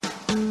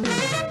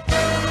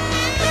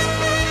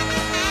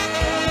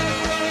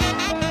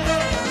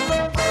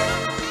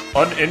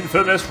an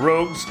infamous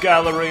rogues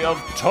gallery of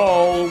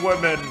tall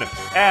women,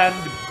 and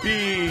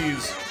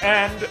bees,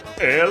 and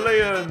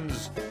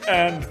aliens,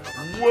 and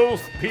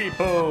wolf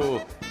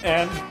people,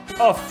 and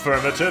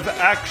affirmative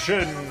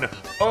action.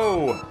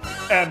 Oh,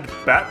 and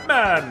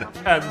Batman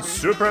and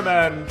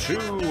Superman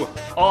too,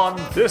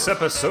 on this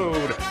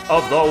episode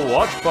of the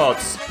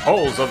Watchbots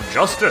Halls of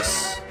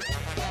Justice.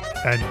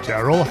 And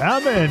Daryl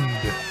Hammond.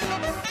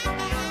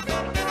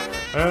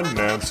 And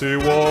Nancy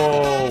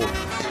Wall.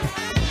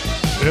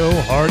 Bill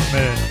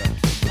Hartman.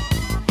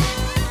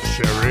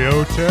 Sherry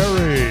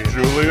O'Terry.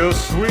 Julia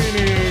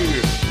Sweeney.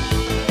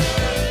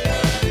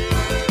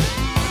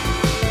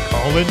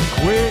 Colin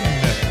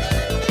Quinn.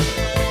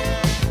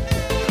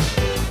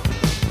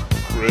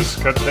 Chris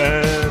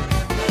Kattan.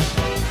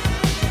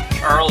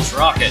 Charles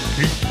Rocket.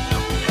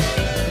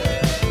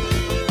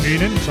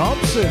 Keenan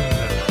Thompson.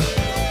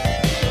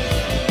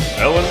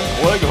 Ellen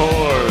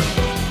Cleghorn.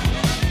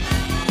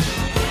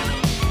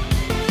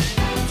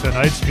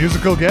 Tonight's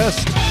musical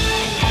guest, Lord.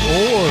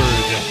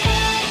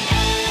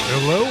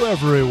 Hello,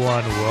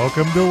 everyone.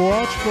 Welcome to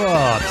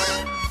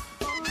Watchbots.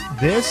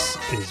 This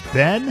is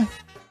Ben,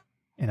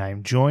 and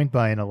I'm joined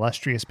by an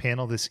illustrious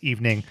panel this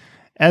evening.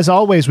 As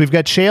always, we've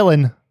got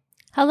Shaylin.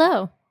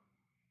 Hello.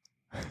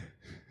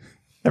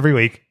 Every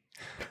week.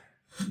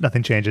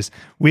 Nothing changes.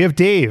 We have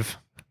Dave.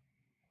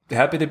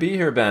 Happy to be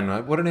here,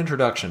 Ben. What an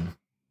introduction.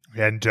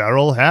 And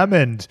Daryl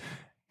Hammond.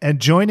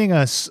 And joining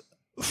us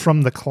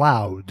from the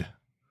cloud,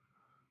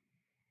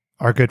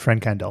 our good friend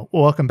Kendall.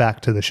 Welcome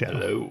back to the show.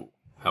 Hello.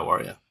 How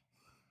are you?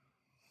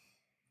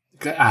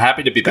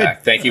 Happy to be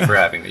back. Thank you for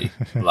having me.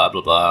 Blah,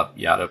 blah, blah,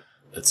 yada,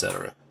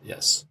 etc.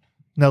 Yes.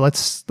 No,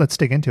 let's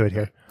dig into it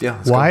here.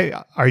 Yeah.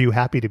 Why are you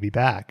happy to be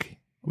back?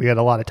 We had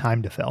a lot of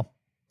time to fill.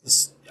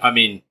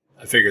 I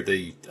figured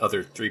the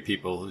other three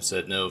people who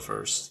said no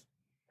first.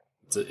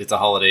 It's a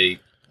holiday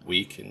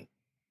week, and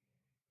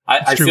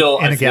I feel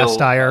Anna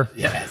Gasteyer.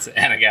 Yeah,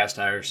 Anna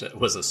Gasteyer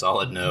was a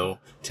solid no.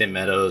 Tim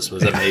Meadows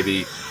was a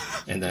maybe,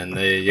 and then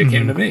they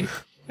came to me,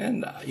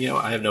 and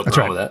I have no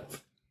problem with that.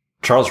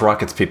 Charles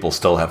Rocket's people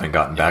still haven't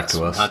gotten back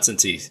to us. Not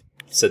since he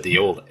said the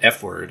old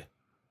F word.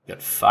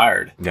 Got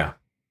fired. Yeah.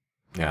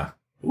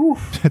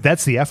 Oof.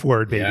 That's the F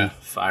word, baby. Yeah,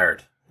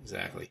 fired.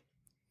 Exactly.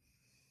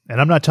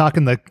 And I'm not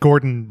talking the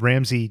Gordon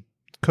Ramsay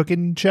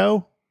cooking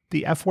show,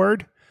 the F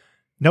word.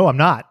 No, I'm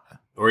not.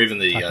 Or even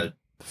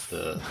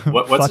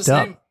what's his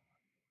name?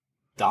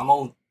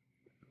 Donald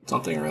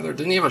something or other.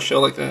 Didn't he have a show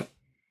like that?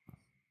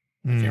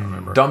 I can't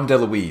remember. Dom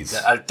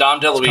DeLuise. Dom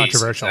DeLuise.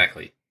 Controversial.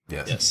 Exactly.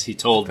 Yes. He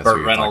told That's what Burt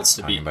you're Reynolds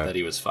talking about. that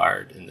he was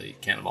fired in the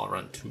Cannonball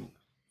Run 2.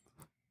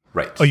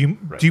 Right. Oh, do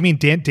Right. you mean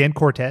Dan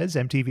Cortez,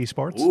 MTV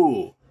Sports?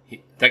 Ooh,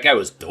 that guy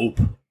was dope.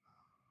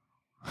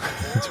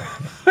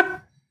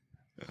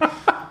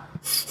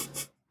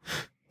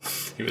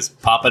 He was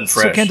popping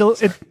fresh. So Kendall,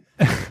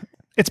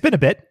 it's been a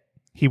bit.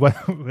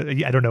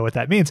 I don't know what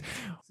that means.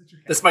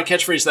 That's my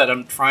catchphrase that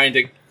I'm trying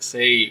to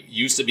say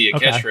used to be a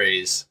Okay.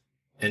 catchphrase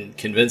and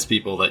convince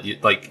people that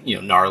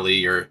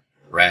gnarly or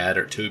rad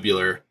or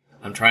tubular.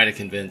 I'm trying to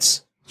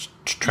convince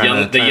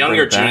the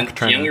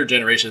younger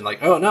generation,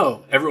 like, oh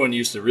no, everyone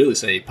used to really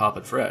say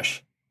poppin'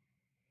 fresh.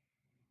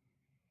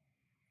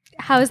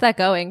 How is that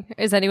going?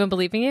 Is anyone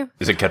believing you?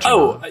 Is it catching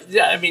Oh, on?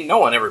 yeah, I mean, no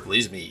one ever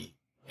believes me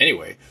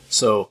anyway,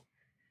 so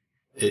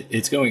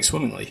it's going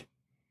swimmingly.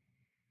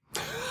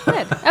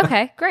 Good.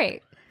 Okay,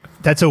 great.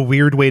 That's a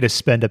weird way to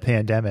spend a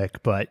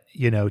pandemic, but,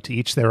 to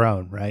each their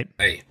own, right?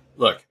 Hey,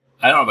 look,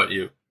 I don't know about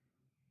you.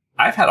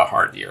 I've had a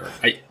hard year.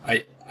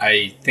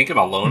 I think I'm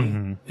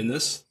alone in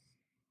this.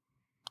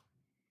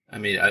 I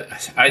mean,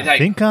 I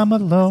think I'm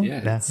alone yeah,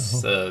 now.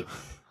 it's,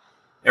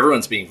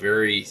 everyone's being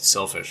very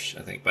selfish,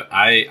 I think, but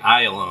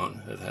I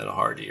alone have had a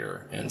hard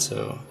year, and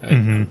so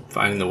I'm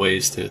finding the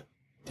ways to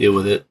deal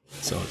with it.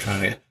 So I'm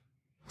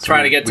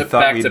trying to get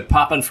back to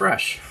popping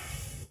fresh.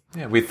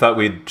 Yeah, we thought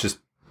we'd just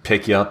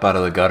pick you up out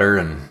of the gutter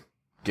and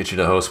get you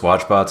to host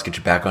Watchbots, get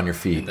you back on your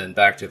feet. And then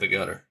back to the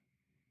gutter.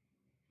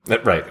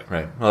 Right.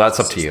 Well, that's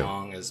up to As you.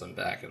 long as I'm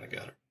back in the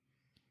gutter.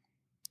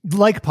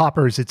 Like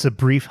poppers, it's a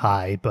brief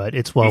high, but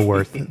it's well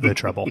worth the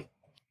trouble.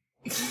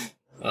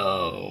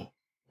 Oh,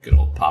 good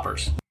old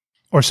poppers.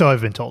 Or so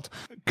I've been told.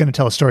 Going to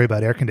tell a story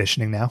about air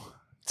conditioning now.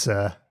 It's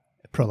a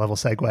pro-level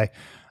segue.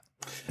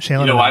 Shaylin You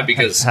know and why? I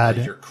Because have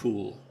you're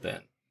cool,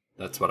 Ben.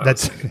 That's what I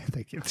That's was thinking.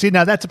 thank you. See,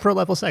 now that's a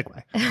pro-level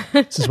segue.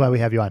 This is why we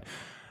have you on.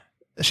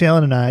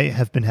 Shaylin and I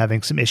have been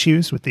having some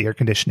issues with the air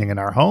conditioning in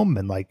our home,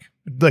 and like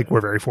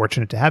we're very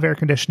fortunate to have air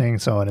conditioning,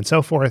 so on and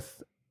so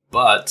forth.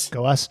 But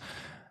Go us.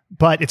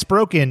 But it's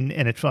broken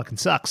and it fucking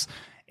sucks.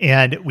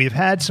 And we've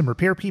had some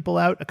repair people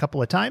out a couple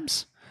of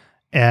times.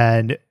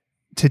 And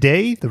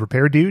today, the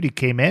repair dude, he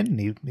came in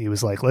and he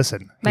was like,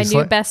 listen. My he's new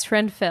like, best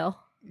friend, Phil.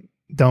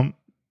 Don't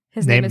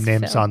His name name is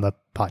names Phil. on the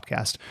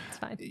podcast. It's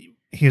fine.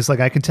 He was like,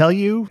 I can tell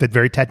you the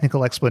very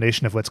technical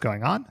explanation of what's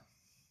going on,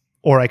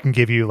 or I can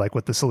give you like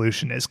what the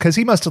solution is. Because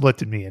he must have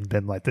looked at me and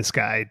been like, this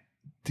guy,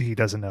 he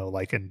doesn't know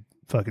like a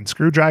fucking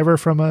screwdriver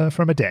from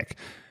a dick.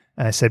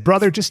 And I said,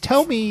 brother, just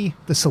tell me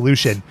the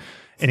solution.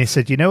 And he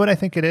said, you know what I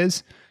think it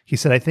is? He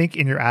said, I think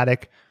in your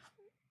attic,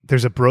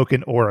 there's a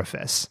broken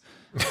orifice.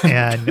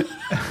 And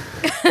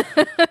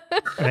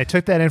and I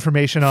took that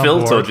information on Phil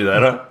board. told you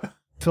that, huh?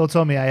 Phil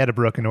told me I had a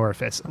broken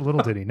orifice.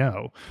 Little did he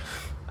know.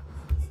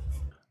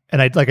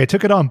 And I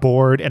took it on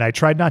board and I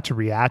tried not to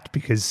react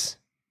because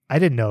I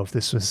didn't know if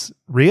this was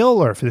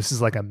real or if this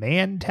is like a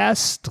man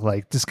test.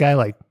 Like this guy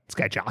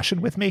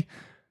joshing with me.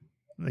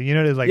 You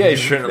know, like Yeah, you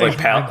shouldn't like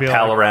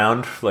pal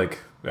around like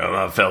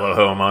a fellow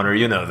homeowner.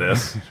 You know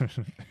this.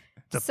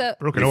 So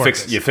broken You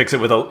orifice.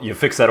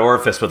 fix that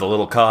orifice with a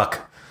little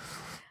cock.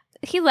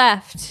 he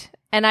left,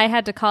 and I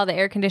had to call the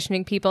air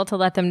conditioning people to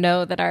let them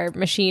know that our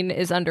machine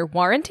is under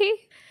warranty.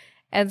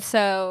 And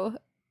so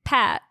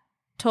Pat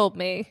told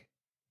me,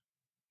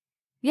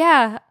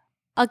 yeah,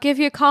 I'll give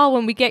you a call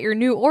when we get your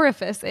new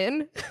orifice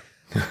in.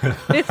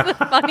 It's the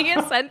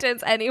funniest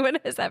sentence anyone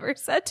has ever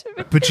said to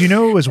me. But you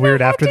know what was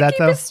weird I had after to that keep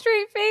though? a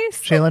straight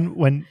face. Shaylin,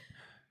 when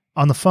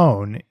on the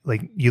phone,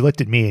 like you looked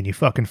at me and you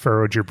fucking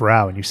furrowed your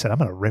brow and you said, I'm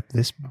going to rip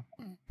this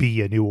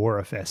be a new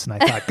orifice. And I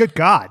thought, good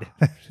God,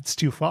 it's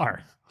too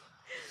far.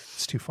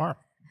 It's too far.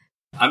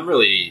 I'm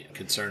really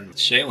concerned with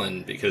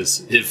Shaylin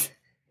because if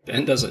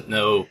Ben doesn't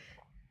know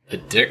a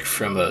dick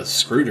from a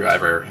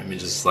screwdriver, I mean,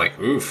 just like,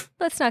 oof.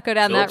 Let's not go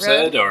down Philip that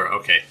road. said, or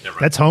okay, never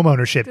mind. That's home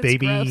ownership, That's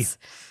baby. gross.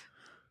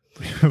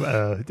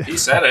 He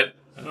said it.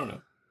 I don't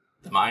know.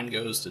 The mind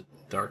goes to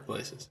dark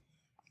places.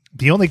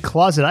 The only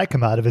closet I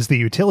come out of is the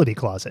utility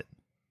closet.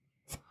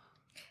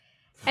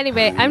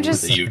 Anyway, I'm The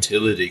just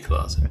utility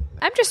closet.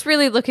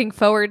 really looking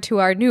forward to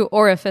our new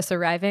orifice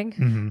arriving.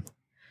 Mm-hmm.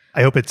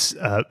 I hope it's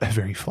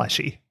very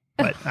fleshy.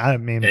 But I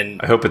mean,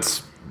 And I hope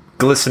it's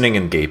glistening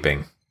and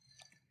gaping.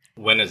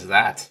 when is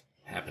that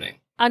happening?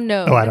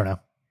 Unknown. oh, I don't know.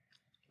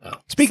 Oh.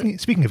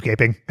 Speaking of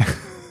gaping,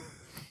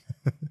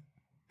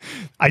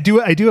 I do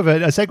have a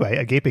segue,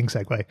 a gaping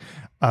segue.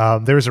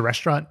 There is a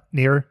restaurant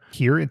near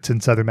here. It's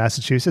in southern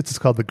Massachusetts. It's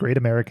called the Great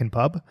American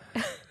Pub.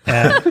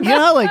 And you know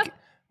how, like,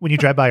 when you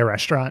drive by a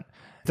restaurant,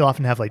 they'll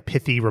often have like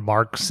pithy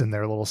remarks in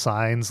their little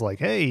signs, like,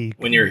 "Hey,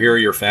 When you're here,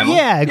 your family?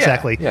 yeah,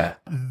 exactly." Yeah.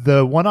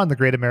 The one on the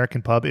Great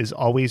American Pub is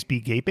always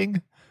be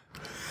gaping.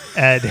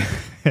 And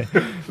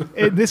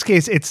in this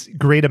case, it's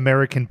Great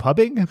American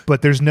Pubbing,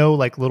 but there's no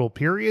like little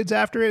periods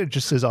after it. It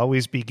just says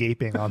always be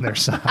gaping on their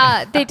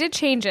sign. They did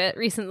change it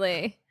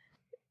recently.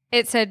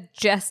 It said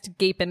just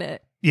gaping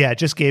it. Yeah,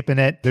 just gaping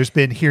it. There's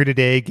been here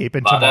today,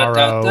 gaping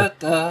tomorrow.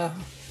 Ba-da-da-da-da.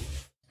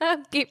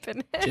 I'm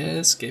gaping it.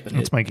 Just gaping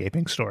That's it. my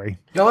gaping story.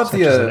 I'll have Such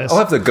as it is. I'll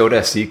have the goat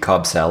SC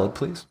Cobb salad,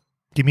 please.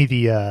 Give me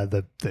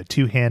the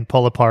 2-hand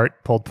pull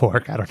apart pulled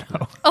pork. I don't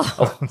know.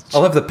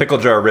 I'll have the pickle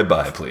jar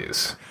ribeye,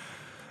 please.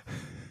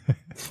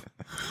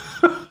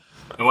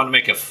 I want to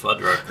make a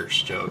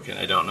Fuddruckers joke, and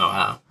I don't know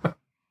how.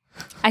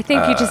 I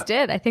think you just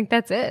did. I think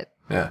that's it.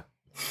 Yeah.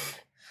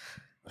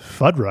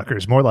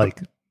 Fuddruckers, more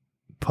like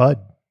Pud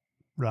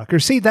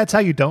Ruckers. See, that's how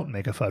you don't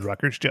make a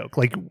Fuddruckers joke.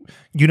 Like,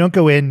 you don't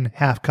go in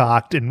half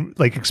cocked and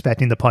like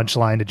expecting the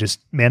punchline to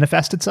just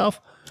manifest itself.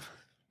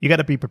 You got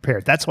to be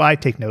prepared. That's why I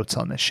take notes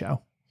on this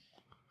show.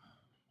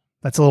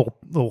 That's a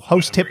little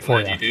host tip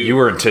for Glad you. do. You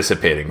were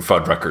anticipating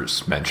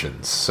Fuddruckers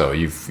mentions, so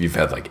you've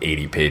had like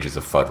 80 pages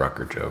of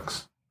Fuddrucker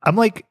jokes. I'm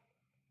like,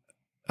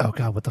 oh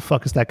God, what the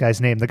fuck is that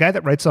guy's name? The guy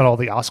that writes on all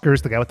the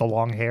Oscars, the guy with the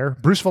long hair? I'm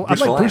like Bruce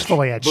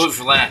Valanche. Blue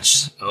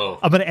Flanch. Oh,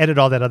 I'm going to edit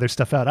all that other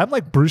stuff out. I'm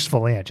like Bruce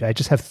Valanche. I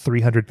just have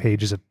 300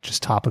 pages of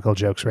just topical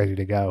jokes ready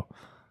to go.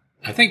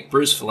 I think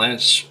Bruce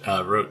Flanch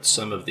wrote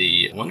some of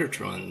the Wonder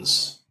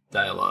Twins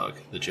dialogue,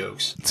 the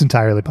jokes, It's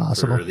entirely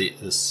possible. for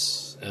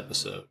this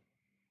episode.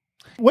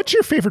 What's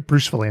your favorite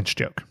Bruce Valanche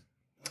joke?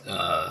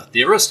 The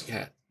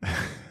Aristocat.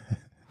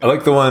 I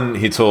like the one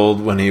he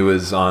told when he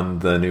was on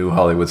the new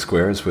Hollywood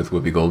Squares with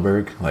Whoopi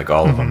Goldberg. Like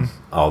all of them,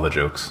 all the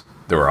jokes.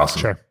 They were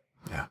awesome. Sure.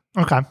 Yeah.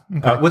 Okay.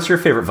 What's your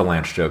favorite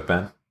Valanche joke,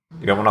 Ben?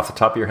 You got one off the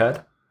top of your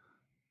head?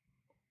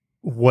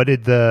 What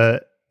did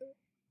the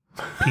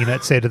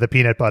peanut say to the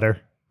peanut butter?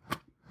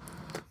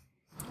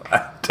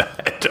 I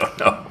don't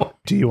know.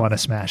 Do you want to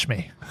smash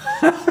me?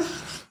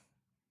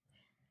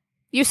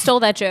 You stole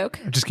that joke.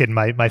 I'm just kidding.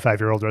 My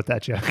 5-year-old wrote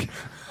that joke.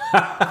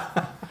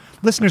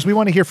 Listeners, we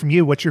want to hear from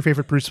you. What's your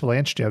favorite Bruce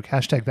Valanche joke?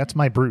 Hashtag that's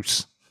my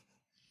Bruce.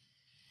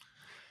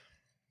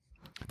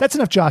 That's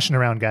enough joshing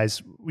around,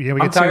 guys. We I'm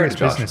get tired serious of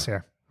joshing. business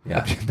here.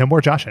 Yeah. No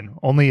more joshing.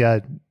 Only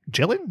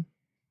Jillian?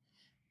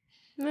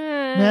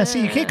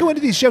 See, you can't go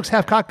into these jokes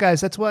half-cocked,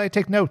 guys. That's why I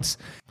take notes.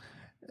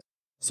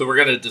 So we're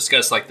going to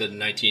discuss like the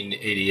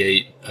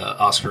 1988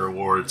 Oscar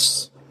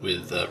awards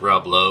with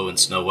Rob Lowe and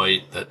Snow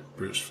White that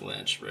Bruce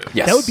Valanche wrote.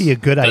 Yes. That would be a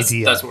good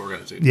idea. That's what we're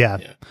going to do. Yeah.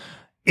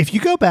 If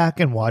you go back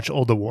and watch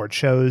old award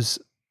shows,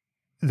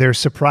 they're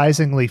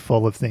surprisingly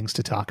full of things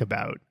to talk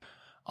about.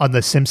 On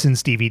the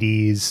Simpsons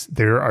DVDs,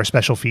 there are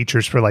special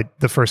features for like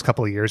the first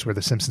couple of years where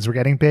the Simpsons were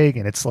getting big,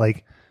 and it's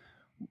like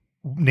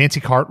Nancy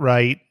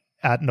Cartwright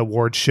at an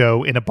award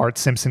show in a Bart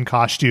Simpson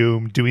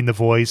costume doing the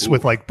voice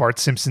with like Bart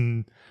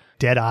Simpson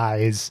dead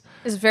eyes.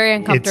 It's very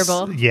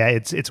uncomfortable.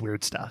 It's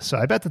weird stuff. So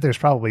I bet that there's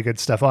probably good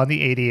stuff on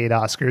the 88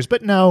 Oscars.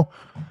 But no,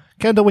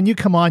 Kendall, when you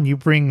come on, you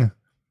bring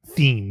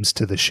themes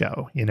to the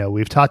show. You know,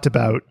 we've talked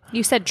about...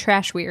 You said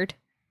trash weird.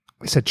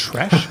 I said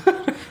trash.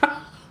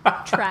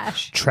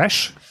 Trash.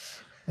 Trash.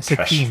 I said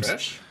Trash. themes.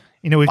 Fresh?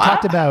 We've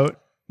talked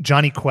about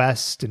Johnny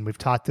Quest, and we've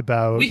talked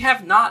about We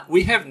have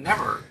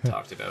never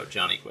talked about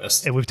Johnny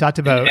Quest and we've talked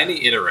about in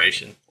any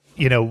iteration.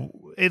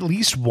 at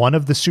least one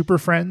of the Super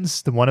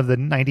Friends, one of the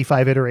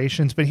 95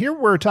 iterations. But here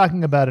we're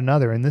talking about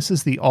another, and this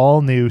is the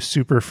all new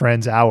Super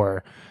Friends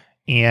Hour.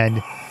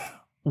 And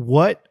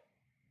what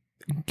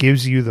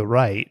gives you the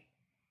right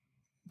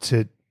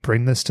to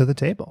bring this to the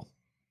table?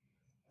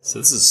 So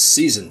this is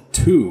season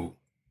 2,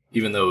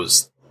 even though it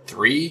was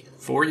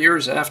 3-4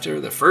 years after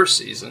the first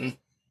season,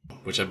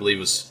 which I believe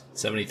was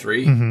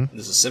 73. Mhm.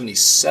 This is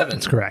 77.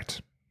 That's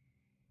correct.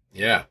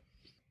 Yeah.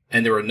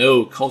 And there were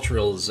no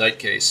cultural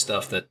zeitgeist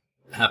stuff that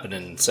happened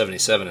in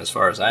 77 as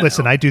far as I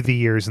Listen, know. I do the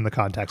years in the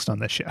context on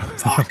this show.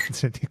 Fuck.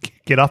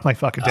 Get off my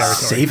fucking territory.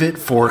 Save it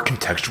for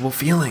contextual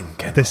feeling.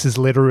 Kendall. This is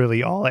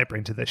literally all I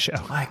bring to this show.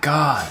 My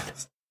God.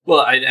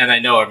 Well, I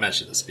know I've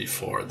mentioned this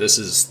before. This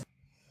is,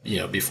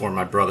 before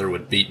my brother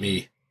would beat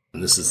me.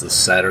 And this is the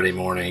Saturday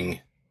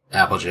morning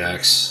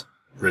Applejacks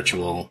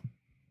ritual.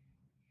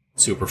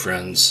 Super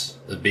Friends,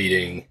 the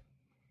beating.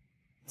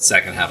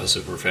 Second half of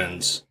Super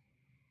Friends.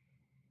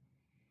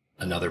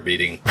 Another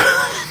beating.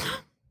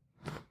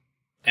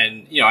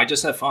 And, I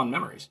just have fond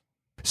memories.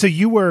 So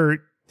you were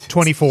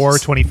 24,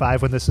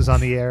 25 when this was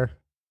on the air?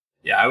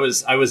 Yeah, I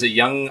was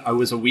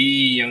a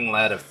wee young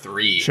lad of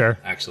 3. Sure.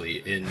 Actually,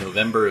 in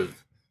November of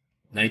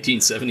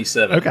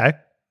 1977. Okay.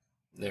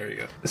 There you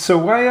go. So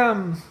why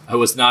I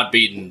was not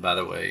beaten, by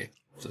the way,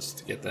 just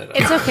to get that out.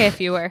 It's okay if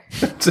you were.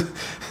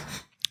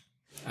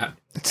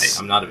 Hey,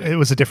 I'm not It a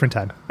was a different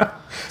time.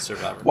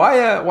 survivor.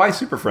 why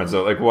Super Friends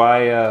though? Like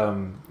why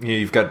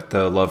you've got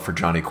the love for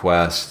Johnny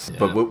Quest,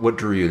 but what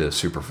drew you to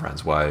Super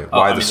Friends? Why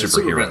the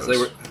Super superheroes?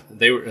 Friends,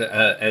 they were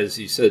as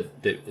you said,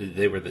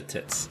 they were the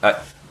tits. I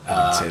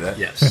didn't say that.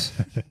 Yes.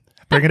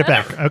 Bringing it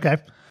back. Okay.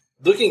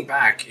 Looking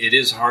back, it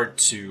is hard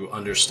to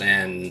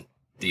understand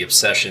the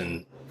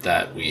obsession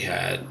that we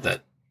had,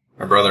 that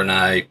my brother and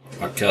I,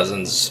 our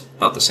cousins,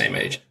 about the same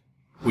age,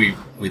 we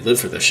lived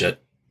for this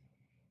shit.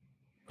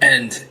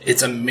 And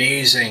it's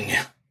amazing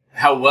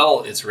how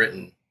well it's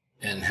written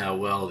and how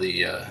well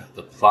the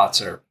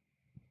plots are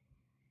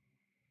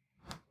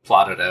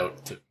plotted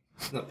out.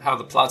 How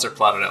the plots are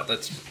plotted out.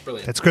 That's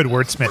brilliant. That's good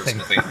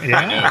wordsmithing.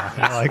 Yeah,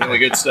 I like really it.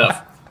 good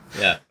stuff.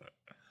 Yeah.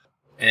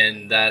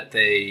 And that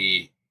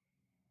they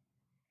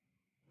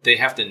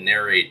have to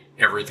narrate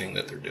everything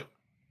that they're doing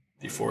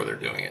before they're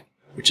doing it,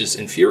 which is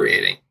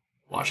infuriating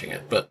watching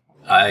it. But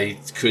I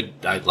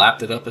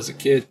lapped it up as a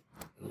kid.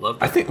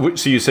 Loved it. I think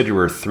so. You said you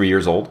were 3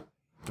 years old,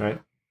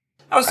 right?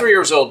 I was 3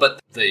 years old,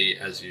 but they,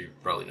 as you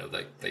probably know,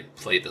 they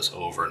played this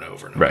over and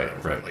over and over. Right, and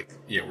over. right. Like,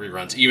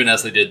 reruns. Even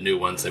as they did new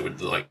ones, they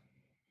would like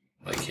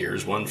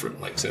here's one from,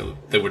 so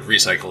they would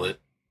recycle it.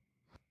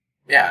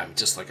 Yeah, I'm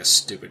just like a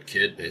stupid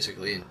kid,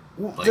 basically. And,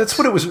 That's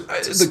what it was.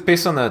 Like,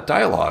 based on the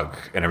dialogue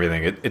and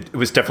everything, it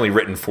was definitely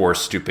written for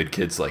stupid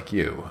kids like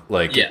you.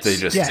 Like Yes. they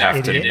just Yeah,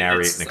 have to it-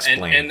 narrate and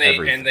explain and they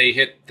everything. and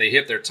they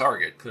hit their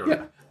target clearly.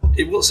 Yeah.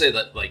 It will say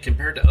that, like,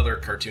 compared to other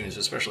cartoons,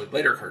 especially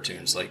later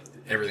cartoons, like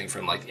everything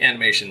from like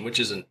animation,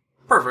 which isn't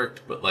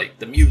perfect, but like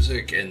the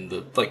music and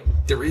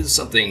there is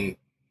something,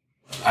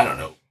 I don't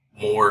know,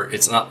 more.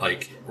 It's not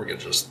like we're gonna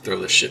just throw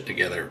this shit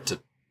together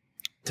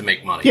to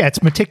make money. Yeah,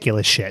 it's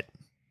meticulous shit.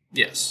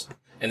 Yes,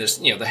 and there's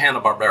the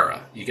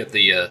Hanna-Barbera. You get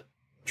the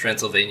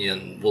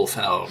Transylvanian wolf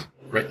howl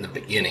right in the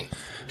beginning.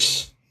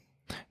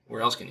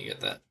 Where else can you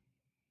get that?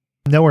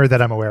 Nowhere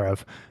that I'm aware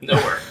of.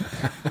 Nowhere.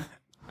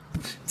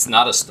 It's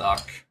not a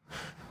stock.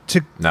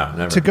 No,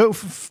 never.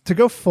 To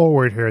go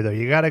forward here, though,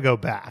 you got to go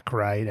back,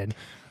 right? And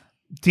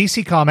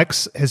DC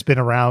Comics has been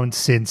around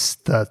since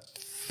the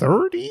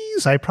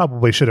 30s. I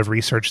probably should have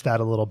researched that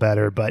a little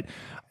better, but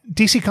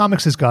DC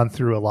Comics has gone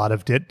through a lot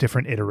of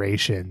different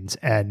iterations.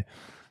 And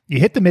you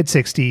hit the mid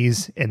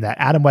 60s, and that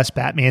Adam West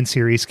Batman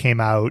series came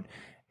out,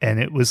 and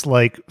it was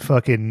like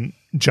fucking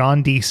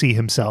John DC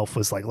himself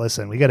was like,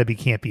 "Listen, we got to be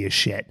campy as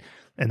shit."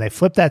 And they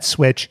flipped that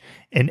switch,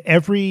 and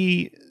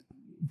every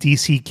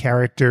DC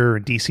character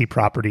and DC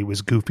property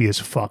was goofy as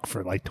fuck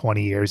for like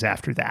 20 years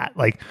after that.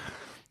 Like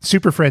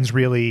Super Friends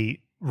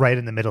really right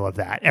in the middle of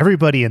that.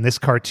 Everybody in this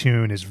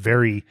cartoon is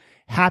very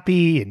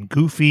happy and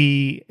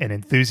goofy and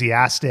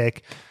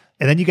enthusiastic.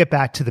 And then you get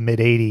back to the mid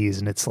 80s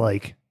and it's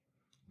like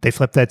they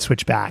flip that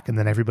switch back and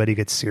then everybody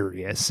gets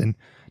serious. And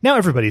now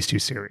everybody's too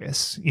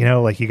serious.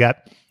 Like you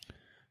got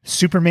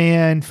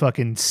Superman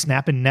fucking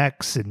snapping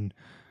necks and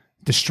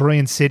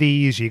destroying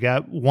cities. You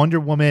got Wonder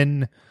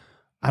Woman,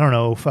 I don't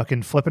know,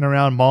 fucking flipping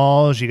around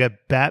malls. You got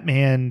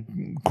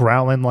Batman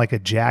growling like a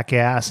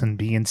jackass and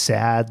being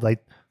sad.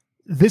 Like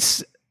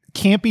this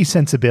campy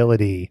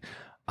sensibility,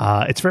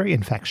 it's very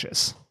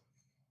infectious.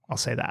 I'll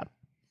say that.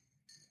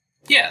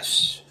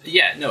 Yes.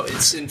 Yeah, no,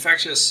 it's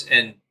infectious.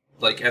 And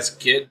like as a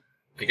kid,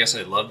 I guess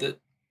I loved it.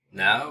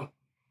 Now,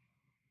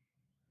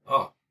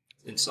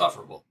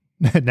 insufferable.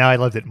 Now I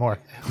loved it more.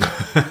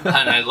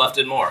 And I loved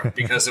it more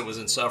because it was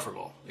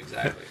insufferable.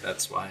 Exactly.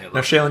 That's why I loved Now,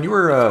 it. Shaylin, you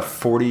were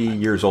 40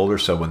 years old or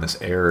so when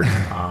this aired.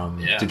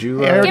 Did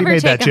you? I already Give or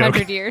made that take joke.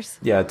 100 years.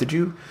 Yeah, did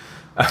you?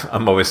 I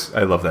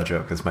love that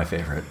joke. It's my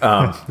favorite.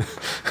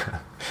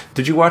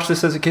 Did you watch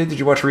this as a kid? Did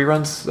you watch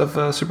reruns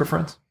of Super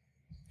Friends?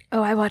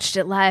 Oh, I watched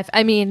it live.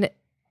 I mean,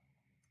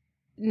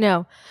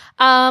 no.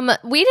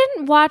 We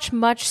didn't watch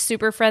much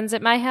Super Friends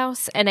at my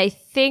house, and I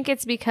think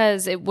it's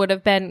because it would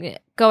have been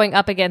going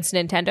up against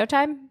Nintendo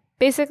time,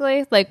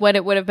 basically. Like when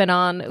it would have been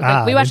on.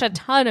 Like, we watched a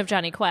ton of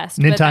Johnny Quest,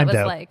 but that was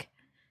Nintendo. like,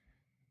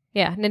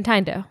 yeah,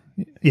 Nintendo.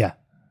 Yeah,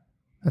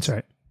 that's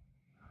right.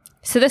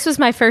 So this was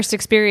my first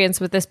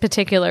experience with this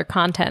particular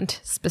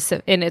content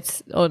in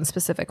its own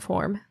specific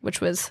form,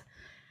 which was,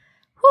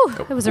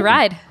 it was a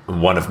ride.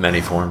 One of many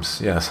forms,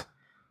 yes.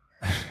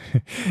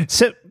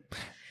 So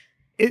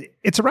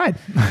it's a ride.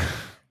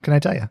 Can I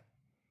tell you?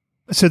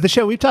 So the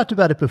show, we've talked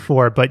about it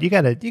before, but you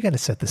gotta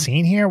set the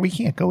scene here. We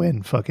can't go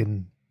in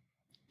fucking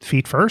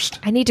feet first,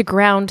 I need to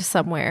ground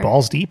somewhere.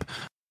 balls deep.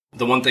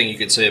 The one thing you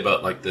could say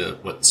about like the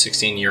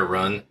 16-year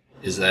run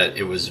is that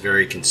it was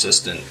very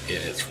consistent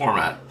in its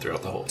format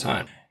throughout the whole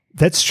time.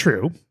 That's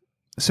true.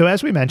 So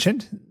as we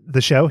mentioned, the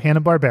show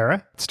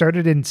Hanna-Barbera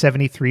started in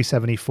 73,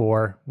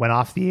 74, went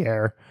off the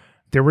air.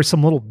 There were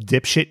some little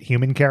dipshit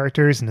human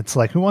characters, and it's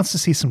like, who wants to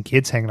see some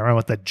kids hanging around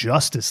with the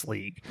Justice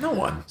League? No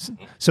one.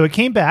 So it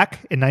came back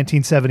in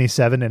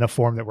 1977 in a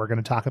form that we're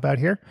going to talk about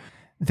here.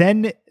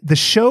 Then the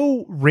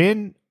show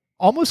ran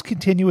almost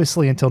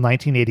continuously until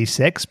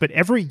 1986, but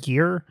every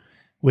year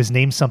was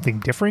named something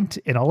different,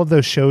 and all of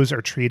those shows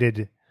are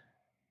treated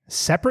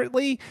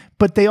separately,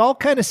 but they all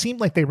kind of seemed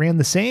like they ran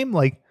the same.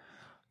 Like,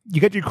 you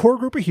got your core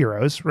group of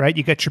heroes, right?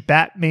 You got your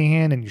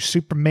Batman and your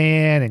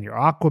Superman and your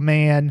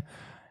Aquaman,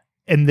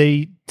 and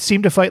they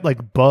seem to fight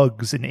like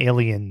bugs and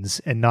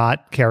aliens and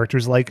not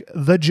characters like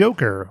the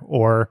Joker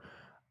or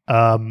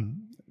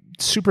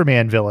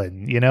Superman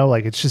villain,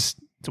 like it's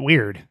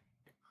weird.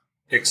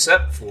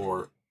 Except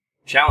for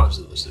Challenge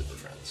of the Super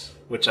Friends,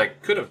 which I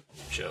could have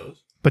chose.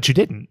 But you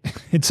didn't.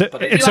 And so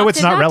But it's you not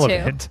opted not to.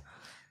 relevant.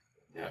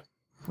 Yeah.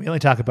 We only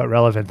talk about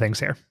relevant things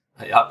here.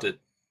 I opted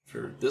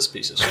for this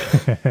piece of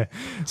shit.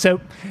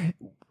 So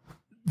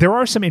there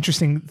are some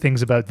interesting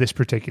things about this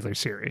particular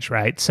series,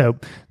 right? So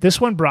this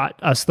one brought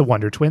us the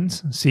Wonder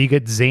Twins. So you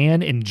get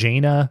Zan and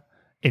Jaina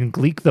and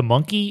Gleek the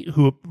monkey,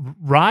 who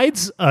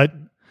rides a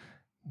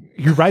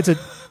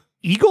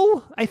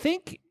eagle, I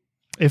think.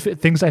 If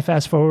things I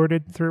fast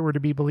forwarded through were to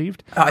be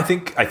believed. I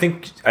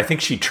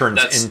think she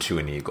turns into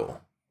an eagle.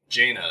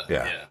 Jaina.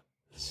 Yeah.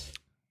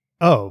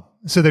 Oh,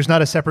 so there's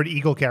not a separate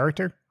eagle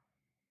character?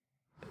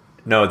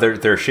 No,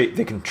 their shape.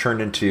 They can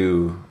turn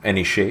into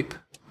any shape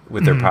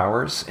with their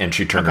powers, and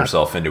she turned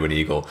herself into an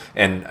eagle.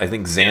 And I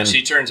think Zan.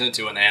 She turns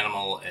into an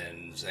animal,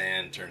 and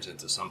Zan turns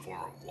into some form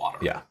of water.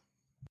 Yeah,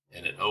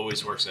 and it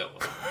always works out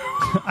well.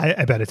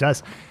 I bet it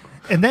does.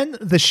 And then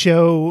the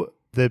show,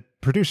 the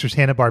producers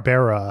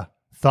Hanna-Barbera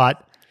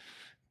thought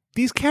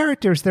these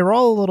characters, they're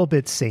all a little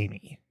bit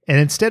samey. And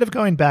instead of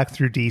going back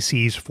through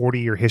DC's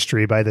 40-year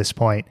history by this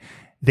point,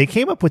 they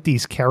came up with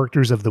these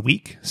characters of the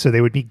week. So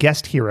they would be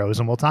guest heroes,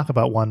 and we'll talk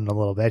about one in a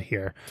little bit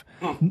here.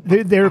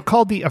 They're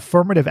called the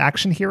affirmative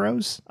action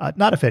heroes.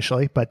 Not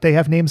officially, but they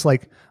have names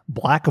like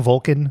Black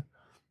Vulcan,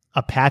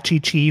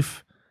 Apache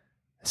Chief,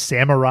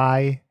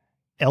 Samurai,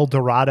 El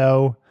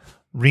Dorado,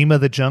 Rima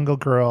the Jungle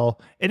Girl.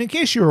 And in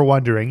case you were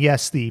wondering,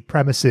 yes, the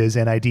premises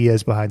and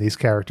ideas behind these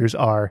characters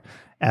are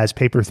as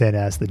paper thin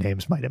as the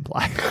names might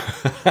imply.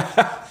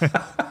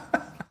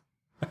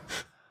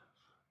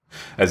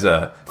 as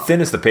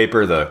thin as the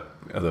paper of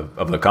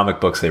the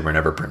comic books they were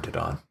never printed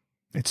on.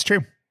 It's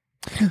true.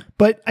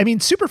 But, I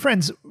mean, Super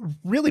Friends,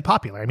 really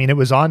popular. I mean, it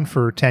was on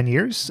for 10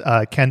 years.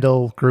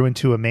 Kendall grew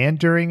into a man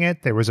during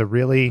it. There was a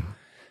really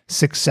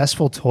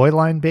successful toy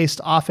line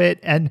based off it.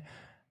 And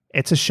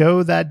it's a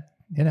show that,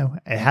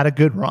 it had a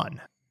good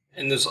run.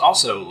 And there's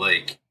also,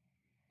 like,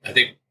 I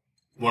think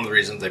one of the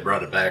reasons they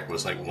brought it back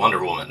was, like,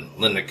 Wonder Woman,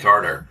 Linda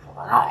Carter.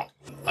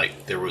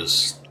 Like, there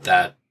was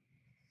that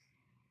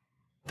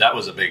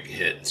was a big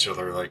hit. So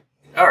they were like,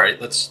 all right,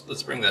 let's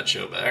bring that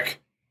show back.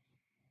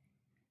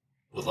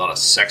 With a lot of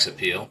sex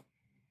appeal.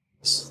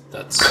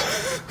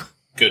 That's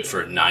good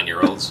for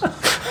 9-year-olds.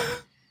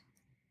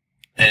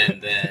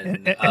 And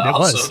then and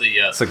also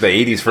it's like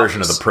the 80s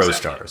version of the Pro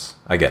exactly. Stars.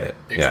 I get it.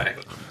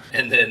 Exactly. Yeah.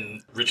 And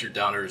then Richard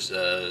Donner's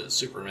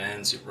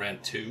Superman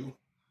 2.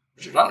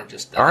 Richard Donner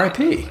just died.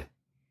 R.I.P.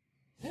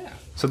 Yeah.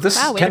 So this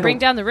Wow, way to Kendall, bring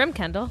down the rim,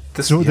 Kendall.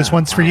 This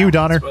one's for you,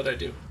 Donner. That's what I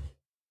do.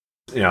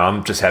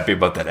 I'm just happy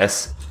about that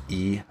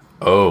SEO.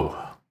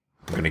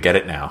 I'm going to get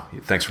it now.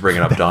 Thanks for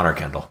bringing up Donner,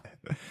 Kendall.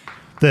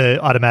 The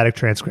automatic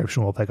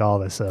transcription will pick all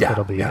this up. Yeah,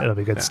 It'll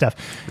be good yeah. stuff.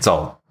 It's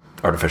all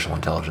artificial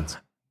intelligence.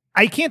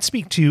 I can't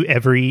speak to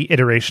every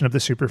iteration of the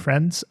Super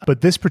Friends,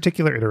 but this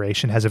particular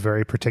iteration has a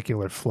very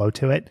particular flow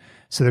to it.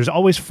 So there's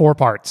always 4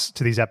 parts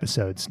to these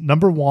episodes.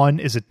 Number 1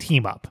 is a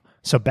team up.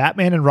 So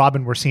Batman and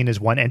Robin were seen as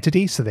one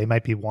entity, so they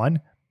might be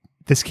one.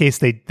 this case,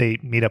 they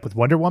meet up with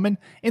Wonder Woman.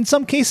 In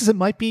some cases, it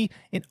might be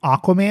an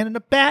Aquaman and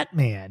a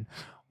Batman,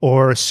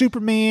 or a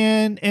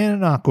Superman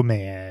and an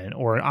Aquaman,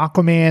 or an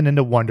Aquaman and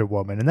a Wonder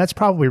Woman. And that's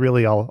probably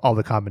really all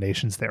the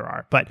combinations there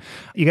are. But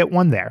you get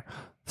one there.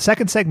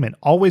 Second segment,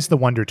 always the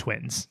Wonder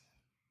Twins.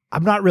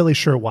 I'm not really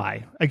sure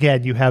why.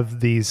 Again, you have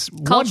these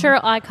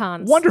cultural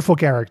icons, wonderful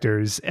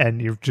characters,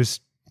 and you're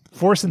just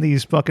forcing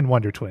these fucking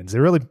Wonder Twins.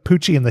 They're really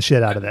poochieing the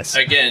shit out of this.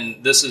 Again,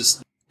 this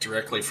is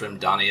directly from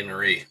Donnie and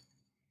Marie.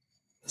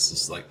 This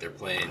is like they're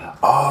playing.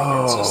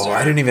 Oh,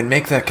 I didn't even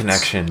make that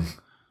connection.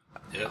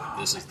 Yep,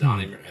 this is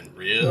Donnie and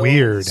real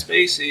Weird.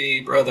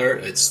 Spacey brother.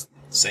 It's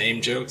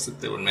same jokes that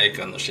they would make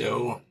on the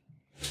show.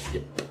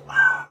 Yep.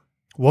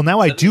 Well, now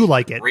I do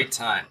like it. Great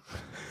time.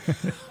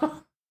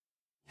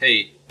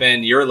 Hey,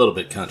 Ben, you're a little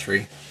bit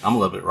country. I'm a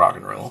little bit rock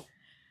and roll.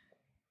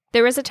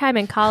 There was a time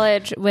in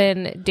college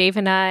when Dave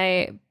and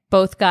I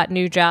both got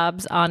new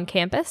jobs on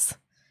campus.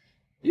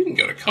 You can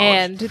go to college.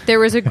 And there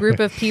was a group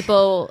of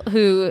people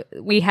who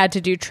we had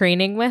to do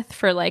training with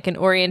for like an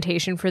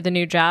orientation for the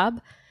new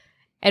job.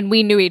 And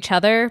we knew each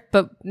other,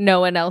 but no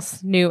one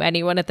else knew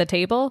anyone at the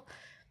table.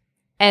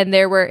 And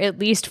there were at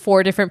least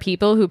 4 different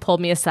people who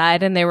pulled me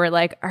aside and they were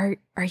like, are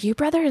you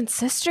brother and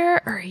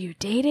sister? Are you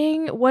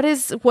dating? What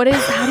is,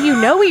 how do you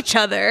know each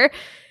other?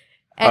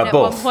 And at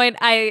both. one point,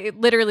 I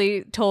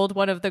literally told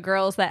one of the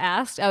girls that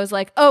asked, I was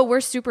like, oh, we're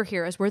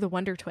superheroes. We're the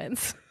Wonder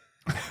Twins.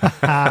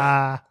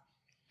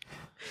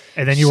 And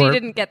then She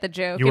didn't get the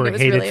joke, you and were it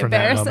was hated really from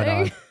that moment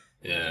embarrassing.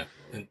 Yeah.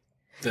 And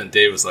then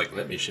Dave was like,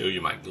 let me show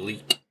you my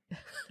gleek.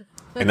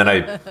 And then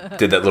I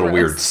did that little Gross.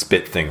 weird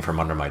spit thing from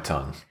under my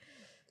tongue.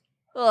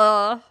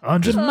 Ugh.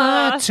 under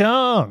my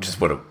tongue.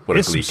 Just what a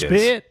It's some gleek is.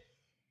 spit.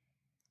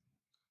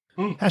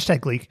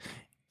 Hashtag Gleek.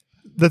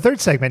 The third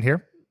segment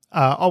here,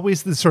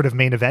 always the sort of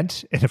main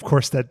event, and of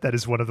course that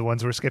is one of the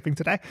ones we're skipping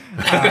today.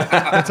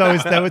 It's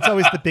always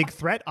the big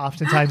threat.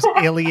 Oftentimes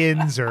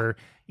aliens or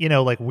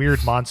like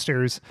weird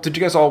monsters. Did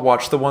you guys all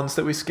watch the ones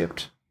that we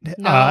skipped?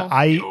 No.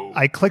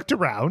 I clicked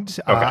around.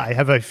 Okay. I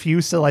have a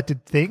few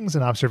selected things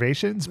and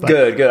observations, but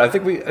Good. I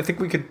think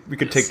we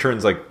could take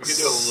turns like do a little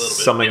bit,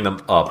 summing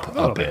them up a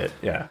little bit.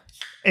 Yeah.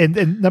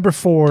 And number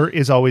 4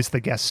 is always the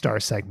guest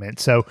star segment.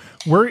 So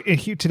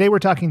today we're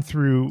talking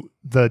through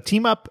the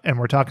team up and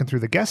we're talking through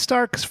the guest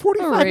star because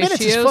 45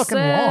 minutes is fucking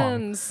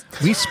long.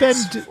 We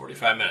spend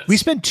 45 minutes. We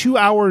spend 2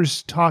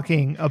 hours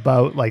talking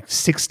about like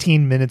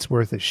 16 minutes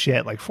worth of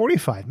shit. Like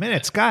 45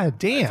 minutes. God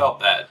damn. I felt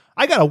bad.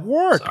 I gotta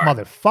work, Sorry.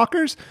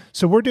 motherfuckers.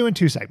 So we're doing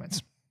 2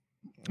 segments.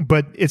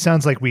 But it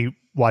sounds like we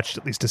watched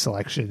at least a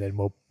selection and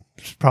we'll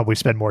probably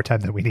spend more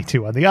time than we need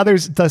to on the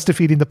others, thus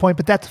defeating the point,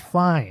 but that's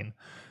fine.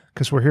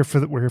 Because we're here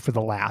for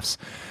the laughs.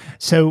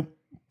 So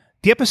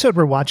the episode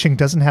we're watching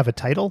doesn't have a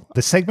title.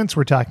 The segments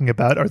we're talking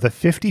about are the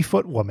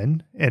 50-Foot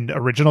Woman, an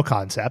original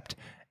concept,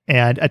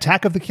 and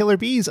Attack of the Killer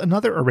Bees,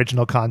 another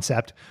original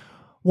concept.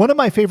 One of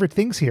my favorite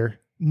things here,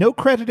 no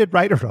credited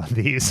writer on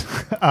these.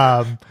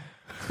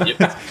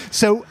 Yep.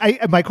 So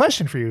my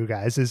question for you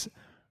guys is,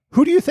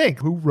 who do you think?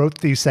 Who wrote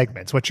these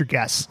segments? What's your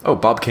guess? Oh,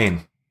 Bob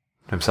Kane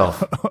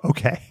himself.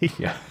 Okay.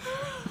 Yeah.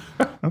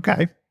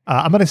 Okay.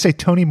 I'm going to say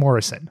Toni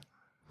Morrison.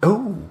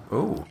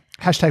 Oh.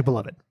 Hashtag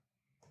beloved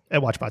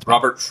at WatchBots.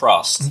 Robert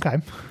Frost. Okay.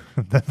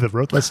 the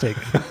road less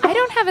taken. I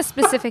don't have a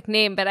specific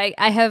name, but I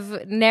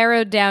have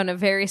narrowed down a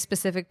very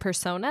specific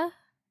persona.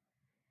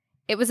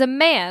 It was a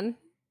man.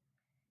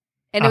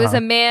 And it was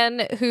a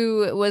man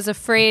who was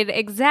afraid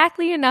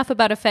exactly enough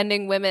about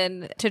offending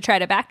women to try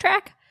to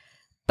backtrack,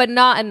 but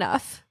not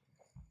enough.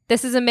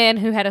 This is a man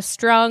who had a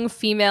strong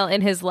female in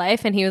his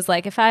life, and he was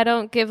like, if I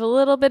don't give a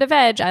little bit of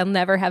edge, I'll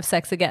never have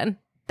sex again.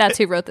 That's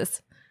who wrote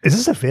this. Is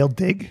this a failed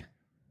dig?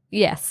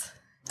 Yes.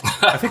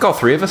 I think all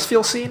 3 of us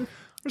feel seen.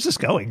 Where's this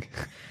going?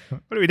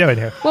 What are we doing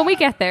here? When we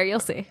get there, you'll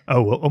see.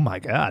 Oh my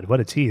God.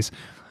 What a tease.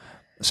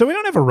 So we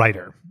don't have a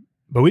writer,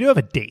 but we do have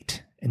a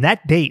date. And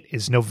that date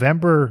is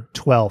November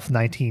 12th,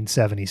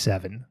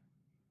 1977.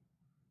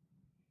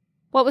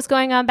 What was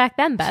going on back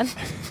then, Ben?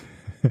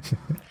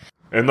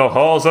 In the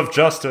halls of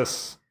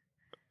justice.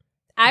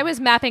 I was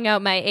mapping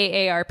out my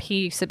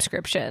AARP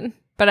subscription,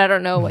 but I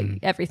don't know what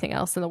everything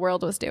else in the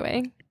world was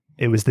doing.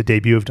 It was the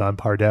debut of Don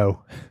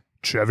Pardo.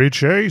 Chevy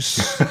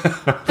Chase.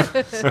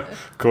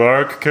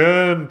 Clark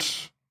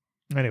Kent.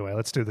 Anyway,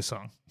 let's do the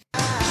song.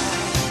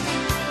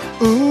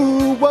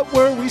 Ooh, what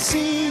were we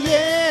seeing?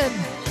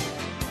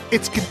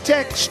 It's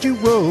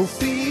contextual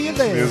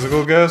feeling.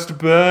 Musical guest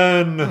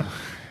Ben.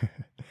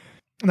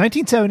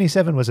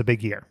 1977 was a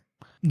big year.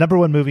 Number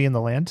 1 movie in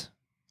the land.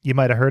 You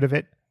might have heard of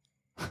it.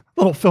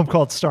 Little film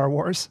called Star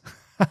Wars.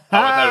 I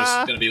thought it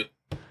was going to be...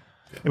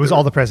 It was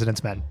All the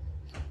President's Men.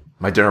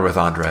 My Dinner with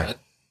Andre.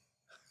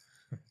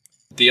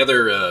 The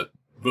other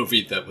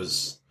movie that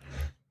was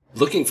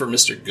Looking for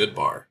Mr.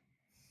 Goodbar,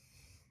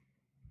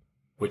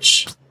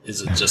 which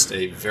is just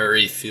a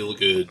very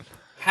feel-good,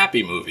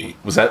 happy movie.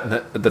 Was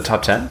that in the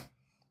top 10?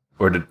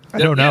 Or did I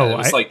don't know.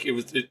 It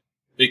was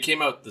it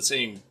came out the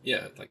same,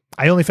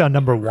 I only found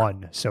number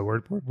 1, so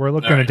we're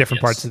looking at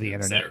different parts of the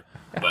internet.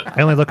 But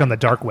I only look on the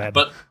dark web.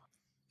 but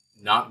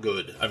not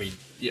good. I mean,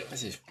 yeah,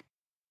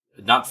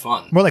 not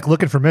fun. More like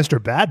looking for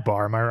Mr. Bad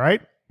Bar, am I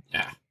right?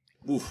 Yeah.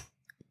 Oof.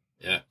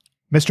 Yeah.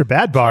 Mr.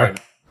 Bad Bar. Sorry.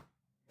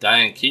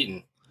 Diane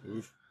Keaton.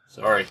 Oof.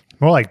 Sorry.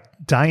 More like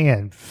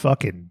Diane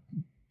fucking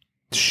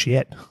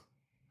shit.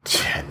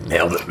 Yeah,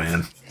 nailed it,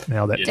 man.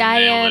 Nailed it. Yeah.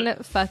 Diane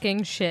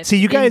fucking shit. See,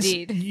 you guys,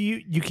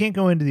 Indeed. you can't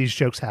go into these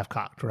jokes half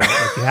cocked, right?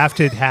 Like you have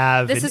to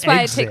have This an is why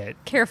exit I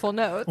take careful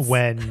notes.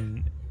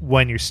 when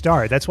you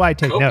start. That's why I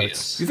take notes.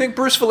 Copious. You think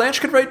Bruce Valanche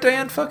could write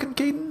Diane fucking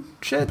Keaton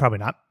shit? Probably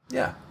not.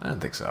 Yeah, I don't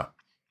think so.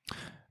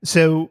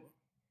 So,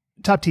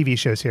 top TV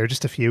shows here,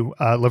 just a few.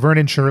 Laverne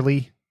and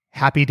Shirley,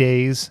 Happy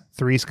Days,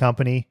 Three's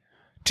Company.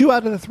 2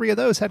 out of the 3 of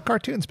those had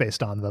cartoons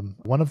based on them.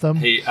 One of them,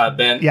 Hey,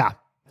 Ben. yeah.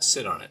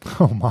 Sit on it.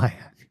 Oh my!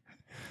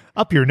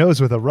 Up your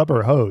nose with a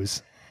rubber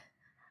hose.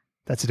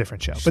 That's a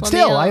different show, but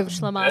still, That is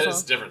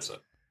Schlemazel. different stuff.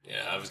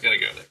 Yeah, I was going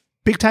to go there.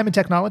 big time in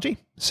technology.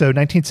 So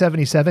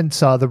 1977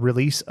 saw the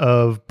release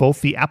of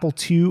both the Apple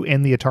II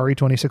and the Atari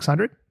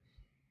 2600.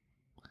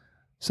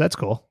 So that's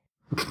cool.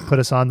 Put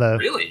us on the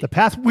Really? the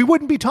path. We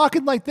wouldn't be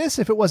talking like this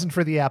if it wasn't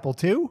for the Apple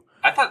II.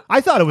 I thought I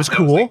thought it was that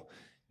was cool. like-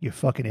 You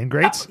fucking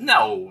ingrates.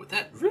 No,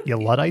 that really. You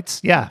Luddites.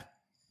 Yeah.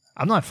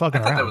 I'm not I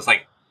fucking thought around. that was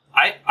like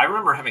I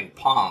remember having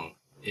Pong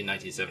in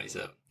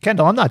 1977.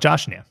 Kendall, I'm not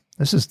joshing you.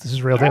 This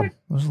is real deal.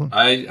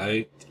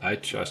 I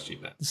trust you,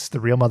 Ben. This is the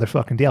real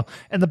motherfucking deal.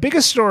 And the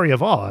biggest story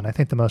of all, and I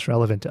think the most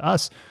relevant to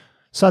us,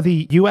 saw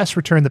the U.S.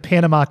 return the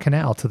Panama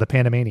Canal to the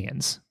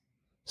Panamanians.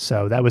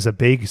 So that was a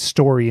big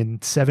story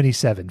in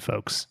 77,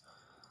 folks.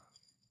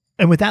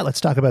 And with that,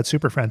 let's talk about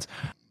Super Friends.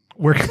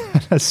 We're going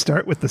to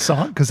start with the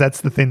song because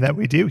that's the thing that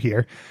we do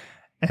here.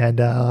 And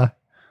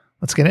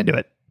let's get into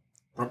it.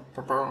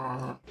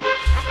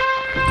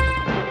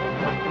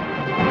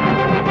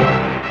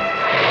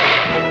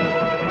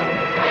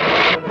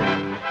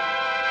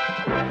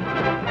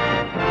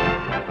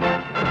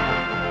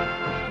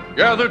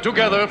 Gathered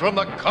together from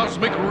the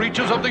cosmic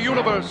reaches of the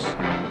universe,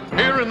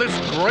 here in this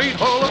great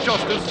hall of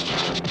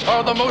justice,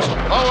 are the most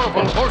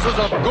powerful forces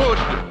of good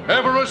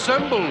ever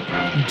assembled.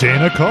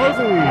 Dana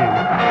Carvey.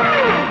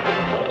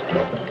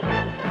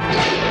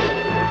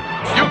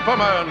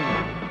 Superman,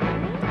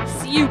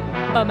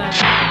 Superman.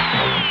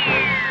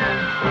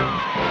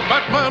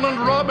 Batman and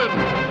Robin,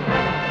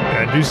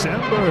 Andy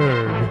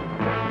Samberg.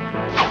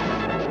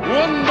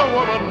 Wonder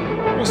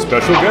Woman,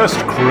 Special guest,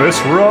 Chris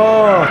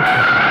Rock.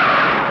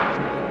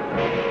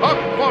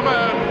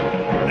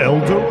 Aquaman, El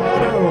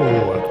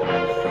Dorado.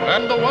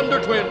 and the Wonder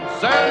Twins,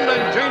 Zan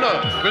and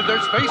Jaina, with their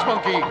space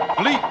monkey,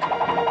 Bleak.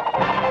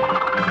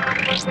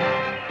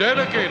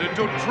 Dedicated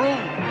to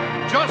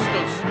truth,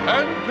 justice,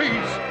 and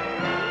peace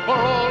for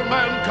all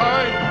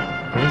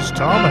mankind. There's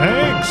Tom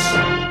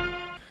Hanks.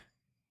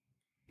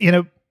 You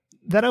know,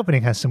 that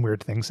opening has some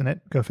weird things in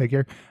it. Go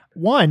figure.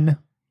 One,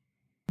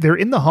 they're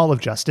in the Hall of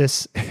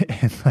Justice,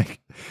 and like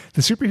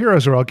the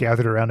superheroes are all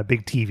gathered around a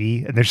big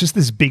TV, and there's just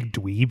this big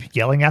dweeb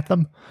yelling at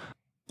them.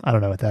 I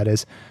don't know what that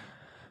is.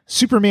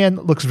 Superman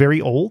looks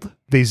very old.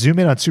 They zoom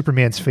in on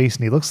Superman's face,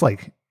 and he looks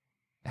like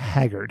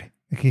haggard.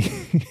 Like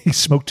he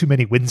smoked too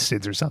many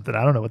Winstons or something.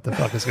 I don't know what the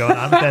fuck is going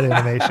on with that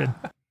animation.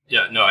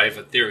 Yeah, no, I have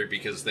a theory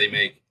because they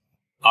make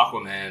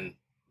Aquaman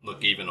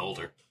look even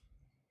older.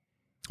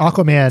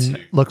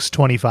 Aquaman looks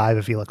 25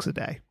 if he looks a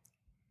day.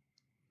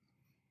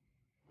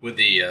 With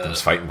the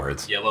Those fighting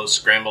words. yellow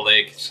scrambled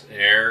eggs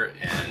hair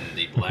and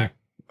the black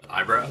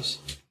eyebrows.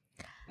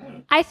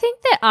 I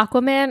think that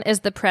Aquaman is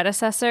the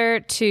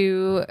predecessor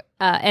to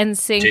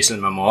NSYNC.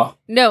 Jason Momoa.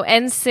 No,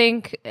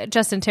 NSYNC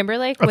Justin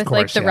Timberlake Of with course,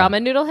 like the yeah.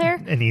 ramen noodle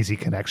hair. An easy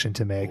connection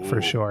to make for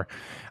Ooh. sure.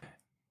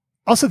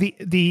 Also,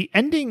 the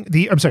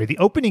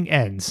opening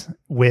ends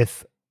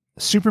with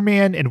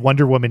Superman and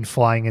Wonder Woman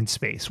flying in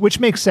space, which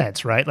makes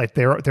sense, right? Like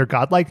they're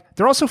godlike.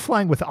 They're also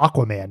flying with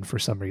Aquaman for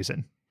some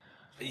reason.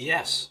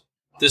 Yes.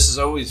 This has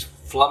always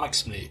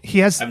flummoxed me. He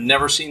has I've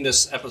never seen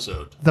this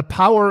episode. the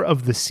power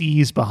of the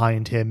seas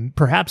behind him.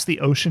 Perhaps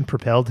the ocean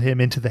propelled him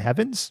into the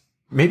heavens.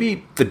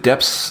 Maybe the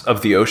depths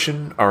of the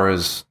ocean are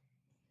as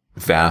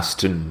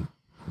vast and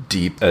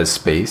deep as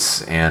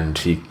space, and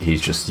he's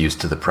just used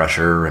to the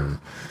pressure and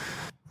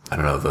I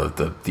don't know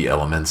the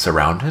elements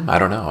around him. I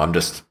don't know. I'm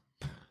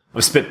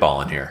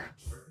spitballing here.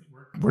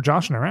 We're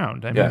joshing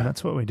around. I mean, Yeah.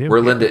 that's what we do. We're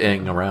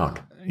Linda-ing around.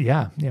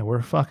 Yeah,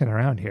 we're fucking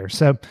around here.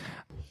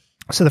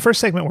 So the first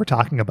segment we're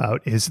talking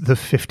about is the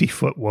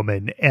 50-foot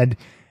woman. And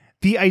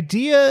the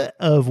idea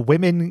of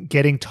women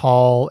getting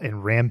tall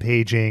and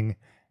rampaging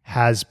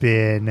has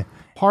been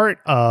part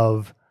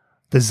of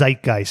the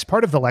zeitgeist,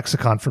 part of the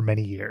lexicon for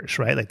many years,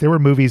 right? Like there were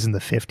movies in the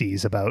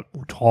 50s about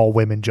tall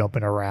women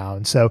jumping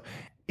around. So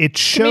it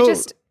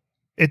shows,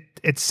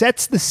 it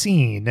sets the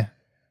scene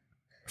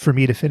for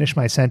me to finish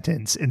my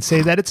sentence and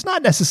say that it's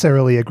not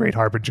necessarily a great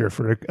harbinger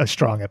for a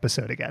strong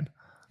episode again.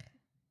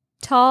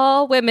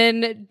 Tall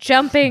women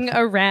jumping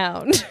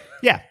around.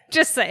 Yeah.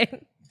 Just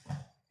saying.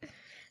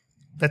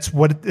 That's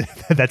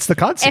the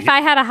concept. If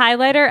I had a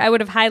highlighter, I would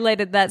have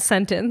highlighted that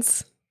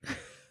sentence.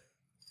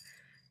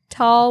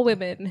 Tall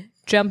women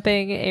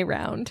jumping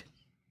around.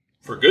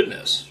 For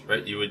goodness,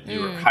 right? You were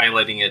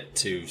highlighting it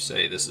to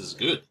say this is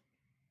good.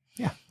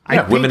 Yeah,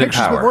 Yeah, women in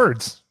pictures power. with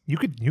words. You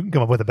can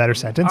come up with a better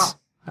sentence.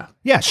 Wow.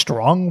 Yeah,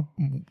 strong,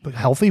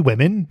 healthy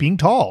women being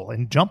tall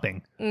and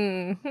jumping.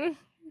 Mm-hmm.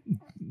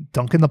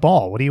 Dunking the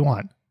ball. What do you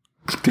want?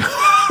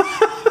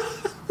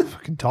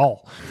 Fucking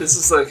tall. This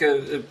is like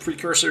a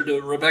precursor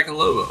to Rebecca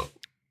Lobo.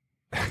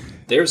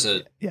 There's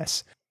a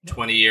Yes.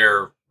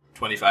 20-year,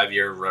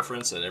 25-year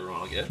reference that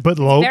everyone will get. But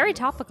Very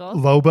topical.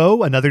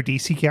 Lobo, another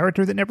DC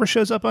character that never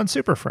shows up on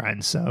Super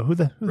Friends. So who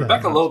the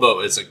Rebecca hell knows? Lobo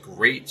is a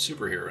great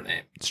superhero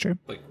name. It's true.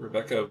 Like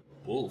Rebecca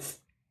Wolf,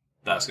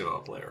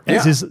 basketball player.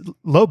 As is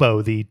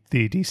Lobo, the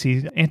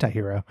DC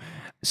antihero.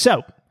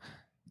 So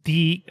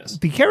the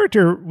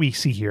character we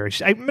see here,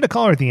 I'm going to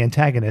call her the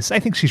antagonist. I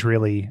think she's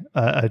really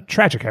a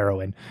tragic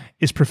heroine,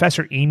 is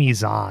Professor Amy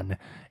Zahn.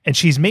 And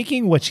she's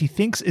making what she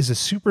thinks is a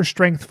super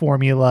strength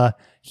formula.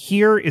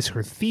 Here is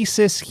her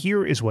thesis.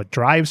 Here is what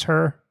drives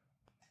her.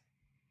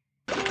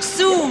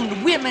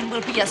 Soon women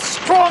will be as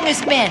strong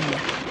as men.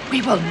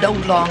 We will no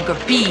longer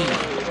be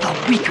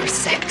the weaker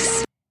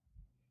sex.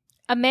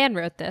 A man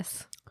wrote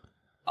this.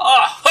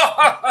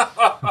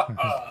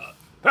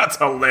 That's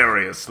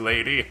hilarious,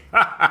 lady.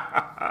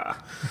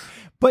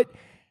 But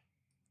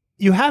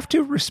you have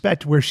to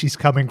respect where she's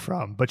coming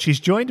from. But she's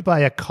joined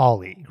by a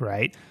colleague,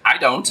 right? I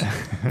don't.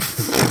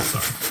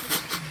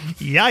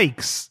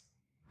 Yikes.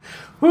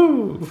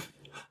 Woo.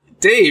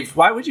 Dave,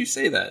 why would you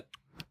say that?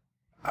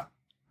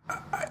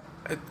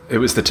 It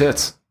was the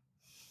tits.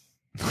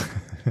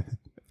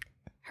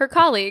 Her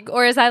colleague,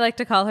 or as I like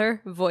to call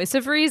her, voice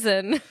of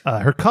reason.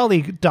 Her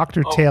colleague,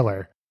 Dr.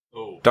 Taylor.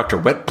 Oh. Dr.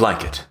 Wet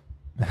Blanket.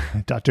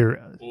 Dr.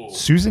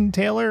 Susan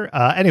Taylor.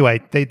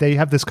 Anyway, they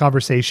have this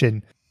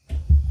conversation.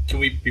 Can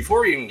we,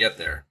 before we even get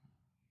there,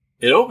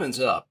 it opens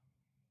up,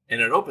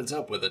 and it opens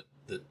up with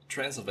the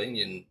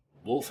Transylvanian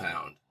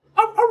wolfhound.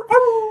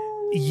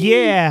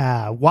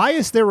 Yeah, why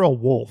is there a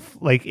wolf?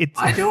 Like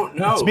I don't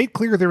know. It's made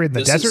clear they're in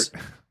the desert.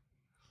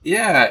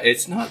 Yeah,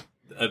 it's not.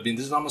 I mean,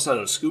 this is almost out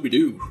of Scooby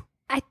Doo.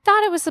 I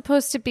thought it was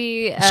supposed to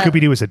be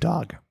Scooby-Doo is a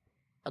dog.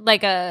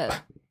 like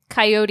a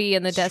coyote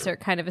in the desert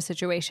kind of a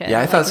situation.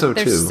 Yeah, I thought so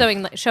they're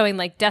too. Showing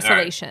like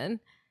desolation.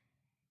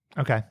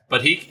 Okay.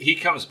 But he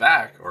comes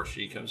back, or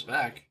she comes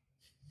back.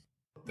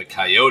 The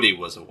coyote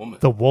was a woman.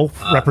 The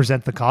wolf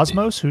represent the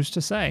cosmos? Who's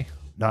to say?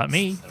 Not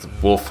me.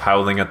 Wolf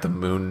howling at the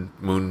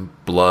moon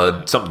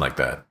blood, something like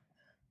that.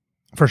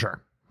 For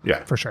sure.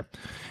 Yeah. For sure.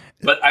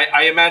 But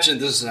I imagine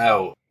this is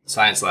how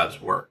science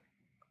labs work.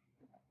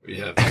 We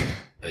have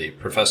a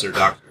professor,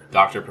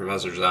 Dr.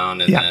 Professor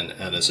Zahn, and then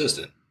an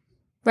assistant.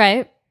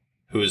 Right.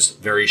 Who is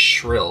very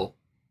shrill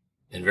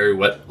and very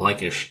wet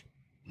blankish.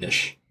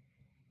 That's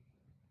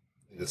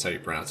how you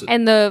pronounce it.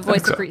 And the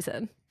voice of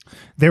reason.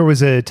 There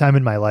was a time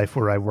in my life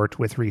where I worked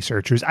with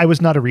researchers. I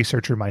was not a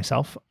researcher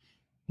myself,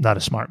 not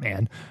a smart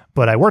man,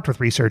 but I worked with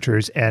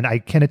researchers, and I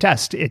can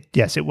attest,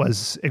 it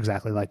was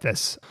exactly like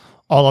this.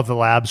 All of the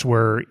labs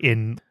were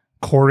in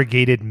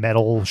corrugated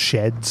metal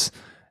sheds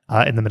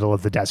in the middle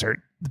of the desert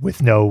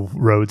with no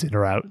roads in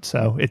or out.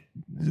 So it's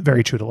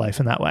very true to life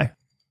in that way.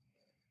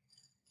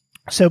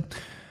 So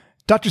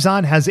Dr.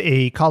 Zahn has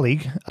a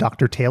colleague,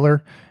 Dr.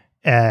 Taylor,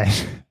 and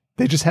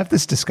they just have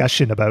this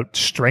discussion about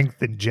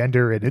strength and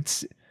gender,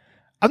 and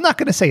I'm not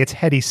going to say it's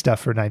heady stuff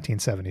for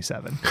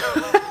 1977.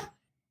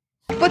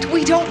 But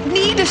we don't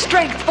need a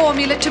strength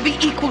formula to be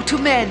equal to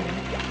men.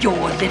 You're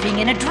living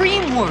in a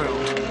dream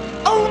world.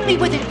 Only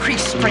with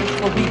increased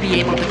strength will we be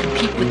able to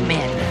compete with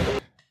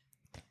men.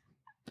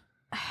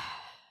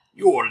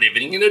 You're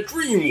living in a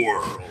dream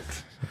world.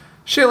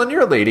 Shaylin,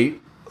 you're a lady.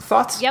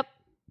 Thoughts? Yep.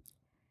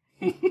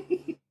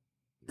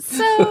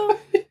 So,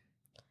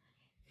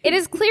 it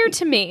is clear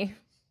to me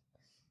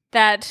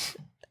that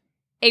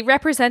a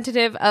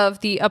representative of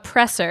the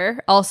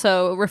oppressor,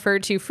 also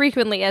referred to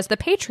frequently as the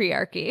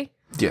patriarchy,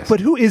 Yes. But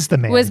who is the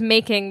man? was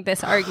making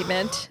this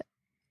argument.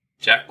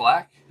 Jack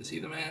Black? Is he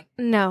the man?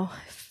 No,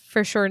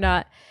 for sure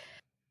not.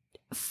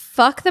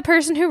 Fuck the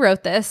person who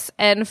wrote this,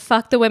 and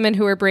fuck the women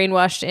who were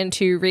brainwashed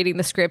into reading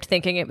the script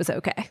thinking it was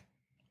okay.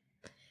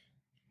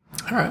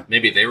 All right.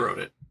 Maybe they wrote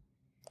it.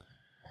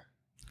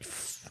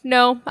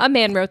 No, a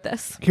man wrote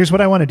this. Here's what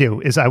I want to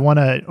do is I want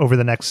to, over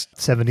the next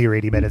 70 or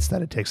 80 minutes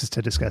that it takes us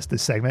to discuss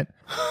this segment,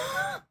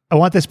 I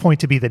want this point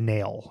to be the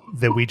nail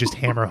that we just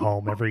hammer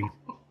home every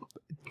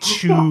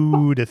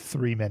 2 to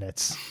 3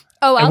 minutes.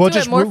 Oh, And I'll do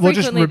it more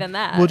frequently than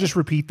that. We'll just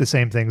repeat the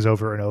same things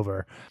over and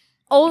over.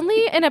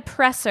 Only an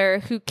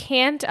oppressor who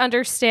can't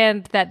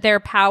understand that their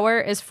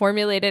power is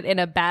formulated in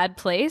a bad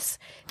place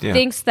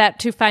thinks that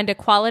to find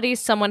equality,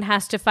 someone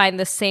has to find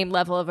the same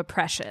level of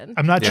oppression.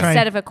 I'm not trying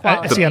instead of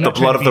equality. I'm The not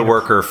trying blood to of be the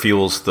worker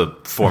fuels the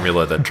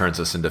formula that turns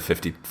us into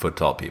 50-foot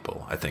tall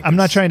people, I think. I'm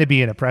not trying to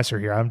be an oppressor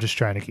here. I'm just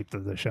trying to keep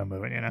the show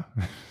moving, you know?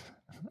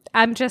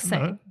 I'm just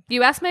saying.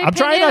 You asked my I'm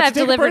trying opinion, not to I've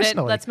take it delivered it.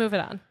 personally. Let's move it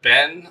on.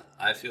 Ben,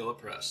 I feel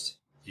oppressed.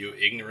 You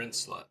ignorant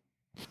slut.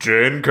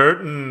 Jane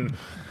Curtin.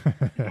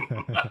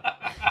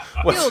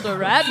 Gilda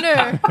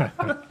Radner.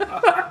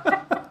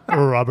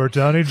 Robert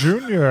Downey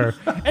Jr.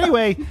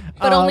 Anyway.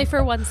 But only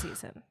for one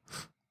season.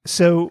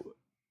 So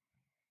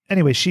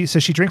anyway, she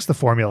drinks the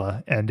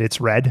formula, and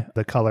it's red,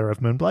 the color of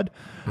Moonblood.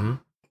 Mm-hmm.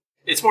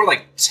 It's more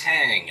like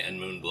Tang and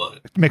Moonblood.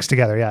 Mixed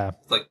together, yeah.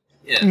 Like,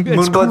 yeah. It's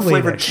Moonblood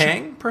flavored Kool-Aid-ish.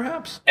 Tang,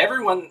 perhaps?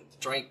 Everyone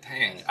drank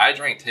Tang. I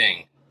drank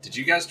Tang. Did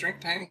you guys drink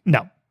Tang?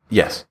 No.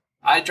 Yes.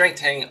 I drank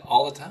Tang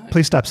all the time.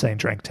 Please stop saying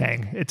drank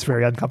Tang. It's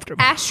very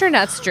uncomfortable.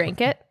 Astronauts drink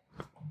it.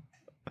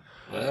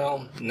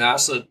 Well,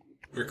 NASA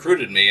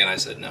recruited me, and I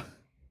said no.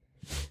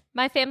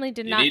 My family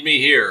did You not. need me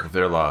here.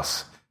 Their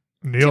loss.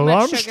 Neil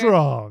much sugar.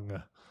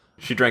 Armstrong.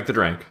 She drank the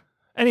drink.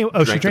 Anyway,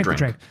 she drank the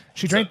drink.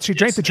 She drank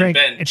the drink,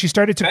 Ben, and she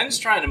started to Ben's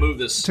trying to move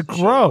this to show.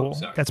 grow.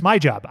 Sorry. That's my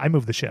job. I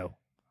move the show.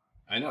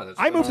 I know. That's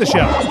I move the show.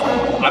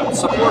 I'm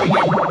supporting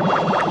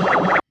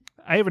you.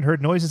 I haven't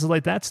heard noises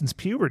like that since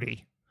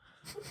puberty.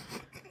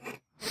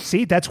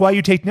 See, that's why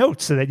you take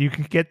notes so that you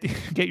can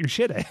get your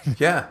shit in.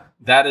 Yeah.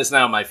 That is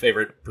now my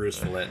favorite Bruce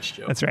Valanche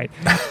joke. That's right.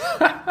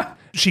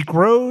 She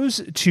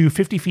grows to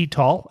 50 feet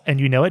tall, and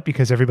you know it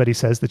because everybody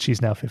says that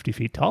she's now 50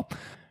 feet tall.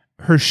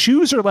 Her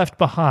shoes are left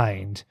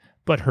behind,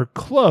 but her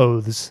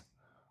clothes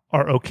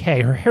are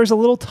okay. Her hair's a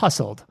little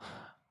tousled.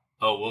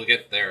 Oh, we'll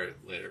get there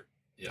later.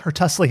 Yeah. Her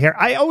tussly hair.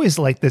 I always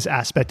like this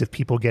aspect of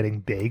people getting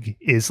big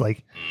is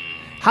like,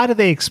 how do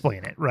they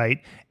explain it, right?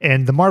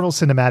 And the Marvel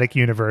Cinematic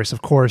Universe,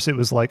 of course, it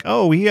was like,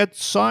 oh, he had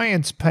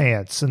science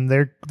pants and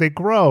they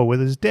grow with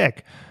his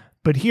dick.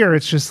 But here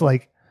it's just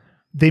like,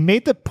 they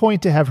made the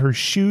point to have her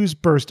shoes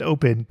burst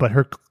open, but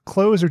her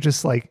clothes are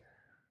just like,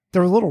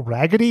 they're a little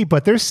raggedy,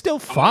 but they're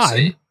still I wanna fine.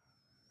 say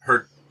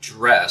her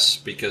dress,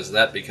 because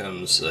that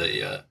becomes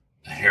a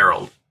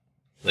herald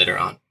later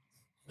on,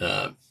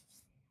 or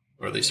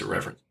at least a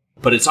reference.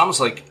 But it's almost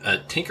like a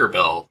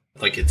Tinkerbell.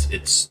 Like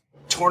it's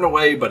torn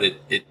away, but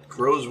it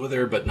grows with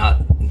her, but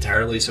not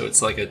entirely. So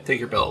it's like a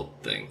Tinkerbell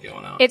thing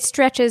going on. It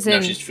stretches Now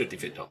in she's 50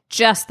 feet tall.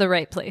 just the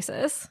right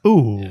places.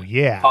 Ooh,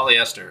 yeah.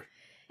 Polyester.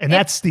 And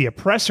that's the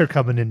oppressor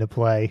coming into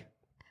play.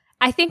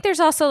 I think there's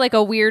also like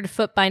a weird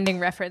foot binding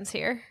reference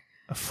here.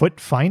 A foot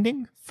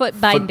finding?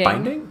 Foot binding. Foot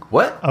binding?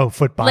 What? Oh,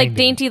 foot binding. Like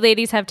dainty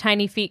ladies have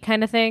tiny feet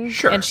kind of thing.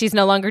 Sure. And she's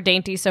no longer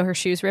dainty, so her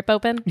shoes rip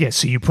open. Yeah,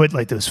 so you put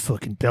like those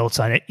fucking belts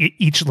on it,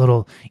 each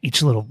little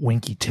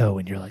winky toe,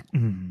 and you're like,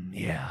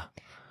 yeah.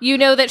 You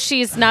know that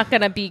she's not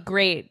going to be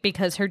great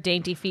because her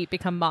dainty feet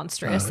become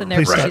monstrous, and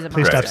Please therefore she's a stop,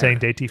 please monster. stop saying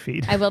dainty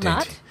feet. I will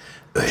not.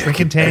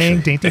 Drinking Tang,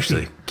 dainty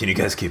feet. Can you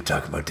guys keep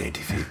talking about dainty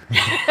feet?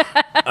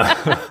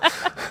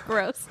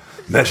 Gross.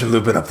 Imagine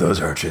looping up those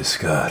arches,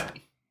 God.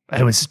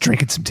 I was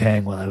drinking some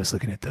Tang while I was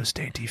looking at those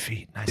dainty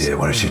feet. And I said,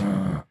 Why don't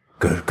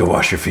you go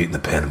wash your feet in the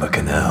Panama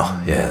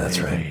Canal? Yeah, that's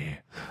right.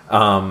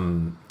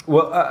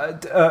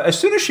 As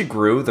soon as she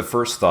grew, the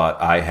first thought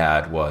I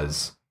had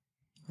was,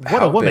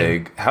 What a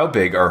woman. How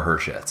big are her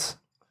shits?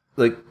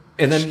 Like,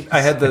 and then I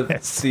had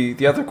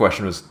the other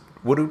question was,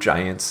 what do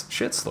giants'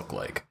 shits look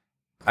like?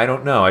 I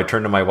don't know. I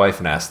turned to my wife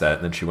and asked that,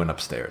 and then she went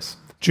upstairs.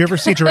 Did you ever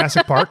see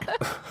Jurassic Park?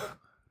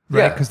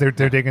 Right, Yeah. because they're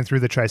digging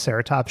through the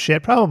Triceratops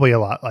shit. Probably a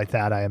lot like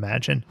that, I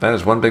imagine. That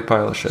is one big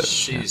pile of shit.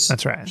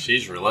 That's right.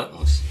 She's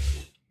relentless.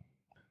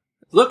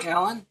 Look,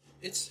 Alan,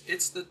 it's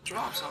the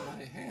drops on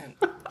my hand.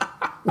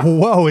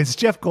 Whoa, is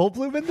Jeff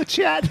Goldblum in the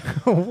chat?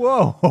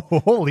 Whoa,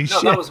 holy No,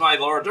 shit. that was my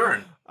Laura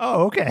Dern.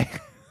 Oh, okay.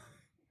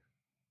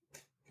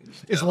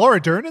 Is Laura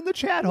Dern in the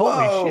chat?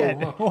 Holy shit.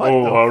 What the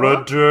Laura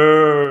fuck?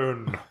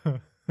 Dern.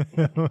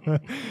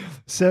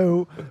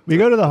 So we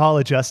go to the Hall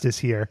of Justice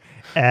here,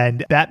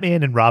 and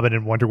Batman and Robin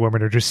and Wonder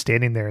Woman are just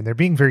standing there, and they're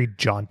being very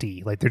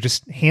jaunty. Like, they're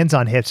just hands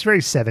on hips, very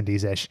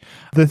 70s-ish.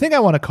 The thing I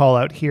want to call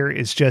out here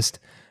is just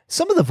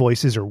some of the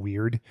voices are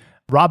weird.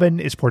 Robin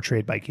is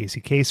portrayed by Casey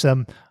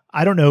Kasem.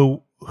 I don't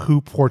know who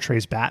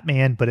portrays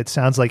Batman, but it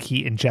sounds like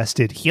he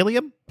ingested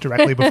helium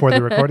directly before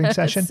the recording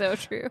session. So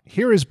true.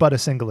 Here is but a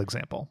single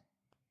example.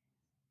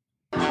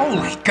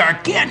 Holy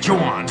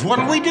gargantuans,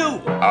 what'll we do?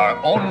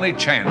 Our only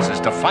chance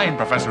is to find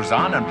Professor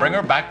Zahn and bring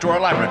her back to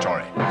our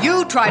laboratory.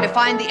 You try to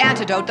find the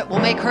antidote that will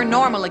make her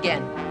normal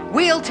again.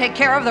 We'll take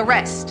care of the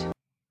rest.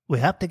 We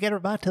have to get her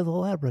back to the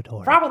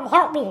laboratory. Robin,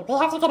 help me. We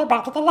have to get her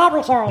back to the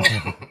laboratory.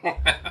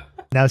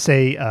 Now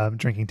say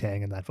drinking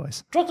Tang in that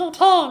voice. Drinking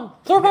Tang.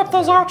 Loop up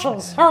those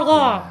arches. Oh,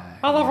 yeah.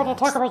 I never to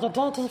talk about your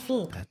dainty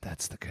feet.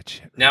 That's the good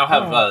shit. Now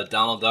have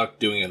Donald Duck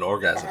doing an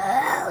orgasm.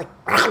 I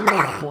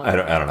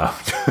don't know.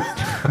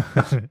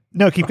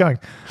 No, keep going.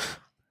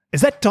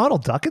 Is that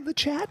Donald Duck in the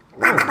chat?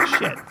 Holy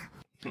shit.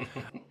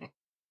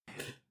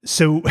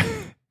 So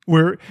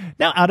we're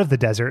now out of the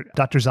desert.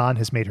 Dr. Zahn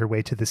has made her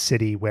way to the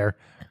city where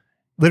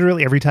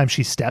literally every time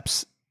she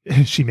steps,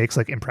 she makes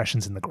like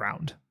impressions in the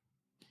ground.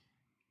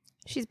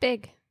 She's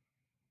big.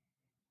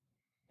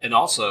 And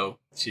also,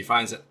 she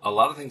finds a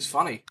lot of things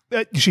funny.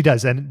 She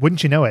does. And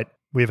wouldn't you know it,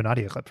 we have an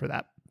audio clip for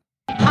that.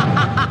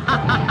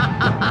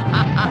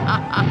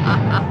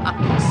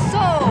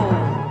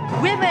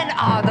 So, women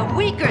are the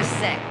weaker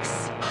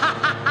sex.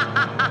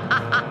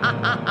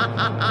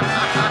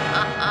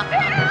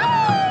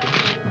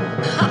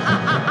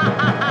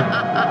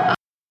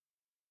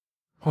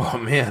 Oh,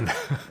 man.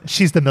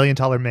 She's the $1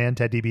 million man,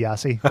 Ted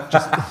DiBiase.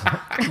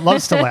 Just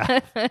loves to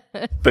laugh.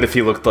 But if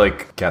he looked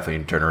like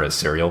Kathleen Turner as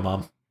Serial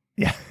Mom?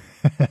 Yeah.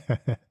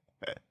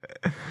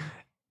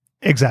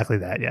 Exactly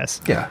that,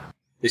 yes. Yeah.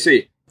 You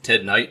see,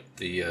 Ted Knight,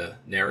 the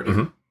narrative.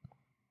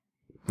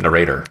 Mm-hmm.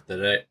 Narrator.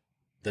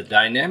 The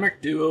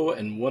dynamic duo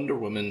and Wonder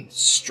Woman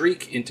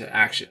streak into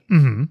action.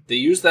 Mm-hmm. They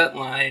use that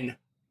line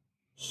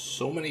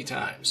so many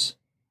times.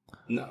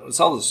 No, it's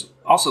also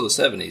the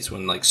 70s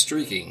when, like,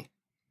 streaking,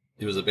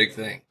 it was a big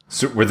thing.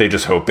 So were they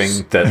just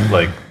hoping that,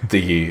 like,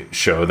 the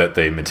show that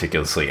they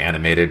meticulously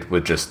animated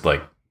would just,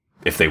 like,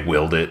 if they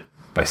willed it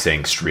by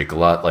saying streak a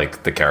lot,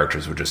 like, the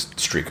characters would just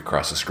streak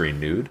across the screen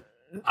nude?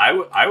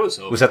 I was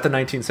hoping. Was that the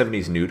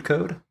 1970s nude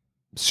code?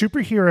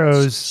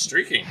 Superheroes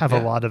streaking have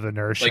a lot of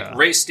inertia. Like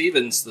Ray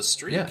Stevens, the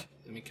streak. Yeah.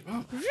 I mean,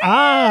 come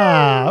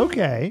Ah, on.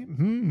 okay.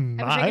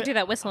 I wish I could do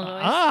that whistle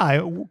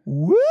noise.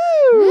 Woo!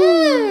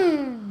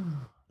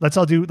 Let's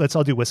all do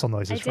whistle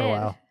noises for a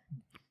while.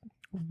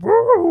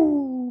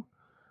 Woo!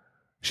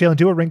 Shaylin,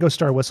 do a Ringo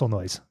Starr whistle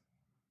noise.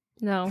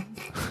 No.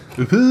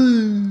 Oh,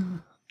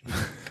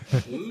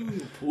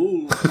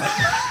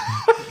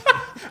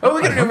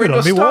 we got a new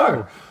Ringo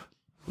Starr.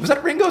 Was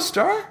that Ringo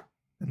Starr?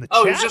 In the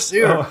chat? He's just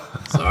here.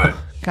 Oh. Sorry.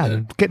 God,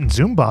 I'm getting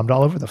Zoom bombed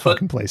all over the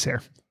fucking place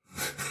here.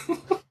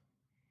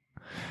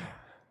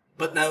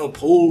 But now,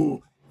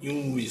 Paul,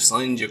 you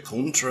signed your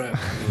contract,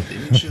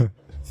 didn't you?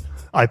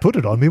 I put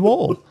it on me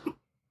wall.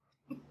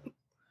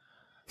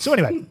 So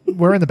anyway,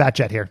 we're in the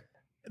Batjet here.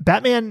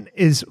 Batman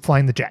is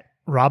flying the jet.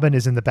 Robin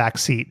is in the back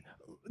seat.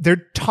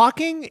 They're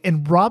talking,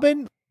 and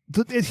Robin,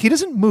 he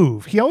doesn't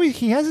move.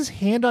 He has his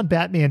hand on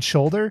Batman's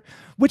shoulder,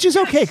 which is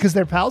okay because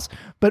they're pals.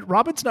 But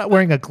Robin's not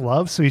wearing a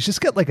glove, so he's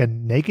just got like a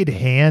naked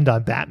hand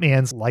on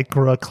Batman's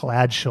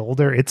lycra-clad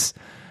shoulder. It's,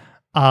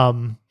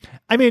 I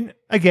mean,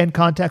 again,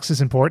 context is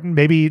important.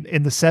 Maybe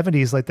in the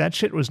 70s, like that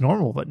shit was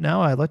normal, but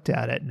now I looked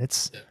at it and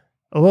it's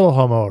a little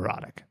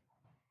homoerotic.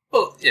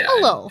 Well, yeah, a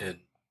little. And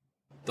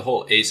the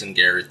whole Ace and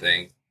Gary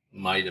thing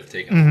might have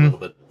taken a little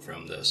bit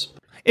from this.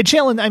 And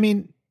Shaylin, I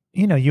mean,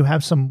 you know, you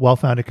have some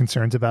well-founded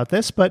concerns about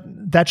this, but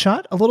that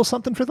shot, a little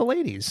something for the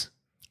ladies.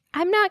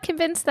 I'm not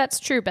convinced that's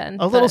true, Ben.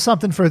 A little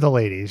something for the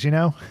ladies, you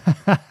know?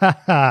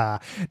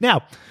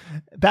 Now,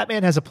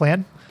 Batman has a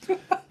plan.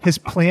 His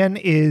plan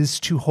is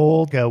to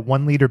hold a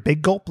 1 liter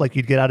big gulp like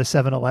you'd get out of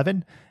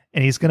 7-Eleven,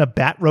 and he's going to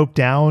bat rope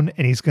down,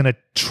 and he's going to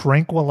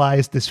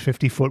tranquilize this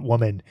 50-foot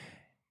woman.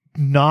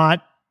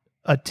 Not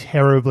a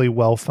terribly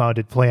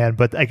well-founded plan,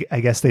 but I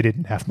guess they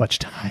didn't have much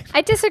time.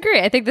 I disagree.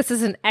 I think this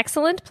is an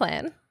excellent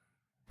plan.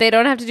 They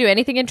don't have to do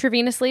anything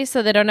intravenously,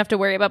 so they don't have to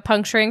worry about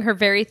puncturing her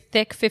very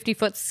thick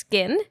 50-foot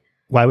skin.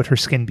 Why would her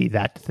skin be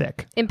that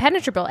thick?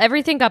 Impenetrable.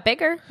 Everything got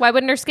bigger. Why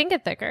wouldn't her skin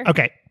get thicker?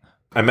 Okay.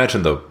 I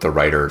imagine the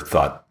writer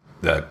thought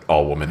that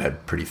all women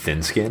had pretty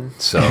thin skin,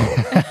 so...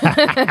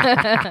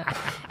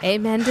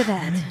 Amen to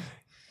that.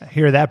 I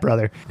hear that,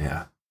 brother.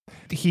 Yeah.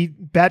 He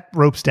bat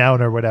ropes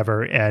down or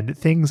whatever, and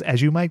things,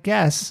 as you might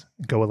guess,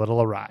 go a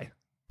little awry.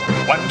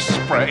 One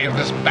spray of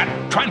this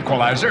bat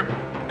tranquilizer,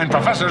 and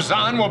Professor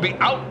Zahn will be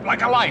out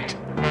like a light.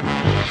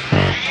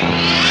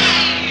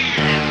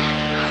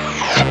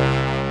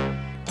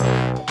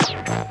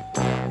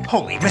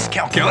 Holy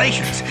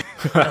miscalculations.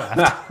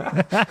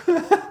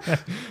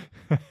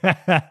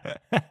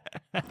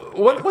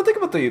 One thing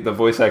about the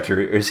voice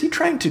actor, is he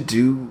trying to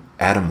do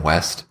Adam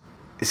West?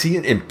 Is he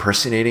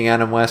impersonating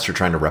Adam West or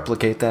trying to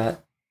replicate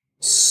that?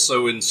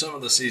 So in some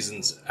of the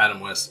seasons, Adam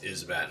West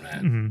is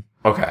Batman. Mm-hmm.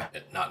 Okay.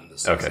 Not in the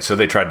season. Okay, so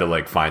they tried to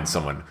like find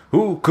someone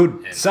who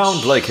could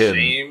sound like him.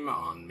 Shame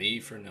on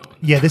me for knowing.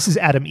 Yeah, this is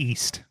Adam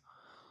East.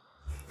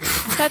 I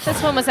thought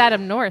this one was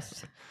Adam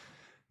North.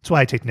 That's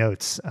why I take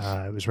notes.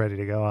 I was ready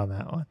to go on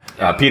that one.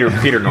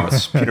 Peter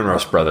North's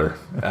brother,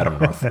 Adam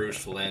North.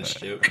 Bruce Valanche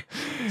joke.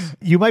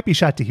 You might be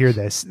shocked to hear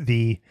this.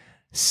 The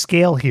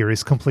scale here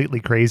is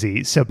completely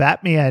crazy. So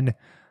Batman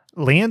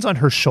lands on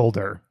her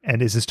shoulder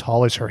and is as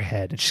tall as her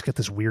head, and she's got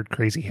this weird,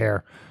 crazy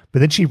hair. But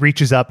then she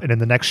reaches up, and in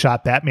the next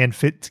shot, Batman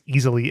fits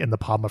easily in the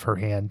palm of her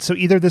hand. So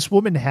either this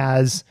woman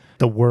has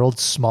the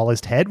world's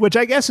smallest head, which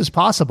I guess is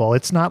possible.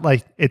 It's not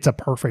like it's a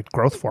perfect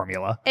growth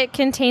formula. It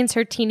contains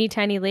her teeny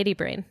tiny lady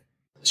brain.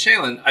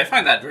 Shaylin, I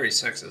find that very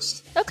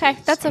sexist. Okay,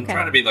 that's okay. I'm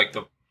trying to be like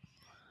the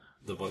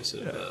voice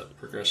of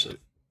progressive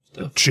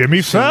stuff.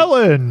 Jimmy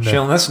Fallon.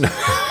 Shaylin, that's no.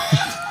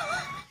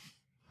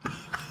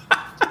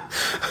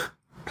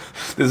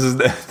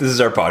 This is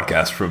our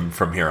podcast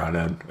from here on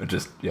in.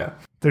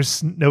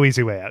 There's no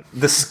easy way out.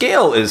 The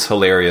scale is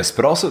hilarious,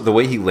 but also the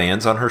way he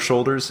lands on her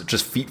shoulders,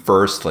 just feet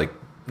first, like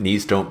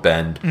knees don't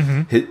bend.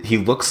 Mm-hmm. He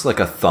looks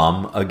like a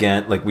thumb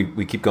again. Like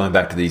we keep going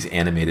back to these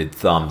animated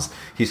thumbs.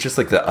 He's just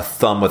like a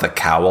thumb with a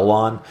cowl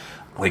on.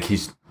 Like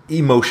he's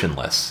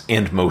emotionless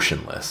and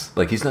motionless.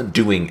 Like he's not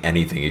doing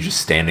anything. He's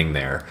just standing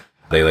there.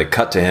 They like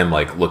cut to him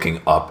like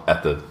looking up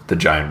at the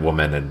giant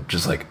woman and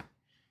just like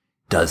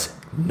does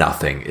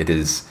nothing. It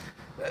is.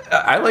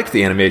 I like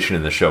the animation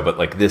in the show, but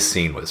like this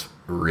scene was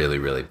really,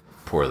 really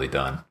poorly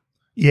done.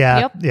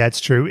 Yeah, yeah, it's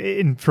true.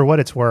 And for what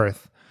it's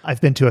worth, I've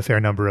been to a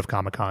fair number of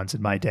Comic-Cons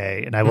in my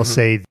day, and I will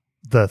say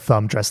the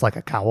thumb dressed like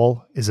a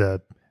cowl is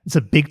it's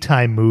a big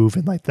time move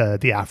in like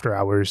the after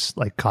hours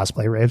like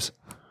cosplay raves.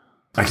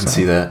 I can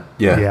see that.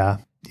 Yeah.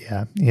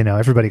 Yeah. You know,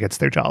 everybody gets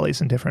their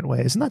jollies in different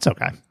ways, and that's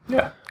okay.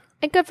 Yeah.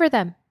 And good for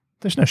them.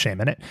 There's no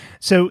shame in it.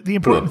 So the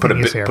important thing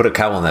is here. Put a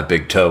cowl on that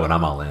big toe, and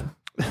I'm all in.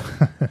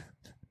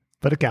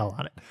 Put a cowl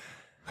on it.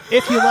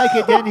 If you like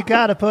it, then you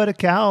gotta put a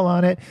cowl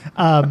on it.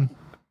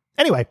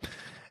 Anyway,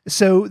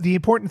 so the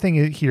important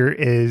thing here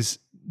is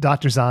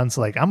Dr. Zahn's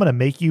like, I'm gonna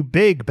make you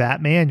big,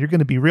 Batman. You're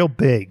gonna be real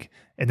big.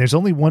 And there's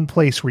only one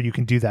place where you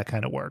can do that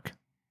kind of work.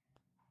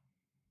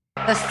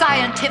 The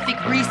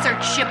scientific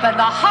research ship in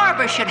the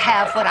harbor should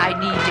have what I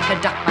need to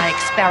conduct my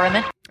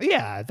experiment.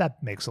 Yeah,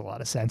 that makes a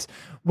lot of sense.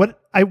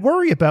 What I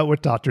worry about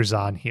with Dr.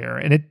 Zahn here,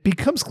 and it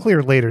becomes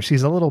clear later,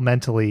 she's a little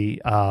mentally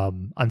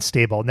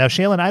unstable. Now,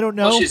 Shaylin, I don't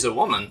know. Well, she's a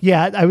woman.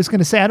 Yeah, I was going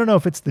to say, I don't know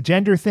if it's the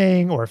gender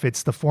thing or if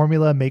it's the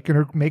formula making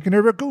her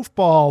a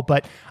goofball,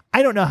 but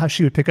I don't know how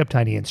she would pick up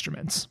tiny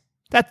instruments.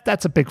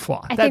 That's a big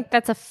flaw. I think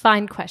that's a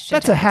fine question.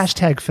 That's a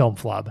hashtag film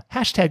flub.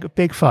 Hashtag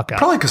big fuck up.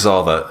 Probably because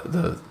all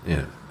the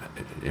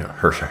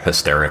her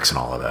hysterics and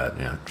all of that.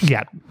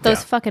 Yeah.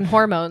 Those fucking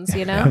hormones,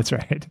 you know? That's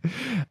right.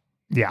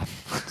 Yeah.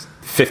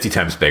 50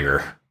 times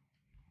bigger.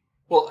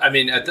 Well, I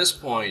mean, at this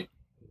point,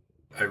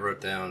 I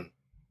wrote down,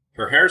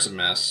 her hair's a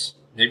mess.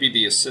 Maybe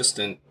the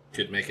assistant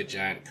could make a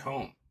giant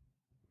comb.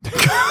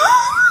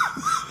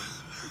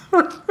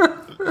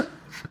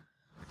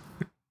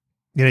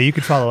 You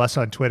can follow us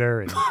on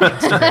Twitter and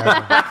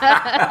Instagram,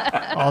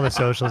 and all the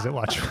socials at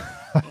Watch.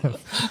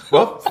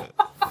 Well,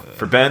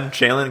 for Ben,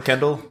 Shaylin,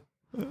 Kendall,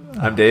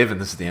 I'm Dave, and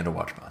this is the end of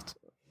WatchBots.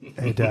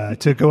 And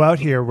to go out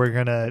here, we're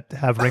going to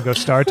have Ringo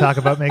Starr talk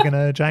about making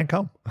a giant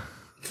comb.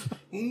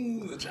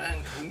 The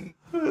giant comb.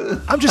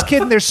 I'm just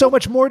kidding. There's so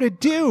much more to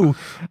do.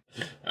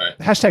 All right.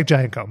 Hashtag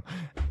giant comb.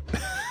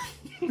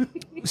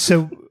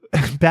 So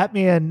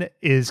Batman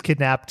is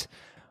kidnapped.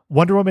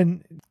 Wonder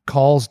Woman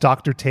calls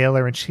Dr.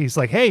 Taylor and she's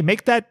like, hey,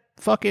 make that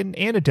fucking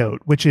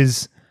antidote, which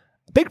is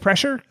big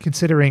pressure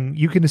considering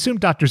you can assume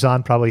Dr.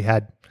 Zahn probably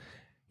had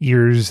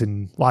years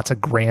and lots of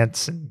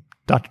grants and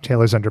Dr.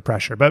 Taylor's under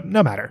pressure, but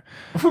no matter.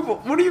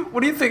 What do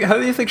you think? How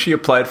do you think she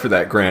applied for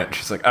that grant?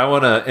 She's like, I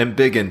want to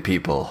embiggen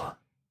people.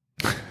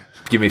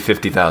 Give me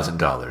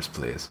 $50,000,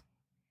 please.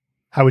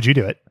 How would you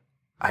do it?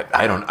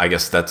 I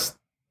guess that's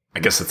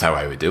how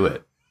I would do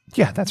it.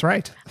 Yeah, that's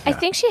right. I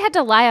think she had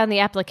to lie on the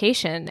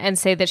application and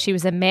say that she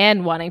was a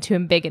man wanting to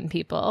embiggen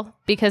people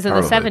because of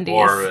the 70s.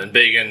 Or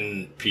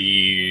embiggen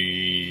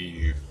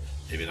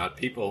maybe not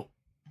people.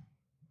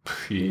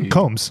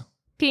 Combs.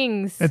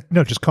 Pings.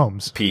 No, just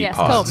combs. Yes,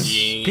 pods. combs.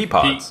 Pea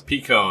pods.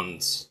 Pea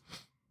cones.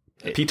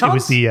 Pitons? It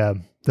was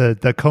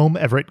the Combe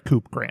Everett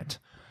Koop grant.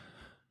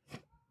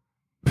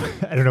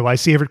 I don't know why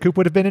C. Everett Koop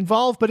would have been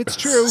involved, but it's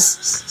true.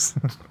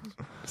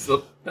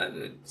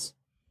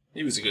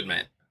 He was a good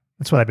man.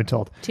 That's what I've been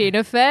told.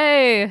 Tina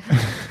Fey.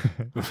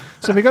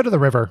 So we go to the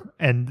river,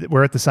 and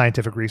we're at the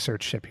scientific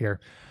research ship here.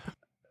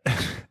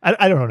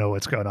 I don't know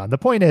what's going on. The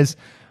point is,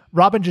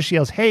 Robin just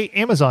yells, hey,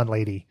 Amazon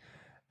lady.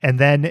 And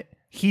then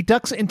he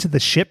ducks into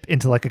the ship,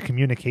 into like a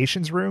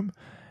communications room,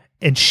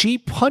 and she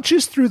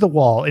punches through the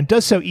wall and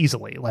does so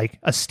easily. Like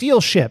a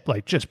steel ship,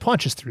 like just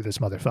punches through this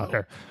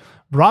motherfucker.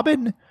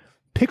 Robin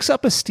picks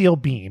up a steel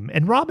beam,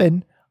 and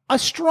Robin, a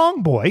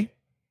strong boy,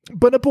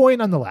 but a boy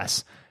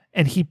nonetheless.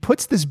 And he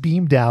puts this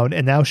beam down,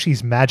 and now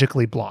she's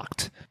magically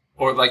blocked.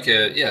 Or like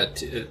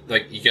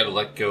like you got to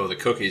let go of the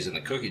cookies in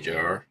the cookie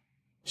jar.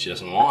 She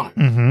doesn't want it.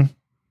 Mm-hmm.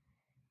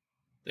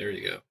 There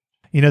you go.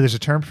 There's a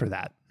term for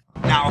that.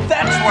 Now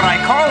that's what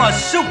I call a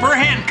super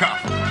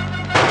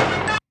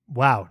handcuff.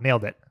 Wow,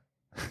 nailed it.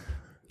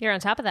 You're on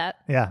top of that.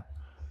 Yeah.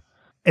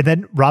 And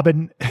then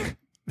Robin,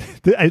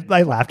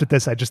 I laughed at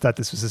this. I just thought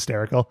this was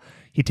hysterical.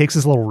 He takes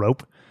his little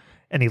rope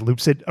and he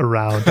loops it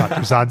around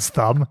Dr. Zahn's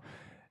thumb.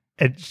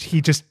 And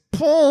he just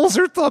pulls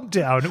her thumb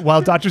down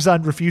while Dr.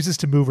 Zahn refuses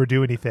to move or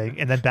do anything.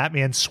 And then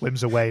Batman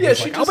swims away. Yeah,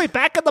 He's like, I'll be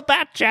back in the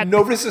Batjet.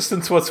 No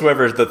resistance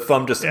whatsoever. The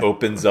thumb just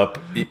opens up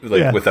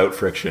without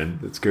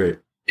friction. It's great.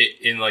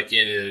 In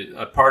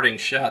a parting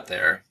shot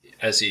there,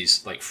 as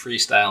he's like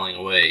freestyling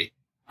away,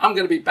 I'm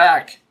going to be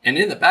back. And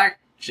in the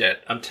Batjet,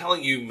 I'm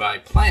telling you my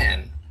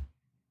plan.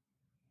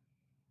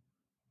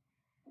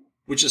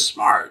 Which is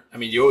smart. I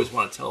mean, you always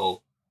want to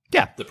tell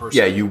the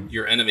person,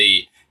 your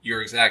enemy,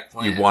 your exact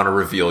plan. You want to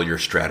reveal your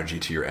strategy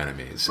to your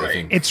enemies. Right. I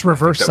think it's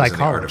reverse psychology. In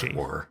the art of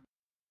war.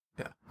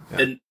 Yeah.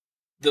 And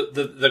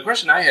the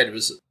question I had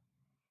was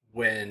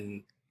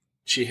when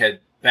she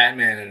had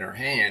Batman in her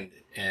hand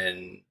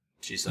and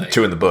she's like,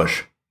 two in the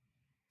bush.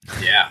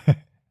 Yeah.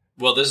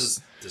 Well, this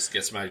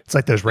gets my. It's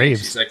like those raves.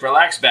 She's like,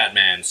 relax,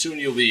 Batman. Soon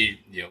you'll be.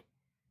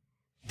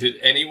 Did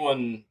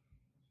anyone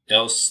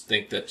else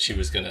think that she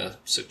was going to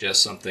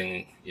suggest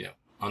something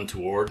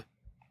untoward?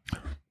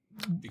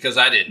 Because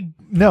I didn't.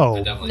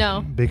 No,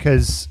 no,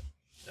 because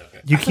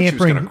you can't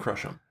bring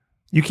crush him.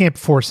 You can't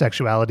force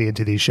sexuality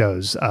into these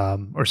shows,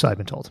 or so I've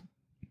been told.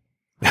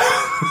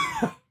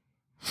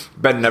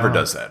 Ben never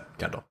does that,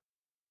 Kendall.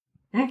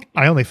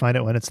 I only find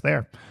it when it's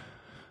there.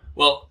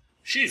 Well,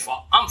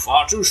 I'm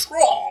far too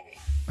strong.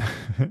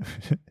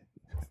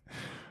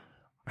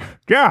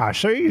 Yeah,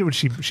 she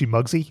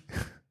Mugsy,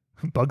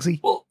 Bugsy.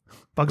 Well,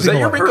 Bugsy. Was that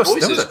your Ringo?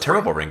 That was a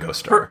terrible Ringo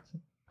Starr.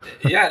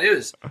 Yeah, it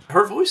is.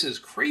 Her voice is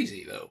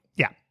crazy, though.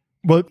 Yeah.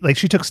 Well, like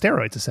she took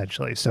steroids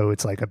essentially. So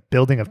it's like a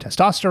building of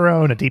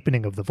testosterone, a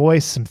deepening of the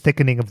voice, some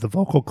thickening of the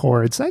vocal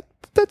cords.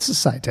 That's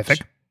scientific.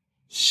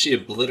 She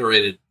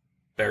obliterated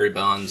Barry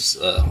Bonds'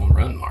 home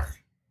run mark.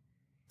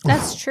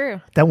 That's true.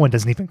 That one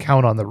doesn't even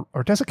count on the,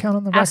 or does it count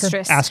on the record?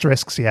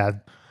 Asterisks, yeah.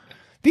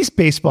 These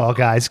baseball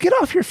guys, get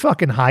off your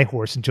fucking high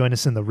horse and join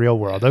us in the real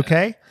world,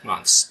 okay? Come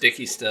on,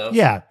 sticky stuff.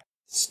 Yeah.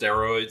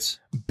 Steroids.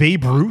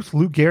 Babe Ruth,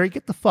 Lou Gehrig,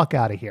 get the fuck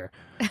out of here.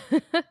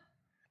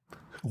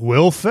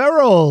 Will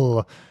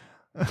Ferrell.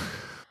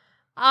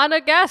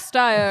 Anna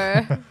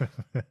Gasteyer.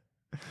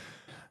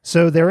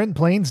 So they're in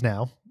planes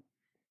now.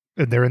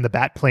 And they're in the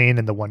Bat plane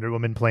and the Wonder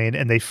Woman plane,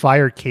 and they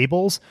fire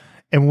cables.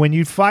 And when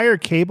you fire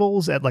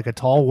cables at like a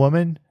tall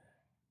woman,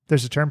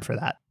 there's a term for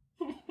that.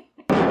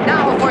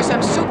 Now for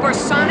some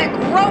supersonic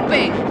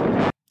roping.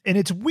 And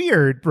it's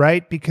weird,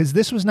 right? Because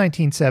this was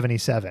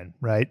 1977,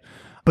 right?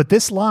 But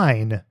this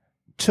line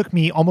took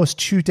me almost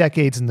 2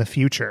 decades in the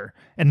future.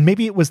 And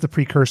maybe it was the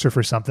precursor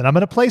for something. I'm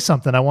going to play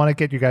something. I want to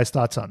get you guys'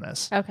 thoughts on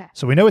this. Okay.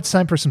 So we know it's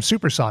time for some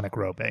supersonic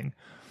roping.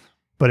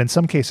 But in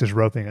some cases,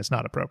 roping is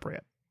not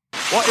appropriate.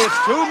 Well,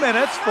 it's 2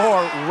 minutes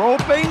for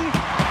roping.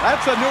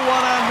 That's a new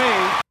one on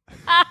me.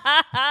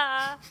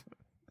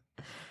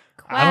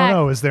 I don't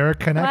know. Is there a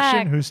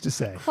connection? Quack. Who's to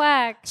say?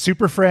 Quack.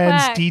 Super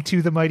Friends, Quack.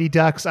 D2 the Mighty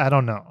Ducks. I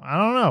don't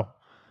know.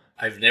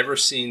 I've never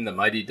seen The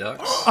Mighty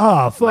Ducks.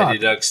 Oh, fuck. Mighty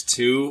Ducks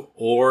 2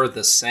 or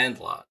The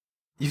Sandlot.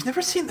 You've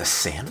never seen The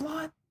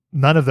Sandlot?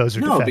 None of those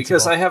are No, defensible.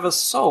 because I have a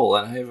soul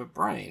and I have a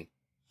brain.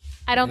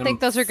 I don't think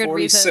those are good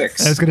 46.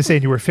 reasons. I was going to say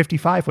you were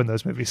 55 when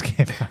those movies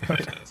came out.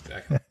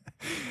 Exactly.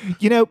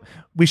 You know,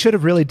 we should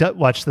have really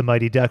watched The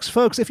Mighty Ducks.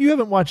 Folks, if you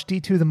haven't watched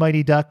D2 the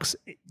Mighty Ducks,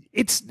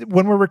 it's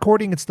when we're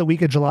recording, it's the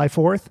week of July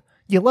 4th.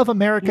 You love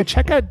America,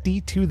 check out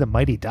D2 the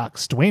Mighty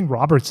Ducks. Dwayne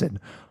Robertson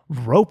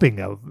roping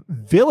a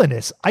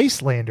villainous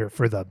Icelander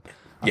for the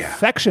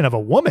affection of a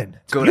woman.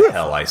 It's Go beautiful. to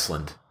hell,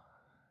 Iceland.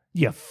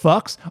 You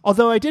fucks.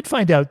 Although I did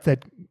find out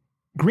that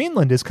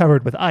Greenland is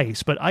covered with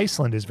ice, but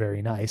Iceland is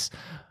very nice.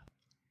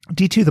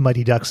 D2 the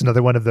Mighty Ducks,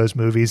 another one of those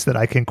movies that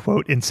I can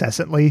quote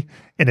incessantly,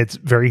 and it's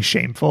very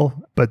shameful,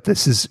 but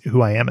this is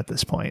who I am at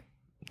this point.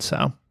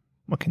 So,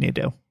 what can you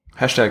do?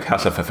 Hashtag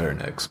House of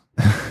Pfeffernigs.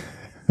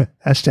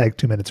 Hashtag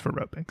 2 minutes for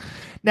roping.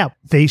 Now,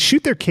 they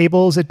shoot their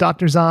cables at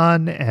Dr.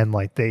 Zahn, and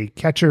like they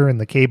catch her in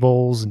the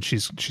cables, and she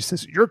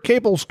says, "Your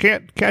cables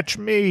can't catch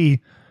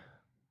me."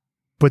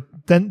 But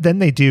then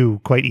they do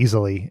quite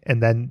easily,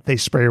 and then they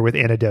spray her with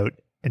antidote,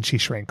 and she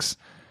shrinks.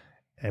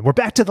 And we're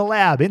back to the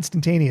lab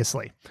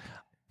instantaneously.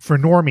 For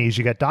normies,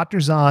 you got Dr.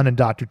 Zahn and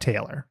Dr.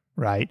 Taylor,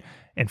 right?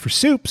 And for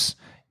soups,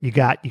 you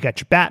got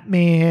your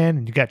Batman,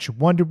 and you got your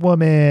Wonder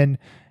Woman,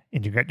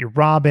 and you got your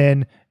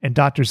Robin, and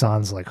Dr.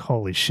 Zahn's like,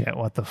 holy shit,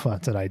 what the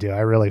fuck did I do?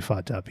 I really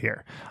fucked up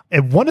here.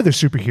 And one of their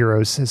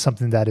superheroes says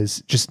something that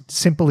is just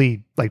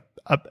simply like,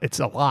 it's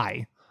a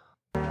lie.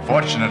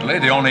 Fortunately,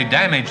 the only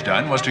damage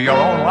done was to your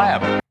own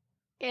lab.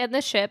 And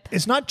the ship.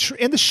 It's not true.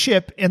 In the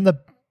ship, in the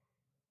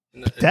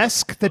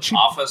desk that she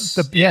office.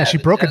 She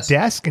broke a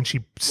desk and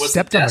she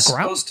stepped on the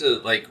ground. Was the desk supposed to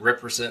like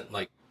represent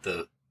like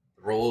the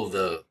role of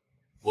the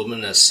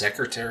woman as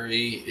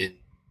secretary in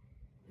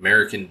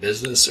American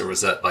business, or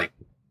was that like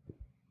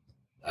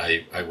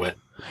I went?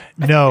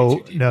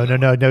 No.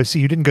 See,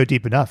 you didn't go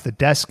deep enough. The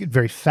desk is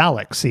very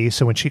phallic. See,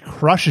 so when she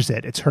crushes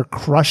it, it's her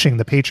crushing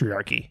the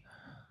patriarchy.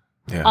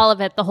 Yeah. All of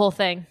it, the whole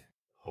thing.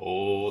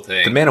 Whole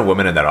thing. The man and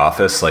woman in that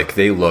office, like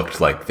they looked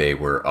like they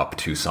were up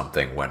to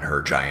something when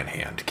her giant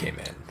hand came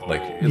in.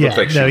 Like it looked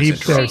like she was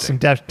there's some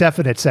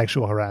definite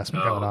sexual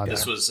harassment going on.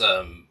 This there. was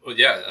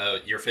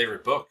your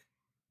favorite book.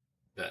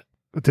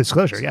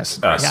 Disclosure, yes.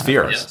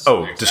 Sphere. Yes,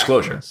 oh, exactly.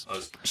 Disclosure.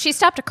 She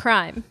stopped a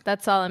crime.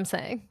 That's all I'm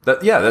saying.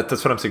 That's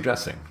what I'm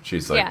suggesting.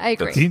 She's like, Yeah, I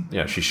agree.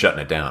 She's shutting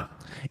it down.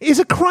 Is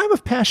a crime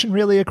of passion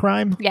really a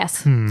crime?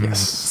 Yes.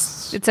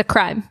 Yes. It's a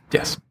crime.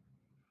 Yes.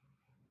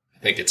 I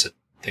think it's a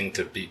thing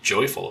to be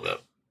joyful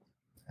about.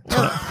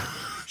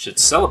 Should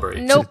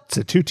celebrate. Nope. It's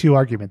a 2-2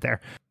 argument there.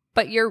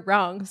 But you're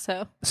wrong,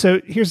 so.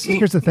 So here's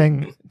the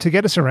thing. To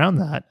get us around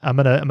that, I'm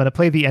gonna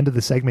play the end of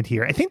the segment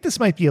here. I think this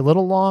might be a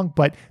little long,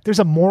 but there's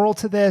a moral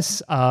to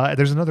this.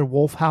 There's another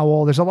wolf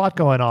howl. There's a lot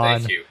going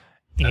on. Thank you.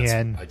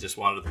 I just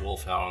wanted the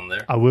wolf howl in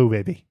there. A woo,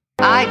 baby.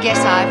 I guess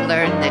I've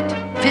learned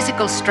that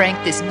physical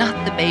strength is not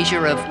the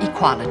measure of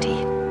equality.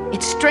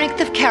 It's strength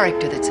of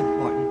character that's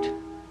important.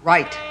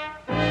 Right.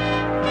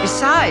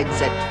 Besides,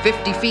 at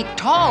 50 feet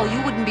tall, you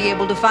wouldn't be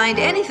able to find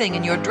anything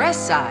in your dress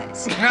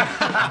size.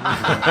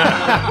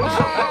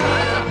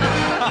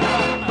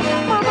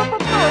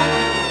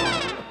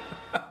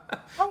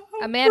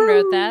 A man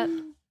wrote that.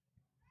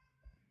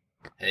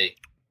 Hey,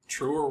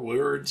 truer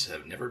words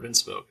have never been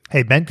spoken.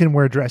 Hey, men can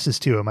wear dresses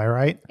too, am I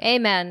right?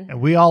 Amen. And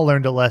we all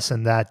learned a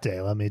lesson that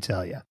day, let me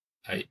tell you.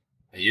 I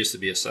used to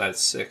be a size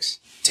 6.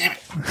 Damn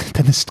it.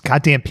 Then this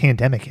goddamn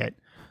pandemic hit.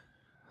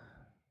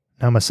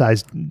 Now I'm a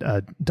size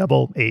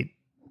double 8.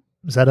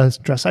 Is that a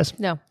dress size?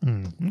 No.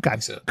 Okay,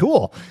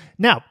 cool.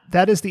 Now,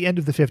 that is the end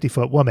of the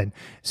 50-foot woman.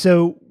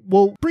 So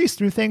we'll breeze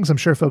through things. I'm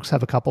sure folks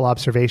have a couple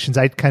observations.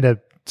 I kind of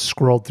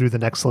scrolled through the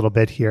next little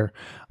bit here.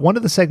 One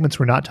of the segments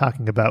we're not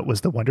talking about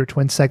was the Wonder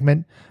Twins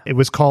segment. It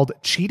was called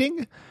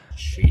Cheating.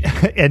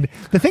 And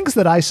the things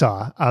that I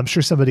saw, I'm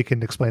sure somebody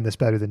can explain this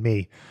better than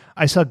me.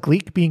 I saw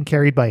Gleek being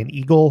carried by an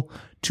eagle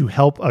to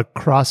help a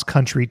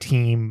cross-country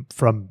team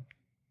from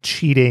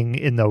cheating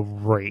in the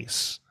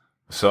race.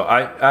 So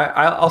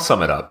I'll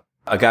sum it up.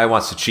 A guy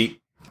wants to cheat.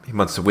 He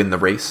wants to win the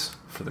race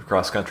for the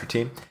cross-country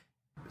team.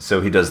 So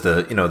he does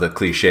the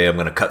cliche, I'm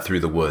going to cut through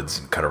the woods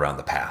and cut around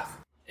the path.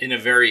 In a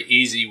very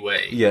easy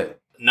way. Yeah.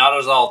 Not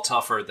at all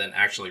tougher than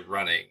actually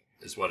running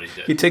is what he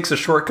did. He takes a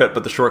shortcut,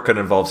 but the shortcut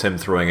involves him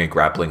throwing a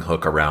grappling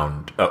hook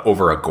around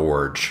over a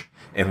gorge.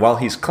 And while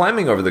he's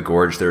climbing over the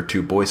gorge, there are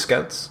 2 Boy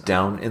Scouts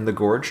down in the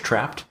gorge,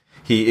 trapped.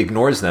 He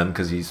ignores them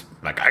because he's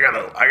like, I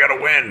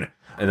gotta win.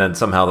 And then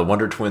somehow the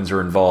Wonder Twins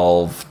are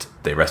involved.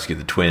 They rescue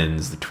the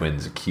twins. The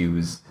twins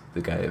accuse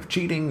the guy of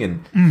cheating,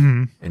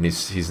 and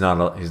he's not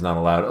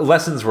allowed.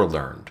 Lessons were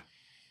learned.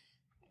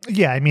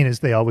 Yeah, I mean, as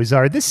they always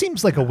are. This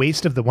seems like a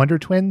waste of the Wonder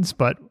Twins,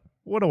 but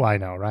what do I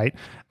know, right?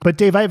 But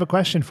Dave, I have a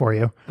question for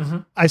you.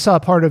 I saw a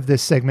part of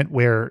this segment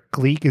where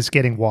Gleek is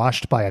getting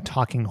washed by a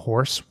talking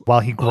horse while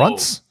he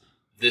grunts. Oh,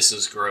 this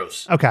is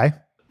gross. Okay.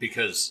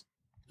 Because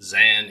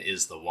Zan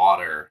is the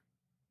water.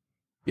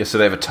 Yeah, so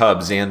they have a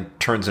tub. Zan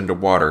turns into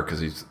water because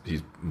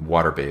he's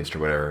water-based or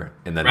whatever.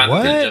 And then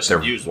rather than just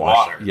use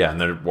water. Yeah, and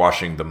they're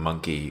washing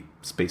the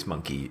space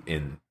monkey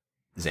in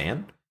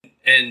Zan.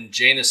 And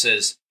Jaina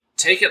says,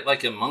 take it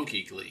like a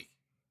monkey, Gleek.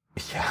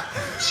 Yeah.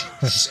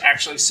 She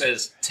actually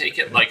says, take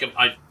it like a...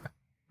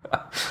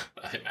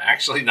 I'm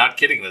actually not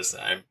kidding this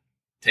time.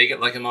 Take it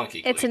like a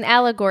monkey, Gleek. It's an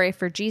allegory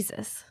for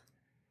Jesus.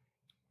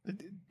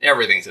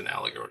 Everything's an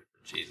allegory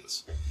for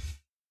Jesus.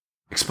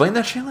 Explain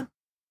that, Shaylin?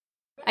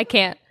 I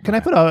can't. Can I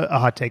put a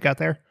hot take out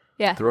there?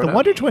 Yeah. The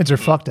Wonder Twins are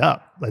fucked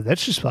up. Like,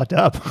 that's just fucked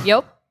up.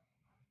 Yep.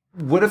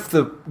 What if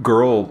the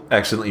girl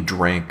accidentally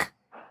drank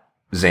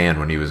Zan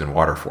when he was in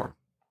water form?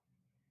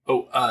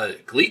 Oh,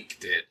 Gleek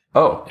did.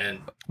 Oh.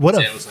 And what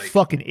Zan a was like,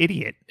 fucking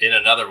idiot. In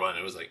another one,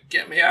 it was like,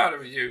 get me out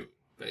of you.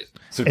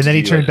 So and then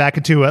he turned back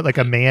into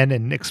a man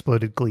and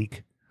exploded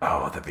Gleek.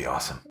 Oh, that'd be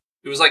awesome.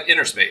 It was like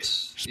inner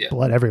space. Yeah.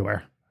 Blood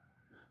everywhere.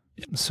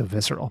 So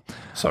visceral.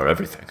 So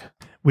everything.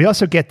 We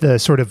also get the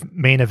sort of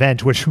main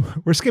event, which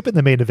we're skipping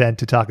the main event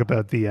to talk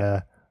about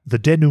the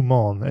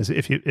denouement, as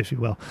if you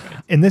will.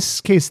 In this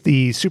case,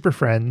 the Super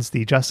Friends,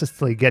 the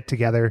Justice League, get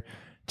together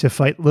to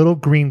fight little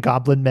green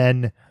goblin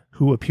men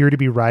who appear to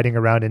be riding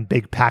around in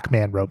big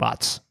Pac-Man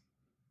robots.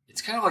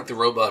 It's kind of like the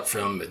robot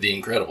from The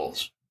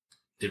Incredibles.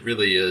 It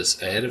really is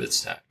ahead of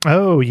its time.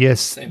 Oh, yes.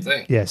 Same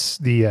thing. Yes.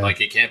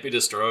 Like, it can't be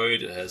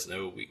destroyed. It has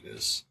no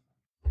weakness.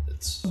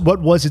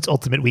 What was its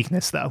ultimate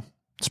weakness, though?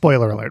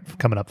 Spoiler alert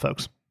coming up,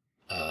 folks.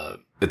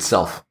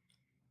 Itself.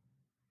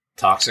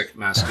 Toxic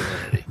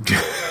masculinity.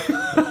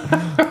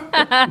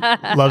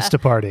 Loves to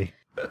party.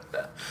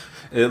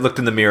 It looked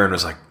in the mirror and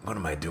was like, what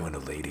am I doing to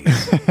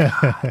ladies?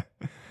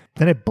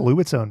 Then it blew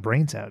its own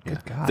brains out.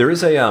 Good God. There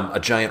is a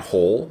giant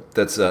hole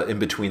that's in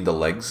between the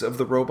legs of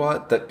the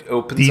robot that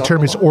opens The up.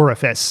 term is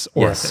orifice.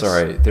 Yes,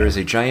 sorry. There is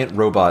a giant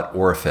robot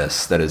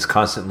orifice that is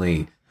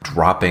constantly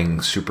dropping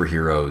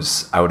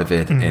superheroes out of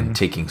it and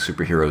taking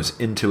superheroes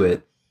into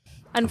it.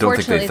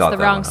 Unfortunately, it's the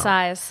wrong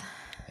size.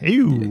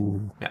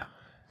 Ew. Yeah.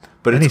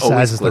 But any it's always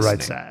size is the right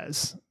glistening.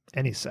 size.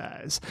 Any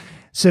size.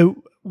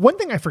 So one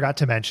thing I forgot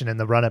to mention in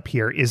the run-up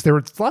here is there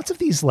were lots of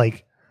these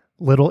like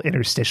little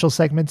interstitial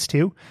segments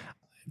too.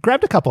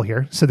 Grabbed a couple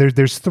here. So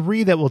there's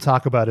 3 that we'll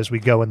talk about as we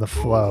go in the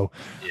flow.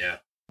 Yeah.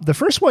 The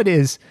first one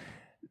is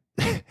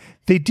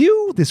they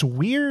do this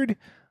weird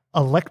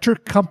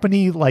electric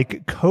company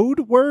like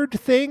code word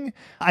thing.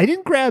 I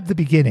didn't grab the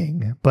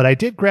beginning, but I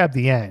did grab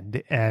the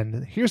end.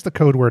 And here's the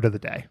code word of the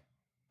day.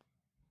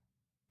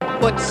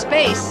 Put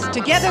space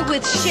together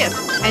with ship,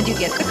 and you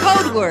get the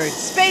code word,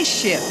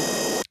 spaceship.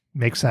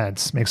 Makes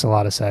sense. Makes a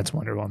lot of sense,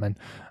 Wonder Woman.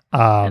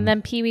 And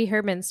then Pee Wee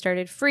Herman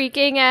started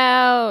freaking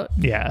out.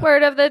 Yeah.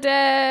 Word of the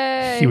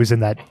day. He was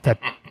in that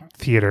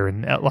theater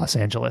in Los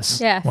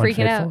Angeles. Yeah, one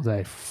freaking fateful out.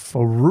 day.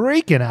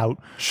 Freaking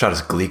out. Shot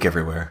his Gleek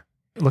everywhere.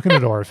 Looking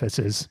at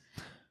orifices.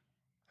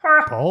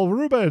 Paul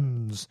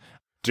Rubens.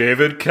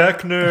 David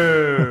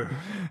Koechner.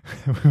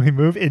 We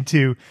move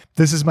into,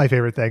 this is my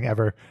favorite thing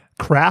ever,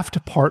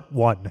 Craft Part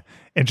 1.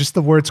 And just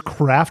the words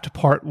Craft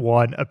Part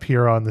 1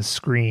 appear on the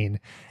screen.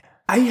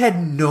 I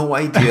had no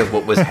idea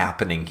what was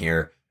happening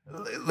here.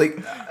 Like,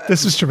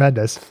 this was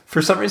tremendous.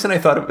 For some reason, I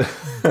thought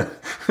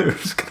we were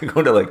just going to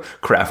go to like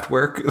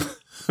Kraftwerk,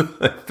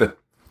 like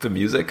the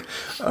music.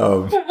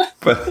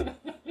 But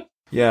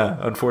yeah,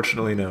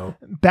 unfortunately, no.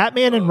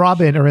 Batman and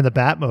Robin are in the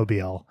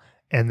Batmobile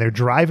and they're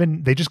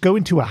driving. They just go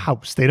into a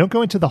house. They don't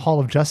go into the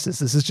Hall of Justice.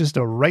 This is just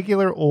a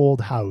regular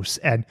old house.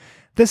 And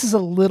this is a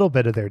little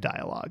bit of their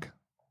dialogue.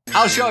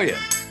 I'll show you.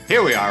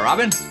 Here we are,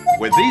 Robin.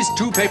 With these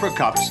 2 paper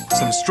cups,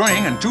 some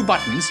string, and 2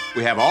 buttons,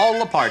 we have all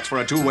the parts for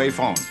a two-way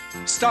phone.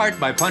 Start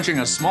by punching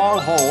a small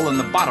hole in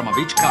the bottom of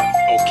each cup.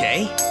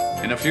 Okay?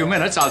 In a few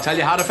minutes, I'll tell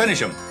you how to finish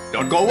them.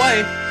 Don't go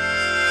away.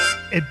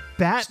 And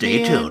Batman,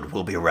 Stay tuned.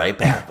 We'll be right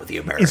back with the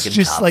American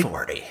Top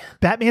 40.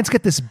 Batman's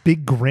got this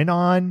big grin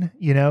on.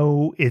 You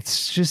know,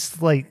 it's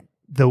just like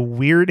the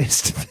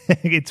weirdest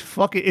thing.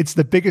 It's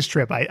the biggest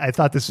trip. I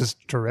thought this was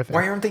terrific.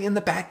 Why aren't they in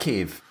the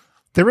Batcave?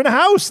 They're in a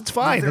house. It's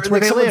fine. That's where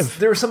they live.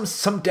 There's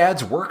some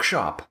dad's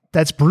workshop.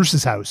 That's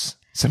Bruce's house.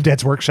 Some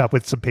dad's workshop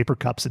with some paper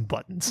cups and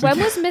buttons. When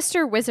was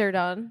Mr. Wizard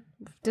on?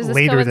 Does this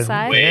Later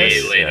coincide?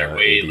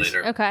 Way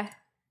later. Okay.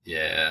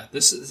 Yeah,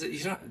 this is the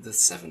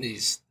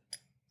 70s.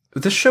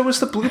 This show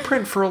is the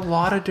blueprint for a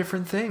lot of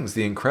different things.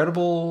 The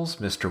Incredibles,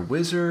 Mr.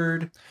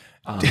 Wizard,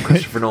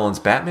 Christopher Nolan's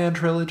Batman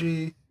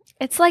trilogy.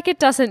 It's like it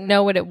doesn't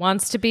know what it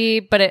wants to be,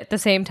 but at the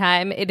same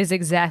time, it is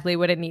exactly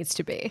what it needs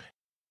to be.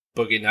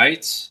 Boogie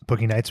Nights.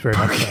 Boogie Nights, very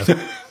much so.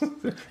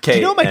 Do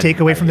you know what my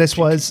takeaway from this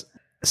was?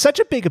 Such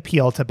a big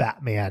appeal to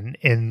Batman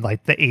in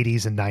like the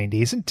 80s and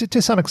 90s, and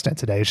to some extent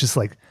today. It's just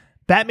like,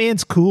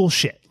 Batman's cool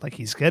shit. Like,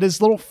 he's got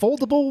his little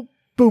foldable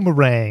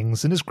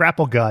boomerangs and his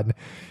grapple gun.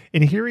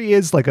 And here he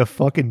is like a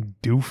fucking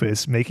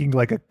doofus making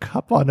like a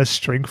cup on a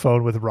string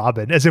phone with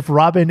Robin, as if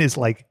Robin is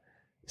like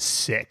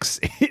 6.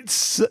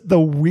 It's the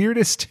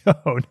weirdest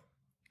tone.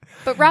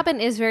 But Robin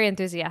is very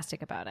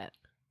enthusiastic about it.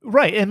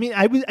 Right. I mean,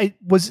 I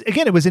was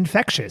again, it was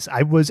infectious.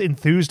 I was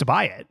enthused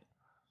by it.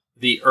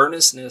 The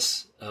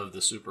earnestness of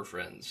the Super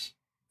Friends.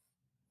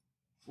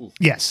 Ooh,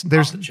 yes,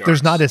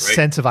 there's not a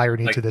sense of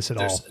irony to this at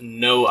all. There's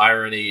no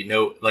irony,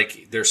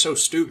 they're so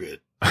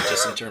stupid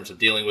just in terms of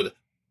dealing with it.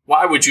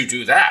 Why would you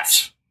do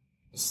that?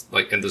 It's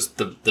like, and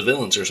the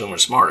villains are so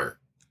much smarter.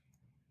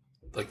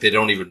 Like, they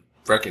don't even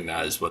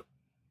recognize what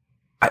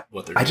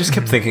they're doing. I just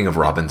kept thinking of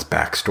Robin's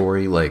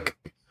backstory, like,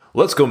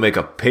 let's go make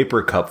a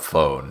paper cup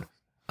phone.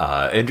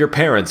 And your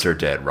parents are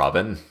dead,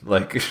 Robin.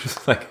 I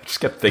just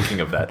kept thinking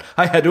of that.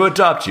 I had to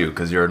adopt you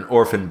because you're an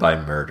orphan by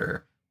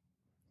murder.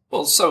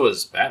 Well, so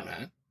is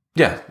Batman.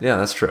 Yeah,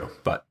 that's true.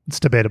 But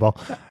it's debatable.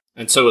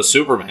 And so is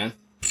Superman.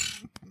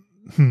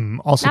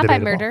 Also not debatable. by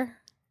murder.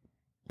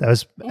 That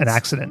was an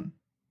accident.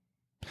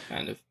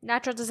 Kind of.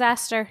 Natural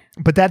disaster.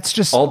 But that's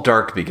just all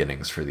dark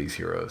beginnings for these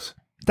heroes.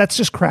 That's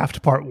just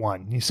Craft Part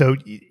 1. So,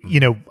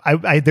 you know,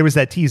 there was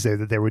that tease there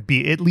that there would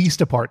be at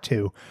least a Part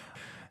 2.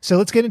 So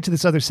let's get into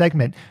this other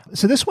segment.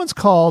 So this one's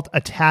called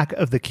Attack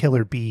of the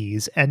Killer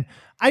Bees. And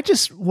I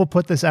just will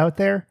put this out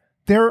there.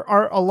 There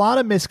are a lot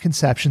of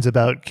misconceptions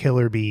about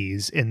killer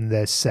bees in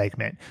this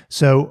segment.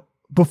 So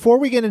before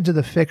we get into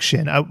the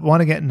fiction, I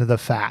want to get into the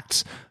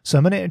facts. So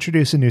I'm going to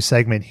introduce a new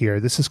segment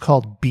here. This is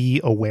called Be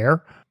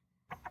Aware.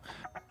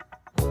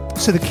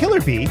 So the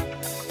killer bee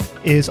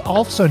is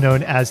also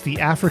known as the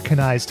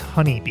Africanized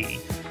honeybee.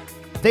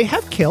 They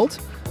have killed,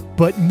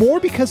 but more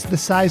because of the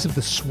size of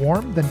the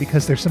swarm than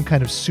because they're some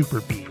kind of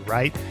super bee,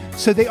 right?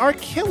 So they are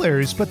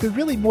killers, but they're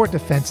really more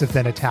defensive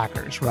than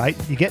attackers, right?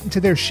 You get into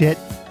their shit,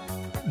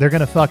 they're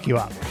going to fuck you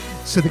up.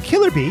 So the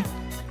killer bee,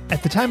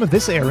 at the time of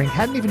this airing,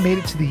 hadn't even made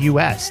it to the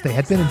U.S. They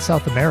had been in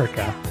South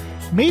America,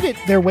 made it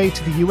their way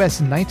to the U.S.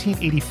 in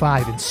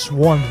 1985 and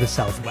swarmed the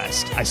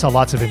Southwest. I saw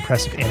lots of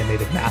impressive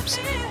animated maps.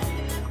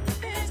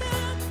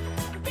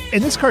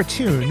 In this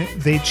cartoon,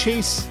 they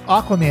chase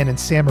Aquaman and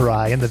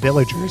Samurai and the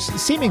villagers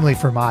seemingly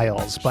for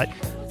miles, but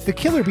the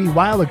killer bee,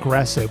 while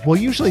aggressive, will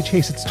usually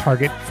chase its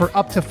target for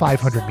up to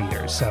 500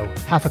 meters, so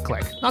half a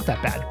click. Not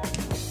that bad.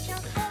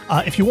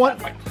 If you want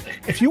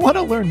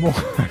to learn more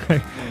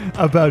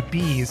about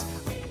bees,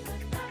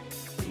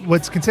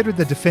 what's considered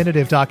the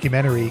definitive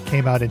documentary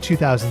came out in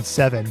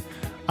 2007.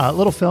 A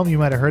little film, you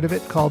might have heard of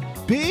it, called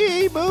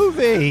Bee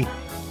Movie.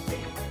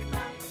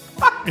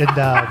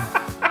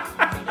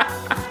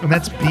 And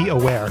that's Be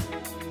Aware.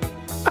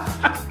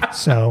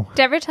 So,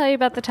 did I ever tell you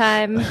about the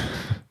time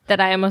that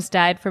I almost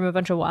died from a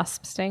bunch of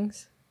wasp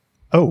stings?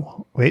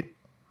 Oh, wait.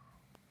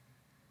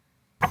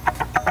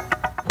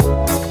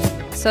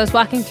 So I was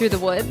walking through the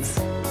woods,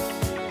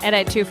 and I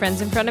had 2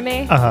 friends in front of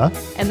me. Uh-huh.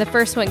 And the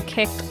first one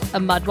kicked a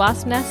mud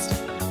wasp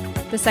nest.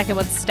 The second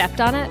one stepped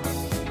on it.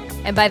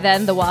 And by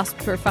then, the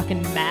wasps were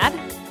fucking mad.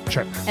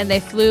 Sure. And they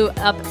flew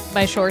up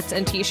my shorts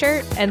and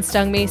t-shirt and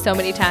stung me so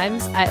many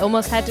times, I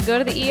almost had to go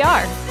to the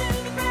ER.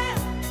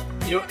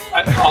 You know,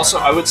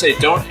 I would say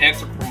don't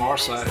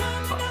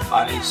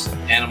anthropomorphize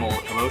animal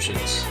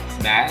emotions.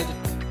 Mad?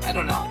 I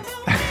don't know.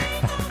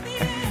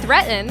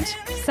 Threatened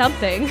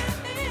something.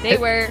 They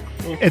were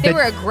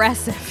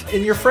aggressive.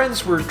 And your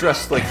friends were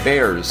dressed like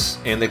bears,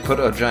 and they put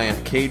a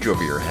giant cage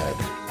over your head.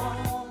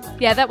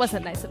 Yeah, that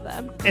wasn't nice of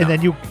them. And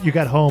then you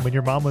got home, and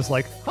your mom was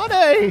like,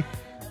 "Honey,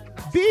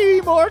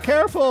 be more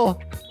careful."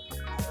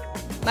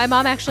 My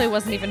mom actually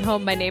wasn't even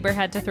home. My neighbor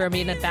had to throw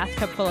me in a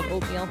bathtub full of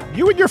oatmeal.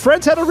 You and your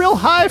friends had a real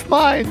hive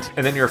mind.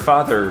 And then your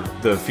father,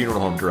 the funeral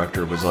home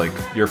director, was like,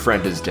 your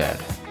friend is dead.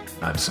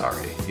 I'm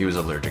sorry. He was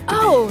allergic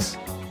to bees.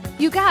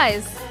 You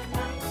guys,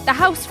 the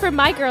house for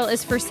my girl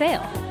is for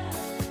sale.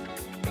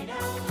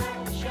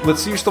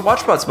 Let's use the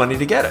WatchBots money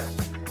to get it.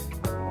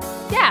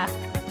 Yeah.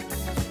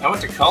 I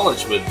went to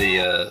college with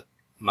the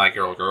My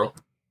Girl.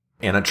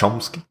 Anna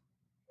Chlumsky.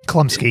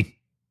 Klumsky.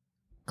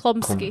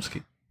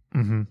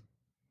 Mm-hmm.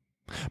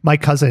 My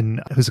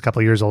cousin, who's a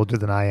couple years older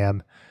than I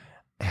am,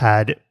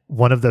 had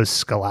one of those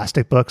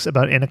Scholastic books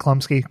about Anna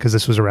Chlumsky, because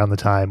this was around the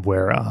time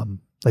where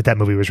like that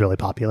movie was really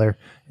popular,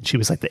 and she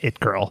was like the it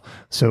girl.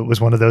 So it was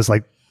one of those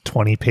like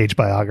 20-page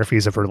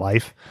biographies of her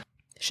life.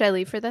 Should I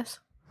leave for this?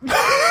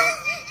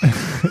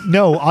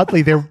 No,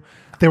 oddly, there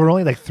were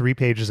only like 3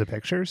 pages of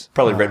pictures.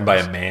 Probably written by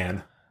a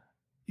man.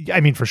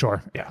 I mean, for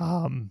sure.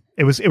 Yeah.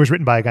 It was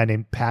written by a guy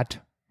named Pat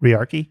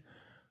Riarchi.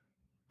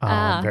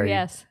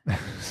 Yes.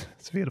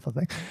 It's a beautiful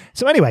thing.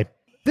 So anyway,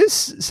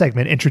 this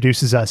segment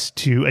introduces us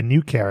to a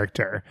new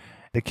character,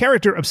 the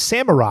character of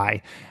Samurai.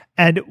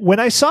 And when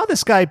I saw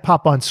this guy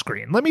pop on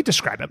screen, let me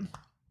describe him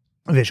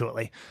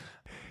visually.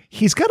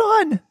 He's got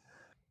on,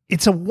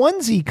 it's a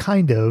onesie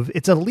kind of,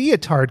 it's a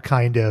leotard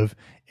kind of.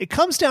 It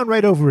comes down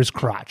right over his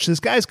crotch. This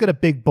guy's got a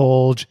big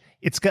bulge.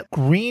 It's got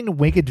green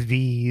winged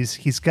V's.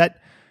 He's got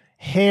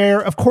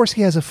hair. Of course,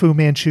 he has a Fu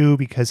Manchu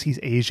because he's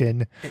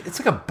Asian. It's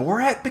like a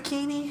Borat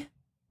bikini?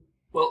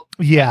 Well,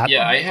 yeah.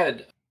 Yeah, I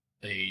had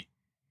a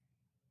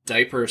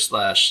diaper /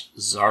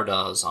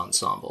 Zardoz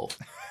ensemble.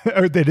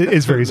 It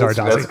is very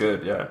Zardoz. That's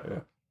good, yeah.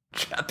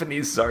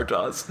 Japanese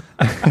Zardoz.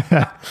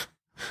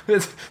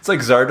 It's like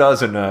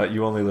Zardoz and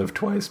You Only Live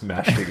Twice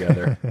mashed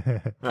together.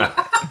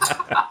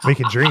 We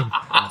can dream.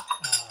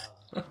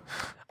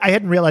 I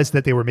hadn't realized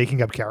that they were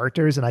making up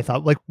characters, and I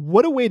thought, like,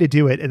 what a way to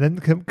do it, and then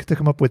to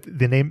come up with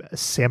the name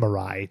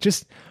Samurai.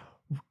 Just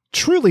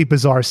truly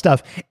bizarre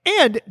stuff.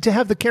 And to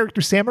have the character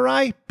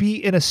Samurai be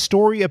in a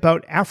story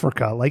about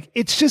Africa. Like,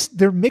 it's just,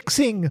 they're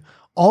mixing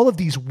all of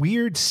these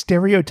weird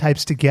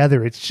stereotypes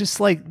together. It's just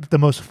like the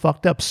most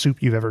fucked up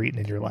soup you've ever eaten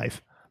in your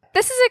life.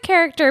 This is a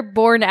character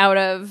born out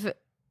of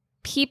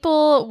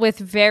people with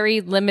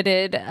very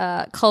limited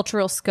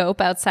cultural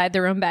scope outside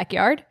their own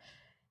backyard.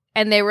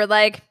 And they were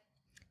like,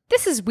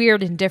 this is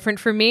weird and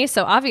different for me,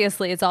 so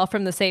obviously it's all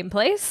from the same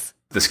place.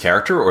 This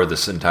character or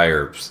this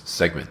entire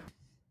segment?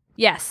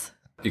 Yes.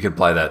 You could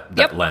apply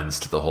that lens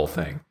to the whole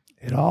thing.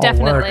 It all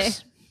Definitely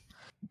works.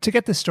 To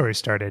get this story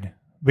started,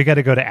 we got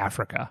to go to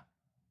Africa.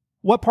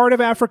 What part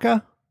of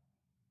Africa?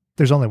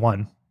 There's only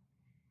one.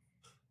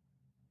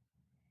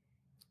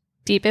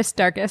 Deepest,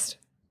 darkest.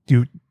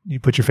 You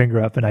put your finger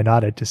up, and I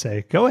nodded to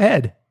say, go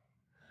ahead.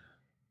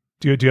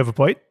 Do you have a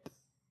point?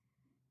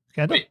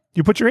 Kendall? Wait.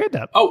 You put your hand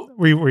up. Oh.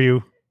 Were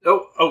you?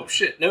 Oh,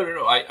 shit. No.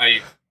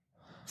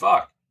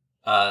 Fuck.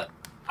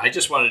 I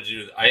just wanted to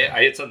do,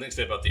 I had something to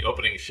say about the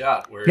opening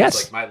shot where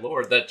it's like, my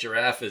lord, that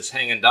giraffe is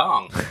hanging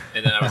dong.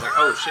 And then I was like,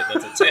 oh shit,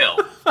 that's a tail.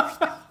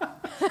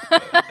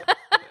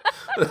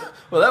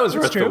 Well, that was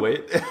worth the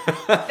wait.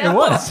 It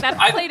was. That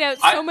played out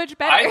so much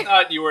better. I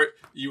thought you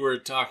were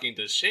talking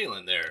to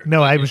Shaylin there.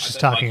 No, I was just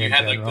talking like, in you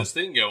had general. like this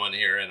thing going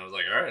here, and I was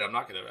like, all right, I'm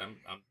not gonna.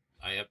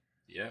 I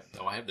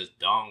have this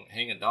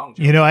hanging dong.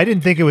 You know, I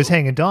didn't think it was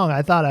hanging dong.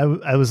 I thought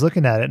I was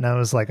looking at it, and I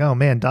was like, oh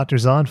man, Dr.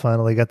 Zahn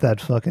finally got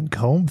that fucking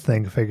comb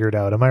thing figured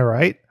out. Am I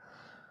right?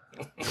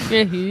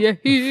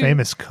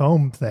 Famous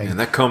comb thing. And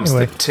that comb's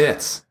Anyway. the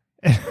tits.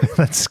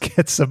 Let's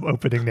get some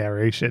opening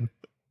narration.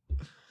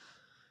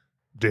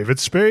 David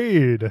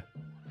Spade.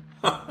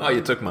 Oh,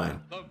 you took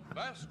mine. The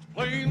vast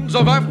plains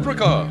of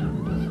Africa,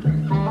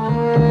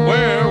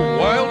 where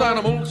wild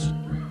animals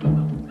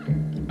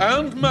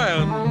and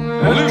man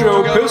live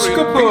together in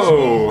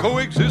peaceful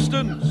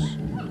coexistence.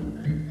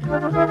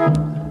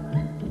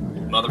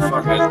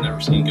 Motherfucker has never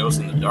seen Ghost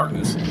in the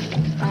Darkness.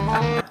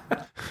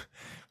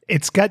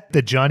 It's got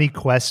the Johnny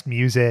Quest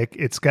music.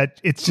 It's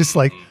just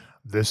like,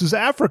 this is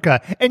Africa.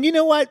 And you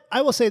know what?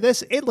 I will say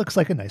this. It looks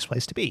like a nice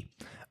place to be.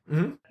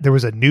 Mm-hmm. There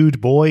was a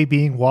nude boy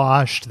being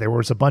washed. There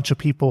was a bunch of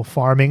people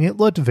farming. It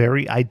looked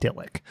very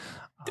idyllic.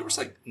 There was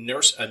like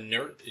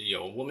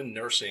a woman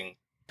nursing.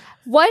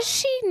 Was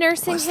she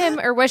nursing him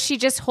or was she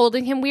just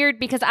holding him weird?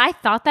 Because I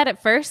thought that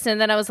at first,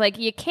 and then I was like,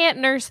 you can't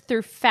nurse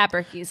through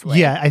fabric easily.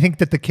 Yeah, I think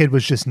that the kid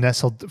was just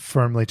nestled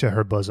firmly to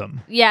her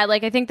bosom. Yeah,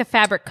 like I think the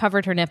fabric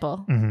covered her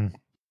nipple. Mm-hmm.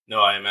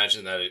 No, I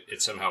imagine that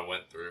it somehow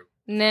went through.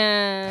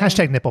 Nah.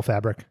 Hashtag nipple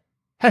fabric.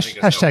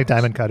 Hashtag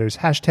diamond cutters.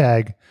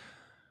 Hashtag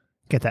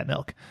get that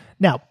milk.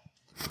 Now,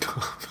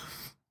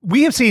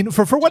 we have seen,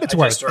 for what it's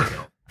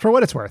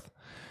worth,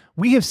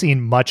 we have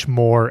seen much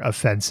more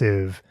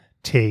offensive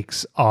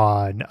takes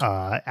on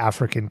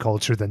African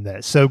culture than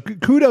this. So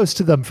kudos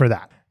to them for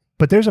that.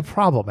 But there's a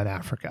problem in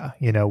Africa.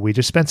 You know, we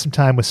just spent some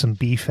time with some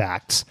bee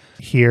facts.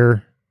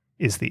 Here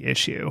is the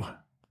issue.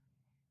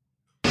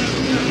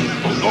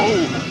 Oh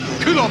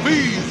no! Killer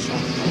bees!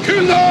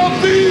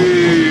 Killer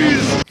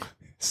bees!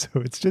 So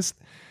it's just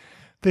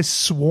this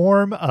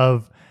swarm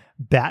of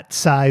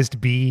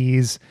bat-sized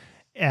bees.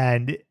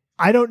 And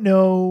I don't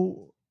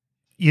know,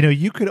 you know,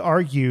 you could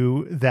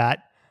argue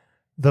that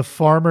the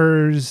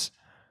farmers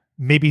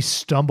maybe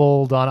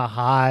stumbled on a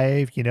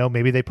hive, you know,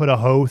 maybe they put a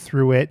hoe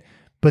through it,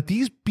 but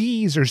these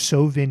bees are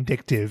so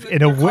vindictive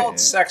in a way. Called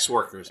sex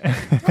workers.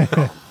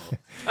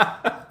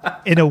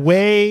 In a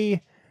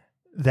way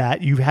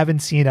that you haven't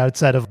seen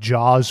outside of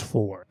Jaws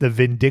 4. The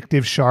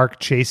vindictive shark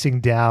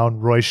chasing down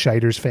Roy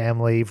Scheider's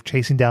family,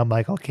 chasing down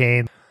Michael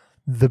Caine.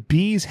 The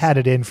bees had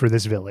it in for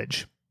this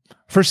village.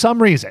 For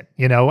some reason,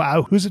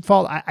 who's at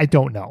fault? I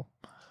don't know.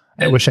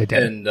 I wish I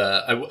did. And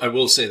I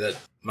will say that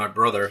my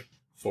brother,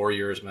 4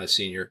 years my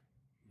senior,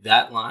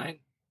 that line,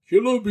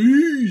 killer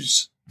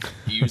bees,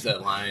 he used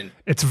that line.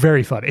 It's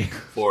very funny.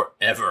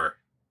 Forever.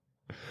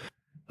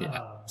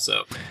 Yeah.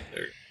 So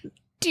there.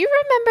 Do you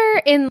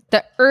remember in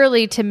the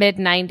early to mid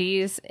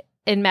 90s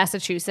in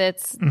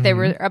Massachusetts, there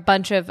were a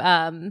bunch of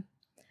I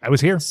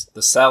was here.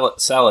 The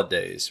salad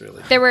days,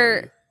 really. There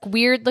were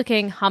weird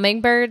looking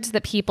hummingbirds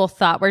that people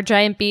thought were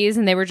giant bees,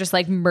 and they were just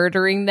like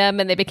murdering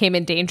them, and they became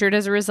endangered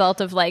as a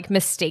result of like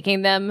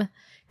mistaking them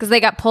because they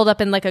got pulled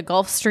up in like a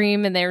Gulf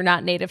Stream and they were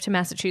not native to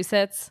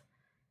Massachusetts.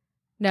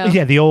 No.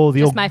 Yeah, the old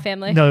my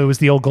family. No, it was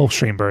the old Gulf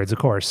Stream birds, of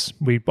course.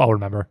 We all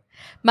remember.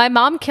 My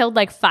mom killed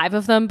like 5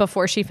 of them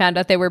before she found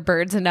out they were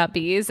birds and not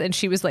bees, and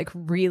she was like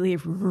really,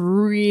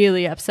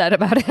 really upset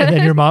about it. And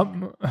then your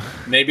mom...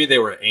 Maybe they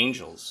were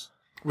angels.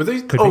 Were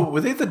they?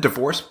 Were they the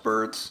divorced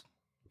birds?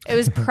 It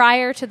was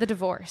prior to the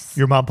divorce.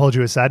 Your mom pulled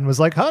you aside and was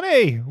like,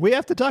 honey, we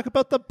have to talk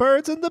about the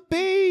birds and the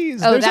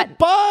bees. There's a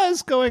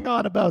buzz going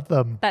on about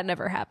them. That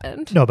never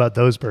happened. No, about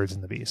those birds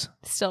and the bees.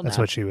 Still That's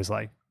no. what she was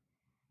like.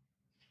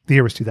 The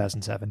year was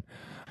 2007.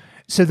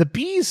 So the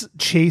bees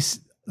chase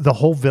the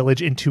whole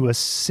village into a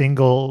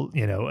single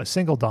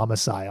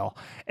domicile.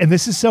 And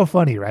this is so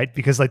funny, right?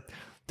 Because like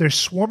they're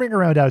swarming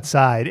around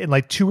outside and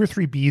like 2 or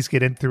 3 bees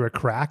get in through a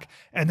crack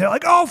and they're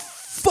like, oh,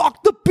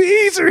 fuck, the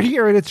bees are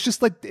here. And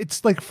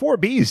it's like 4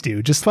 bees,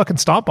 dude. Just fucking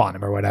stomp on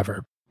them or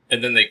whatever.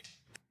 And then they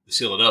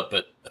seal it up.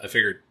 But I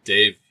figured,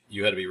 Dave,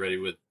 you had to be ready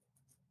with,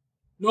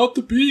 not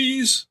the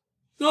bees.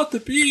 Not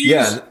the bees.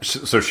 Yeah,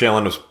 so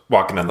Shaylin was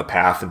walking down the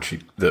path and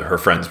her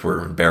friends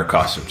were in bear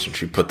costumes and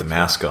she put the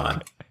mask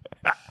on.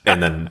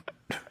 And then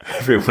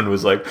everyone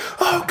was like,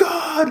 oh,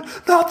 God,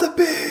 not the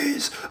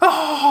bees.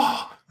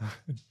 Oh.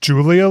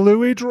 Julia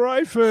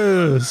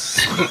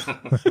Louis-Dreyfus.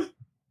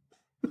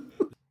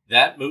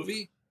 That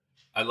movie,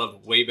 I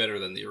loved way better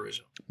than the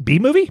original. Bee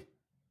movie?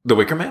 The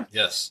Wicker Man?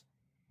 Yes.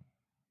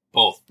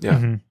 Both. Yeah.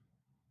 Mm-hmm.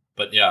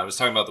 But yeah, I was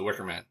talking about the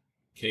Wicker Man.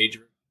 Cage.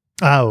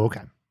 Oh,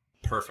 okay.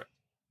 Perfect.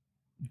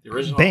 The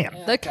original. Bam.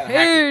 The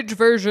Cage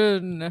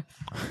version.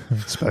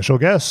 Special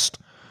guest,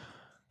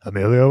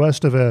 Emilio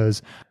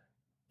Estevez.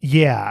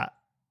 Yeah.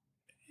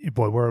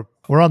 Boy,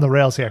 we're on the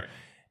rails here.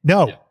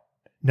 No,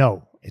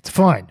 it's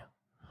fine.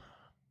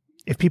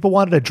 If people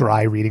wanted a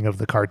dry reading of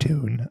the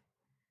cartoon,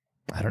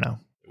 I don't know.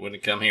 It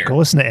wouldn't come here. Go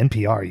listen to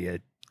NPR, you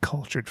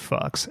cultured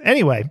fucks.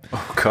 Anyway.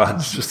 Oh, God.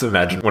 Just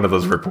imagine one of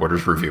those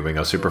reporters reviewing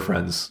a Super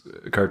Friends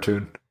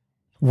cartoon.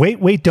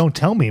 Wait, don't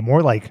tell me.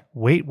 More like,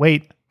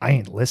 wait, I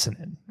ain't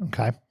listening.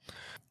 Okay.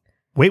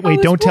 Wait,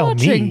 don't tell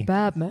me.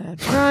 Batman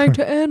trying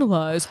to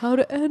analyze how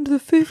to end the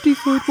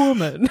 50-foot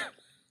woman.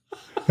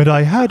 And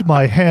I had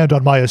my hand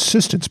on my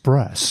assistant's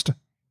breast.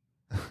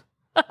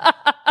 What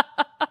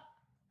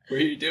are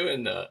you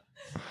doing?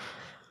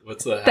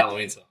 What's the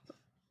Halloween song?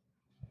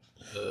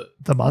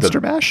 The Monster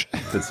Mash?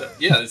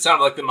 Yeah, it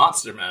sounded like the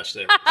Monster Mash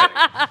there.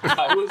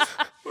 I was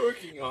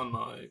working on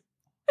my...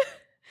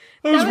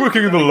 I was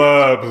working in the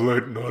lab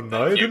late one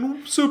night,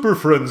 and Super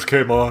Friends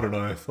came on, and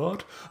I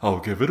thought, I'll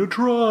give it a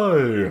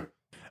try.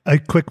 A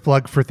quick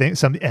plug for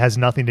it has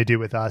nothing to do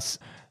with us.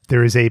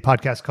 There is a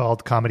podcast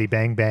called Comedy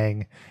Bang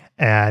Bang,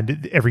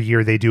 and every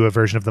year they do a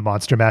version of the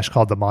Monster Mash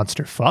called the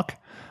Monster Fuck.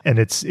 And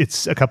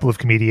it's a couple of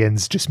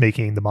comedians just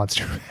making the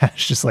Monster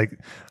Mash just like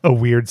a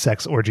weird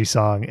sex orgy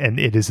song, and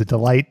it is a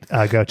delight.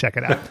 Go check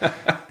it out.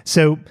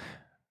 So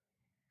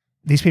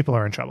these people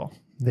are in trouble.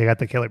 They got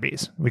the killer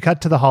bees. We cut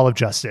to the Hall of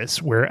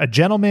Justice, where a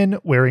gentleman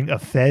wearing a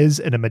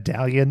fez and a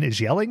medallion is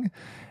yelling,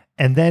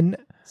 and then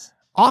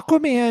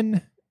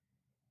Aquaman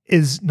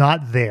is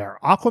not there.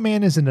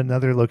 Aquaman is in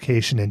another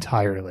location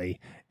entirely,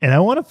 and I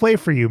want to play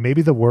for you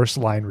maybe the worst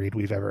line read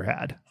we've ever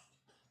had.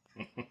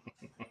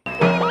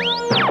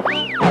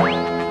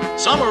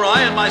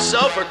 Samurai and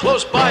myself are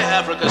close by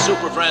Africa,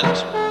 Super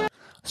Friends.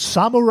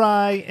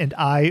 Samurai and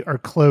I are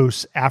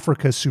close,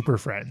 Africa Super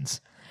Friends.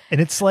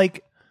 And it's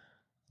like,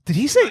 did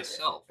he say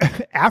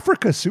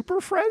Africa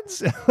Super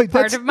Friends? Like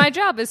Part of my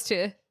job is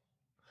to...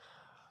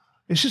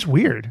 It's just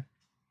weird.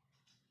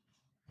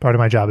 Part of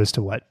my job is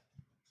to what?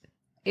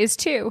 Is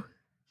to.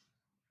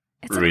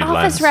 It's Read an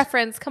Office lines.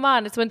 reference. Come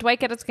on, it's when Dwight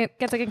gets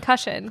a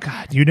concussion.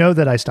 God, you know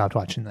that I stopped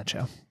watching that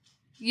show.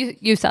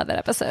 You saw that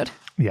episode.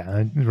 Yeah,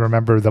 I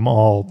remember them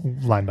all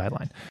line by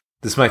line.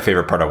 This is my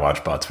favorite part of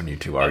WatchBots when you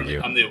two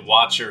argue. I'm the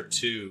watcher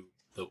to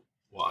the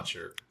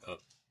watcher of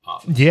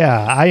Office.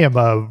 Yeah, I am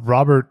a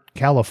Robert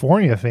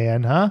California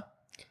fan, huh?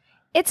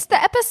 It's the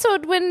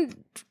episode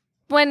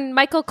when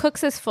Michael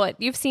cooks his foot.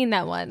 You've seen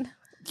that one.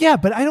 Yeah,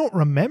 but I don't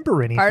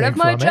remember anything. Part of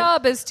my from it.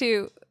 job is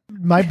to...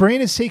 My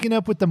brain is taken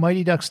up with the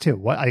Mighty Ducks too.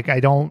 What? Like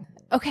I don't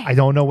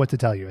know what to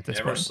tell you at this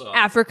point.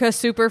 Africa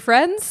Super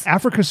Friends?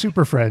 Africa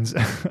Super Friends.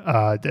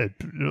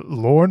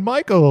 Lorne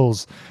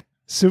Michaels.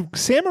 So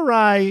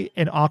Samurai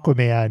and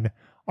Aquaman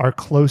are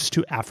close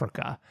to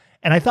Africa.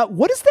 And I thought,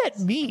 what does that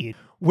mean?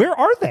 Where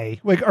are they?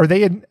 Like, are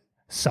they in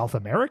South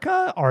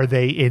America? Are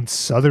they in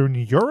Southern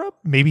Europe?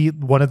 Maybe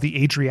one of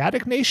the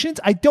Adriatic nations?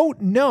 I don't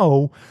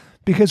know,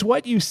 because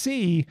what you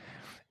see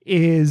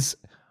is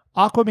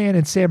Aquaman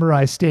and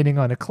Samurai standing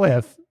on a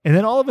cliff, and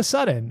then all of a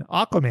sudden,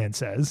 Aquaman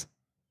says,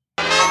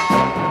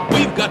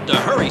 "We've got to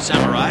hurry,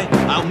 Samurai.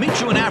 I'll meet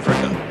you in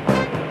Africa."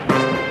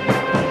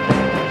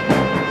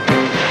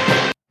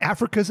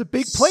 Africa's a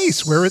big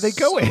place. Where are they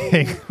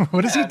going?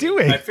 What is he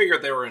doing? I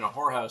figured they were in a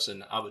whorehouse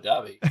in Abu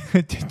Dhabi.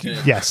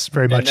 Yes,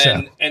 very much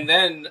so. And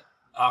then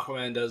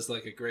Aquaman does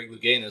like a Greg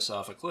Louganis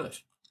off a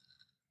cliff.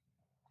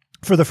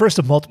 For the first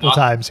of multiple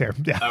times here.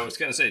 Yeah. I was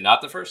going to say,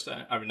 not the first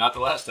time. I mean, not the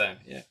last time.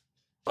 Yeah.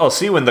 I'll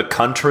see you in the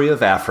country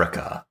of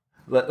Africa.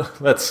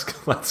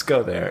 Let's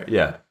go there.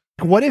 Yeah.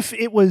 What if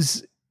it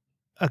was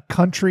a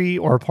country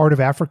or a part of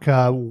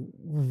Africa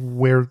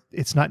where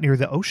it's not near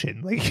the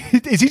ocean? Like,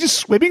 is he just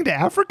swimming to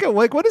Africa?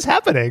 Like, what is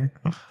happening?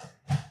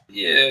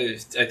 Yeah,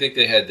 I think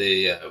they had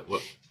the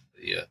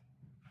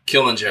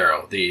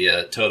Kilimanjaro,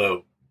 the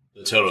Toto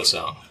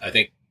song. I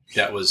think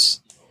that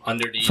was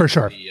underneath. For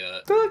sure.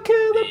 The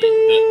killer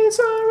bees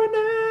are in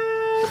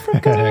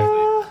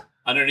Africa.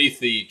 Underneath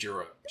the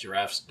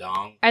giraffe's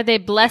dong. Are they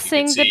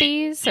blessing the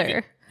bees?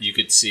 You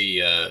could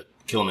see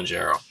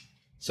Kilimanjaro.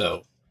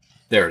 So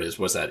there it is.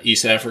 What's that?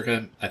 East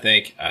Africa, I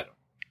think.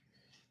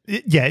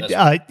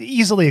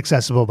 Easily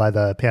accessible by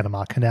the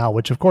Panama Canal,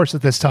 which of course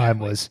at this time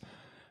was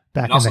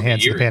back in the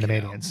hands of the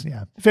Panamanians.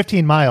 Yeah,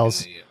 15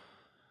 miles.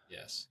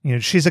 Yes. You know,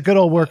 she's a good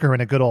old worker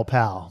and a good old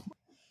pal.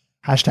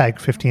 Hashtag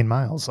 15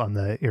 miles on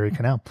the Erie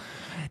Canal.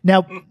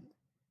 Now,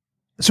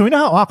 so we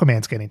know how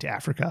Aquaman's getting to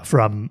Africa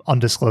from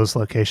undisclosed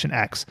location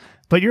X,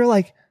 but you're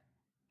like,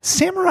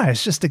 Samurai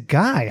is just a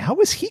guy. How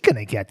is he going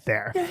to get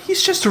there? Yeah,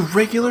 he's just a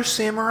regular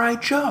Samurai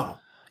Joe.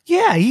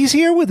 Yeah, he's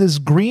here with his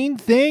green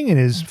thing and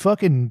his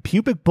fucking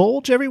pubic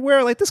bulge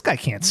everywhere. Like, this guy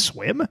can't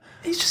swim.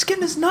 He's just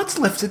getting his nuts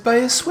lifted by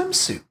his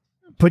swimsuit.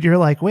 But you're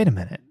like, wait a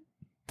minute.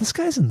 This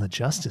guy's in the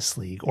Justice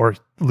League, or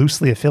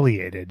loosely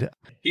affiliated.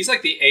 He's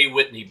like the A.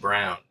 Whitney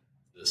Brown.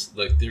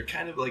 Like, they're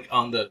kind of like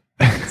on the,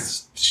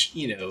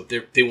 you know,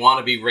 they want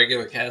to be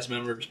regular cast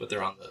members, but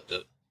they're on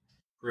the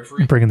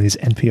periphery. I'm bringing these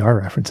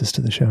NPR references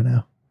to the show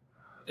now.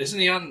 Isn't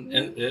he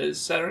on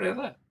Saturday Night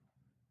Live?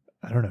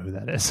 I don't know who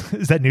that is.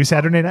 Is that new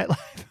Saturday Night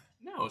Live?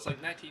 No, it's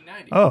like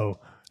 1990. Oh,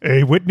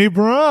 A. Whitney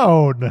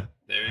Brown.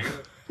 There you go.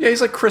 Yeah, he's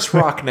like Chris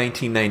Rock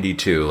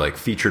 1992, like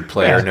featured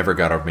player, never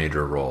got a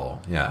major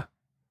role. Yeah.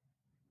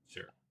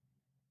 Sure.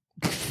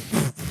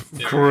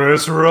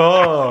 Chris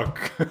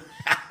Rock.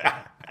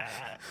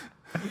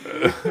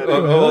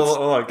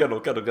 Oh, get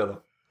him.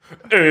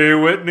 Hey,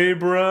 Whitney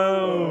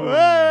Brown.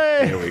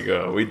 Hey. There we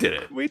go. We did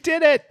it. We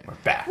did it. We're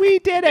back. We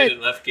did it.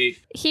 Left gate.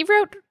 He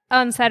wrote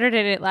on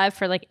Saturday Night Live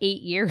for like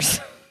 8 years.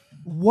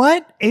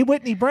 What? A.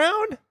 Whitney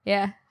Brown?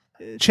 Yeah.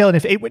 Shailen,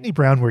 if A. Whitney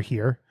Brown were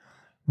here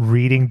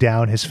reading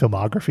down his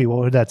filmography, what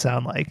would that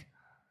sound like?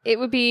 It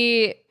would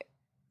be...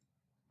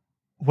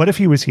 What if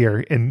he was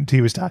here and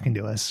he was talking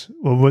to us?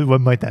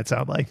 What might that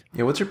sound like?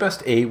 Yeah, what's your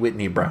best A.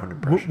 Whitney Brown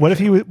impression? What if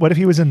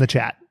he was in the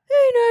chat? Hey,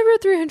 I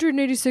wrote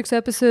 386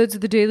 episodes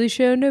of The Daily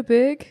Show. No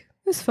big.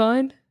 It's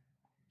fine.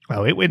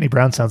 Oh, A. Whitney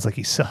Brown sounds like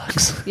he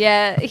sucks.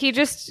 Yeah,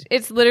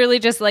 it's literally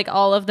just like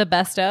all of the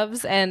best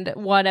ofs and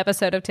one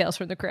episode of Tales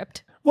from the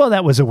Crypt. Well,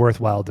 that was a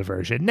worthwhile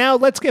diversion. Now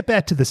let's get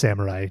back to the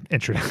samurai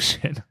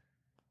introduction.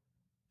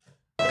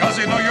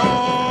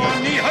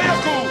 Kazenoyo ni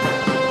Hayaku!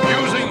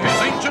 Using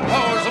his ancient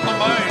powers of the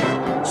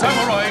mind,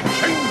 Samurai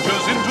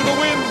changes into the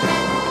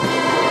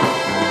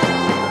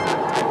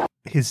wind.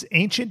 His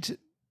ancient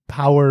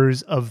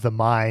powers of the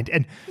mind.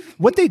 And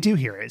what they do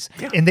here is,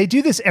 and they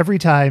do this every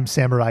time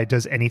Samurai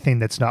does anything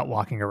that's not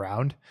walking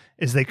around,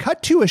 is they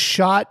cut to a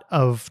shot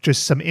of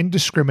just some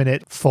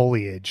indiscriminate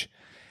foliage.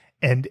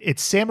 And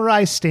it's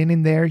Samurai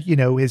standing there, you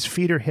know, his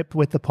feet are hip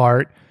width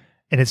apart.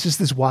 And it's just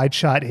this wide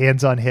shot,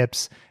 hands on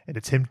hips. And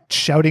it's him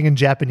shouting in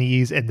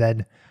Japanese. And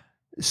then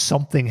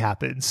something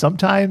happens.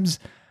 Sometimes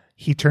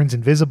he turns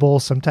invisible.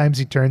 Sometimes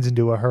he turns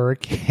into a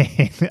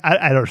hurricane.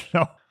 I don't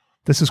know.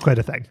 This is quite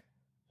a thing.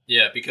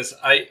 Yeah, because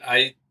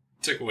I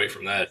took away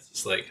from that.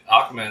 It's like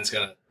Aquaman's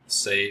going to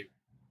save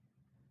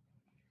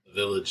the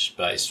village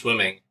by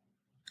swimming.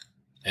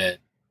 And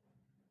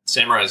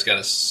Samurai's going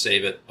to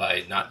save it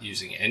by not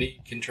using any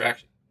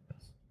contraction.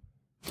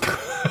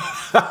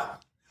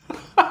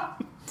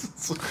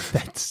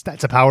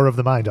 That's a power of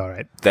the mind, all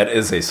right. That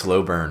is a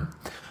slow burn.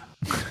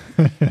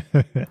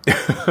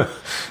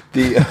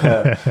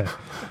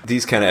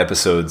 These kind of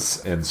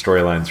episodes and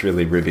storylines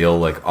really reveal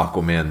like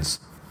Aquaman's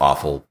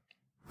awful,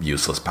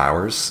 useless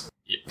powers.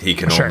 He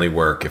can only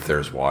work if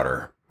there's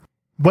water.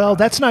 Well,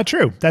 that's not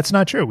true. That's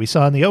not true. We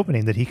saw in the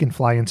opening that he can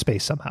fly in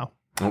space somehow.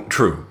 Oh,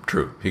 true.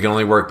 He can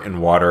only work in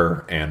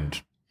water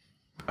and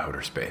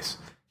outer space.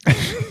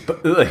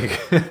 But, like,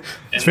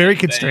 it's very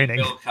constraining.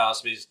 Bill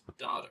Cosby's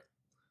daughter.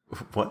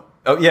 What?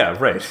 Oh, yeah,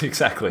 right.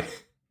 Exactly.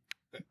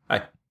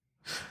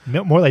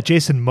 More like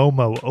Jason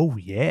Momoa. Oh,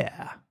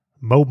 yeah.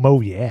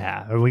 Momo,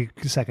 yeah.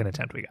 Second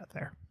attempt we got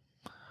there.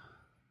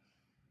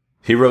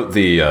 He wrote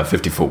the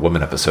 50-Foot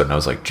Woman episode, and I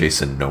was like,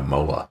 Jason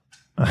Momoa.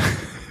 I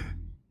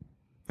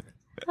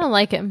don't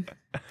like him.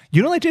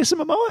 You don't like Jason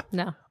Momoa?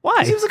 No. Why?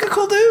 He seems like a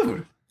cool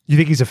dude. You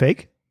think he's a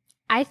fake?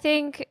 I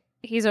think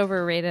he's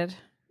overrated.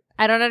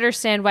 I don't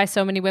understand why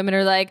so many women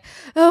are like,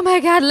 oh my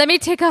God, let me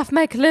take off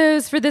my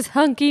clothes for this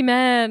hunky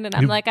man. And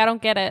I'm like, I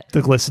don't get it.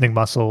 The glistening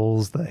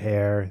muscles, the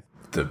hair.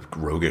 The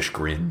roguish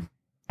grin.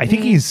 I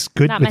think he's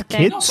good Not my with thing.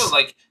 kids. Also,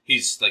 like,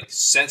 he's like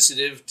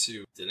sensitive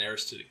to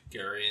Daenerys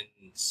Targaryen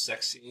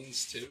sex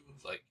scenes too.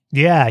 Like,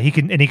 Yeah, he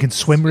can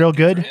swim real for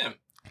good. him.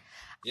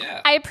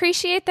 Yeah. I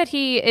appreciate that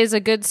he is a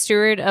good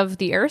steward of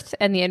the earth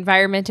and the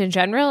environment in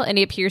general, and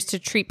he appears to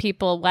treat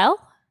people well.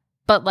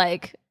 But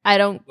like, I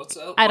don't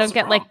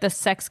get like the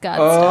sex god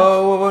stuff.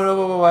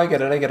 Oh, I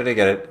get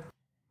it.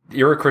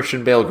 You're a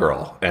Christian Bale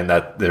girl, and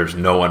that there's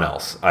no one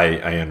else. I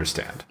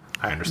understand.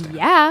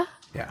 Yeah.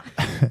 Yeah.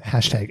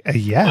 Hashtag,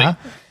 yeah.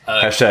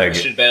 Hashtag.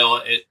 Christian Bale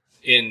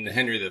in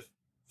Henry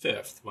V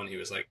when he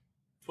was like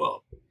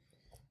 12.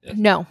 Yeah.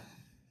 No.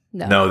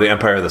 No, The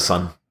Empire of the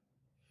Sun.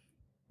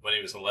 When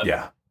he was 11.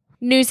 Yeah.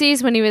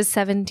 Newsies when he was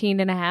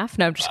 17 and a half.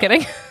 No, I'm just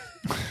kidding.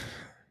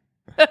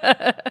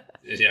 Yeah,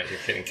 you're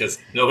kidding, because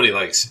nobody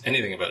likes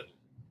anything about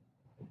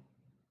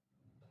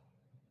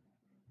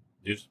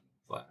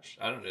Newsflash.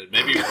 I don't know.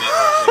 Maybe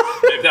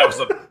that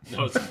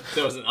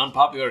was an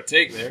unpopular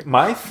take there.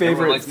 My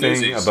favorite thing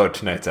Newsies. about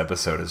tonight's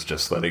episode is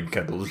just letting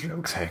Kendall's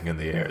jokes hang in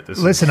the air.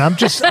 Listen, I'm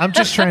just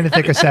trying to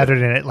think of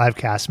Saturday Night Live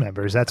cast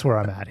members. That's where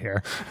I'm at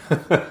here.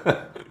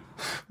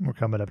 We're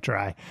coming up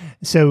dry.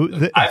 So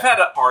I've had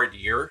a hard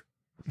year.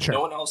 Sure.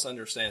 No one else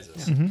understands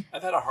this. Mm-hmm.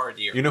 I've had a hard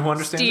year. You know who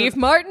understands Steve it?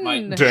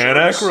 Martin. Dan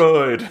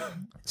Aykroyd.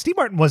 Steve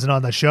Martin wasn't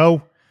on the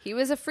show. He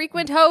was a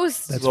frequent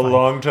host. That's He's a fine.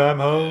 long-time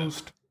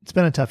host. It's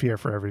been a tough year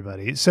for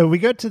everybody. So we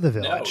go to the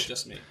No, village.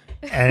 just me.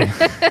 And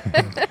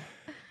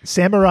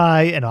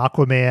Samurai and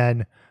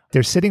Aquaman,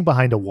 they're sitting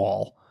behind a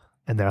wall,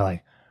 and they're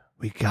like,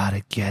 we got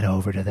to get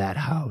over to that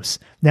house.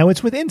 Now,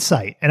 it's with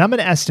insight, and I'm going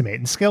to estimate,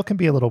 and scale can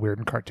be a little weird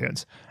in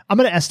cartoons. I'm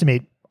going to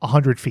estimate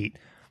 100 feet.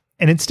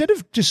 And instead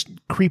of just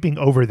creeping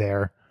over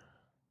there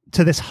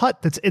to this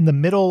hut that's in the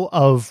middle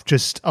of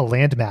just a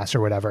landmass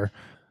or whatever,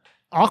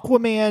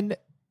 Aquaman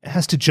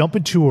has to jump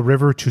into a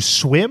river to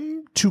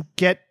swim to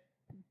get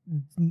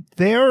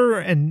there,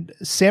 and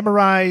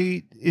Samurai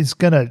is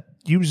going to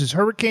use his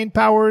hurricane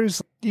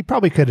powers. He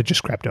probably could have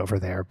just crept over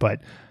there,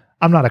 but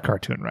I'm not a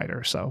cartoon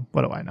writer, so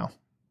what do I know?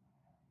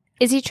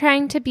 Is he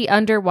trying to be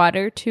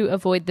underwater to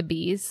avoid the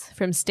bees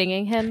from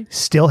stinging him?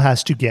 Still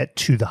has to get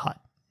to the hut.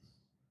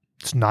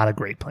 It's not a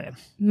great plan.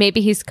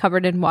 Maybe he's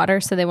covered in water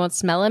so they won't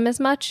smell him as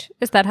much.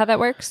 Is that how that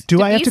works?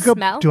 Do I have bees to go?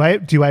 smell? Do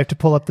I have to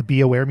pull up the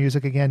Be Aware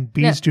music again?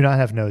 Bees do not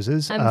have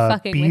noses. I'm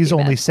fucking with bees you,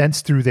 only Ben.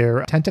 sense through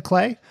their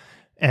tentacles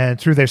and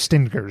through their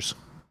stingers.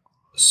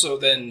 So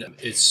then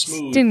it's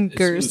smooth.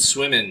 Stinkers. It's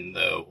smooth swimming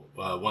though.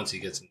 Once he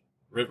gets in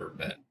the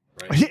riverbed,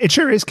 right? It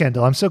sure is,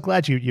 Kendall. I'm so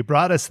glad you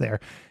brought us there.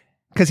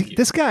 Because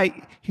this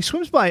guy, he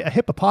swims by a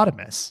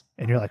hippopotamus,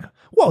 and you're like,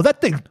 whoa,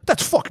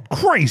 that's fucking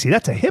crazy.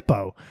 That's a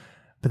hippo.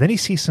 But then he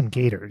sees some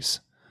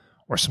gators.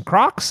 Or some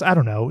crocs? I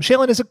don't know.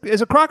 Shaylin,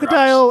 is a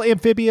crocodile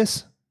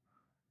amphibious?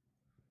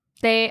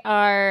 They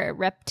are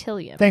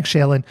reptilian. Thanks,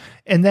 Shaylin.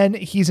 And then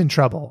he's in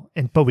trouble.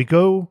 But we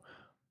go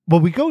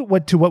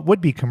to what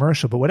would be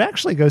commercial, but what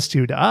actually goes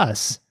to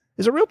us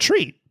is a real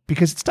treat,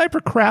 because it's time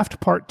for Craft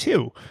Part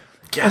 2.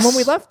 Yes. And when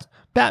we left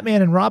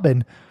Batman and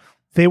Robin,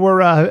 they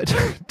were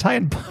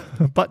tying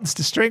buttons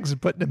to strings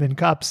and putting them in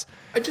cups.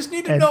 I just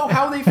need to know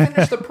how they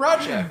finished the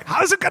project.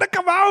 How's it going to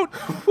come out?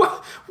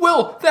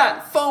 Will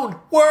that phone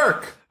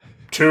work?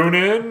 Tune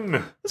in.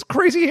 Those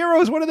crazy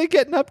heroes, what are they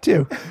getting up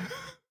to?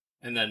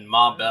 And then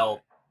Ma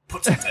Bell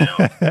puts it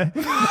down.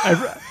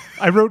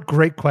 I wrote,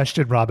 great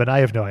question, Robin. I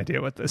have no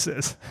idea what this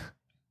is.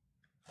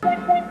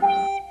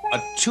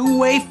 A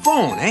two-way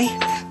phone,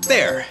 eh?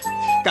 There.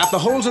 Got the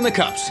holes in the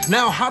cups.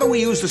 Now, how do we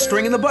use the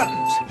string and the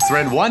buttons?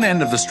 Thread one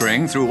end of the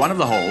string through one of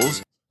the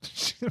holes.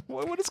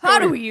 What is How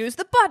going do we use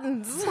the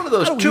buttons? One of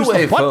those How do we use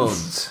two-way the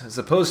buttons? phones as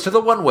opposed to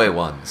the one-way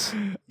ones.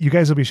 You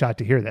guys will be shocked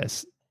to hear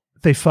this.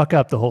 They fuck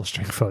up the whole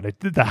string phone.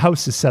 The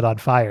house is set on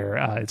fire.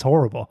 It's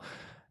horrible.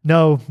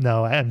 No,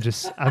 I'm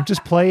just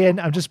playing.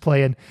 I'm just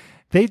playing.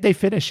 They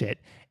finish it.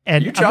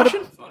 And You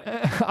joshing?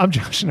 I'm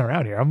joshing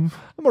around here. I'm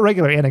a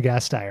regular Anna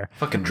Gasteyer.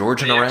 Fucking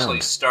Georging They around.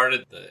 actually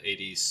started the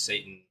 80s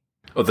Satan.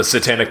 Oh, the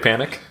Satanic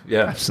Panic?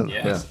 Yeah. Absolutely.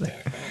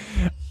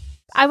 Yeah.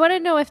 I want to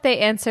know if they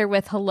answer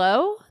with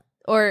hello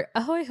or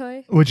ahoy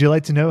hoy. Would you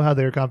like to know how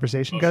their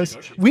conversation Moshi, goes?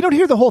 moshi. We don't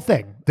hear the whole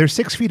thing. They're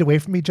 6 feet away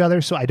from each other,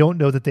 so I don't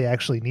know that they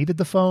actually needed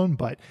the phone,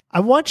 but I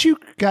want you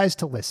guys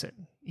to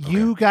listen. Okay.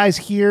 You guys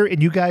here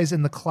and you guys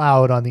in the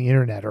cloud on the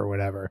internet or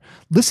whatever,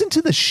 listen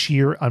to the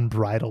sheer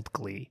unbridled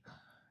glee.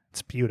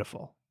 It's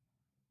beautiful.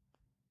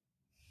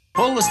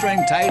 Pull the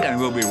string tight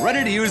and we'll be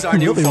ready to use our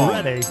new We'll be phone.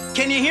 ready.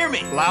 Can you hear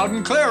me? Loud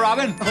and clear,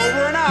 Robin. Over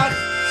and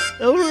out.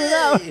 Over and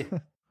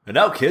out. And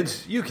now,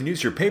 kids, you can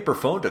use your paper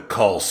phone to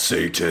call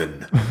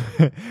Satan.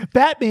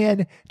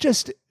 Batman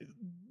just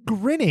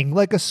grinning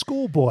like a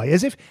schoolboy,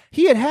 as if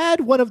he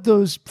had one of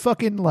those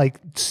fucking like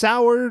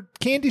sour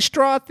candy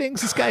straw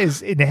things. This guy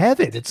is in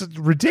heaven. It's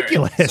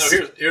ridiculous. Right.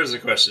 So here's the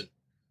question: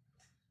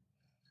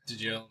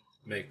 did you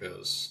make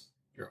those?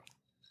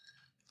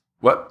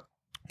 What?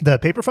 The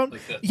paper phone?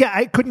 Yeah,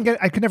 I could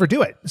never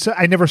do it. So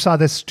I never saw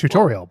this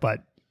tutorial,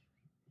 but.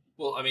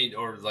 Well, I mean,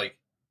 or like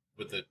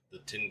with the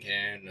tin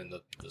can and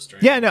the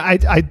string. Yeah, no,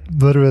 I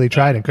literally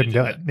tried and couldn't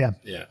do it. Yeah.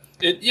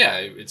 Yeah.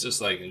 It's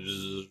just like,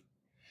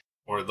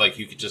 or like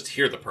you could just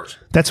hear the person.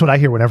 That's what I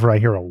hear whenever I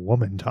hear a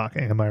woman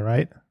talking. Am I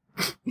right?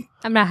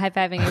 I'm not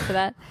high-fiving you for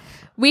that.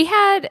 We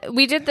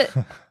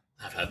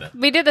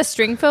did the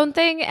string phone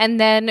thing, and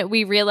then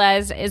we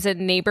realized as a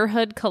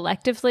neighborhood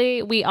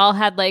collectively, we all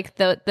had like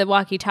the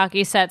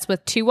walkie-talkie sets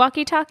with 2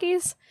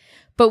 walkie-talkies,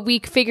 but we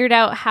figured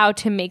out how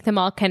to make them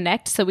all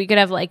connect so we could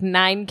have like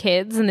 9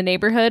 kids in the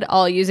neighborhood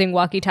all using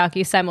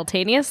walkie-talkies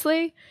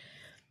simultaneously.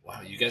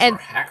 Wow, you guys were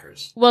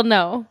hackers. Well,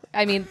 no.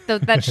 I mean,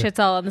 that shit's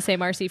all on the same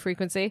RC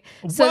frequency.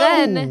 So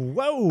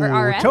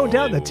tone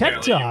down the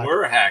tech talk.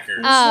 We're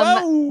hackers.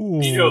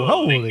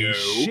 Holy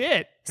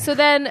shit. So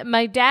then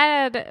my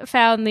dad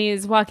found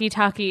these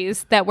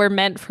walkie-talkies that were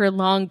meant for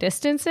long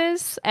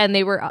distances, and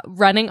they were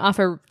running off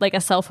a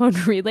cell phone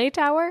relay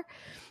tower.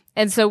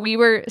 And so we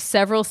were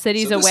several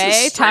cities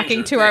away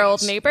talking to our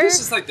old neighbor. This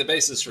is like the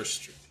basis for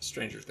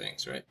Stranger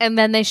Things, right? And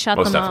then they shut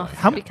them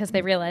off because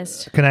they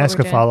realized. Can I ask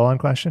a follow-on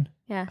question?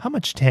 Yeah. How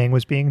much Tang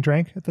was being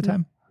drank at the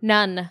time?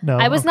 None. No,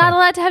 I was not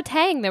allowed to have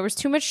Tang. There was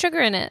too much sugar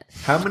in it.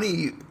 How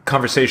many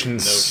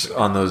conversations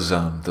on those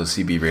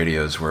CB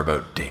radios were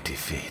about dainty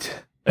feet?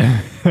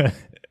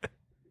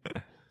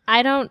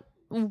 I don't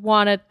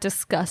want to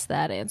discuss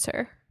that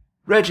answer.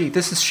 Reggie,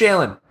 this is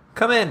Shaylin.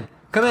 Come in.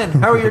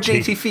 How are your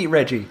dainty feet,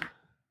 Reggie?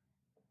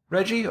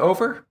 Reggie,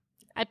 over?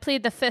 I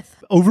plead the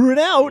 5th. Over and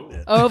out.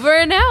 Over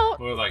and out.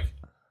 Or like,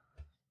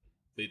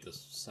 plead the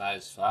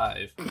size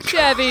 5.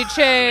 Chevy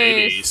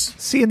Chase.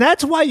 See, and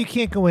that's why you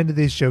can't go into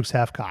these jokes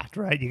half-cocked,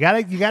 right? You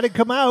gotta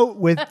come out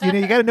with,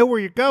 you gotta know where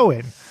you're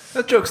going.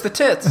 That joke's the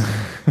tits.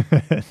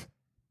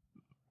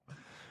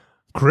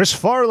 Chris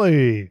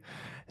Farley.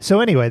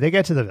 So anyway, they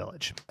get to the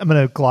village. I'm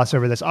going to gloss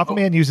over this.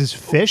 Aquaman uses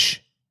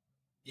fish.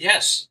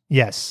 Yes.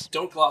 Yes.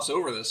 Don't gloss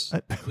over this,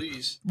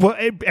 please. Well,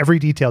 every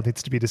detail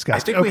needs to be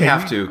discussed. I think we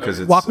have to because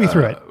it's... Walk me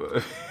through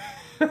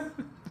it.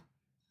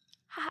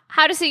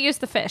 How does he use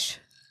the fish?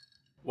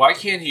 Why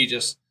can't he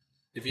just,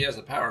 if he has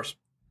the powers,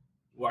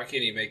 why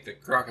can't he make the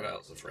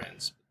crocodiles the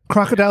friends?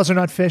 Crocodiles are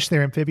not fish.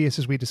 They're amphibious,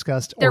 as we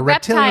discussed. They're or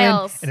reptilian,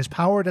 reptiles. And his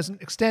power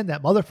doesn't extend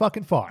that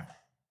motherfucking far.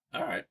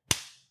 All right.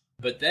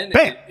 But then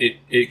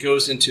it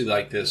goes into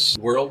like this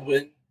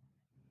whirlwind,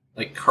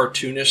 like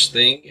cartoonish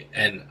thing,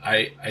 and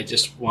I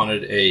just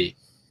wanted the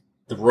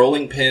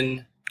rolling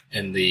pin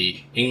and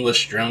the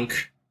English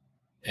drunk,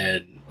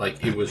 and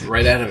like it was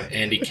right out of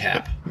Andy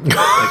Cap.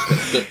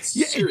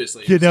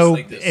 Seriously,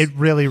 it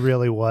really,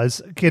 really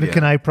was.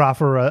 Can I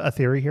proffer a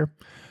theory here?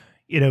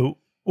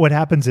 What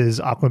happens is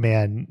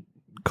Aquaman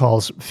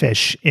calls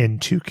fish in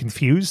to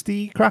confuse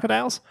the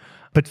crocodiles.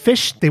 But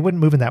fish, they wouldn't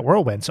move in that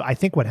whirlwind. So I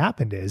think what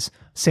happened is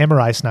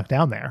Samurai snuck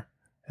down there,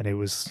 and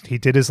he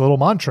did his little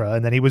mantra,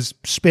 and then he was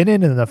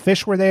spinning, and the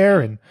fish were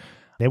there, and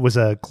it was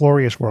a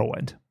glorious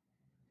whirlwind.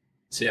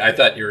 See, I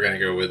thought you were going to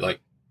go with like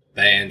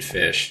banned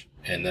fish,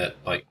 and that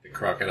like the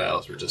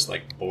crocodiles were just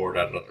like bored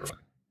out of their.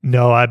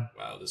 No,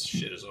 wow, this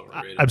shit is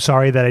overrated. I'm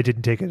sorry that I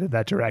didn't take it in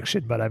that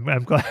direction, but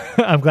I'm glad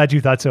I'm glad you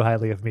thought so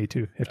highly of me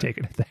to have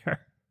taken it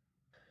there.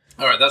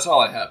 All right, that's all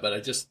I have. But I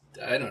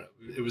don't know.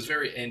 It was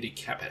very Andy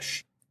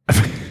Cap-ish.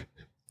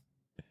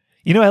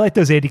 I like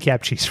those Andy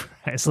Cap cheese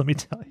fries, let me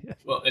tell you.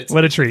 Well, it's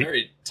what a treat. A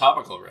very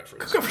topical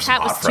reference. His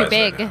hat was too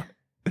big.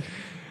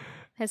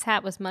 His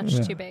hat was much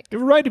too big. It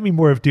reminded me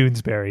more of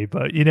Doonesbury,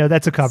 but,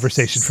 that's a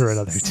conversation for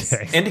another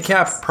day. Andy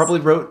Cap probably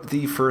wrote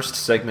the first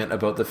segment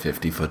about the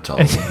 50-foot tall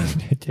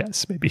woman.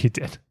 Yes, maybe he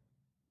did.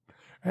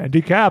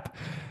 Andy Cap.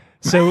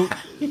 So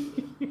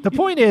the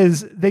point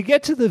is, they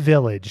get to the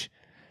village,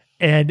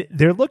 and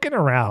they're looking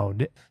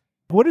around.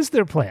 What is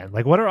their plan?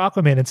 Like, what are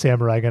Aquaman and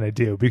Samurai going to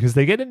do? Because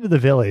they get into the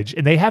village,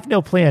 and they have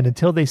no plan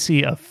until they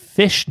see a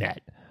fish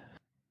net.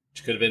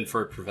 Which could have been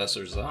for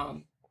Professor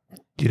Zahn.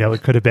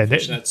 It could have been.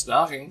 Fishnet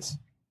stockings.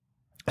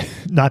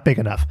 Not big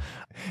enough.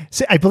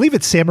 So I believe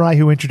it's Samurai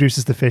who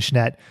introduces the fish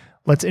net.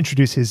 Let's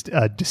introduce his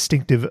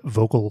distinctive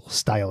vocal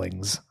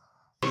stylings.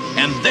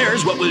 And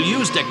there's what we'll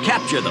use to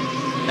capture them.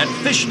 That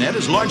fish net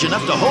is large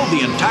enough to hold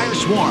the entire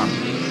swarm.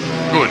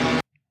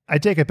 Good. I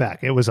take it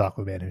back. It was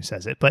Aquaman who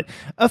says it. But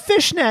a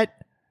fishnet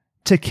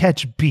to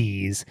catch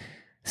bees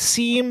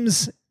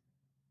seems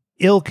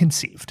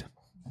ill-conceived.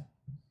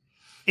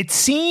 It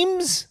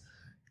seems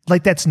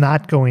like that's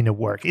not going to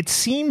work. It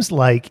seems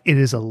like it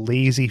is a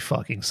lazy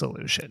fucking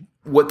solution.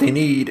 What they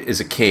need is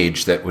a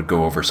cage that would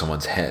go over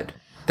someone's head.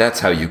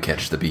 That's how you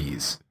catch the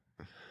bees.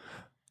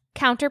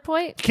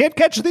 Counterpoint? Can't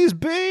catch these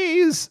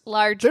bees.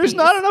 Large There's bees.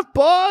 not enough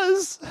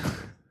buzz.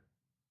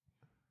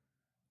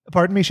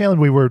 Pardon me, Shaylin,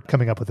 we were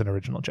coming up with an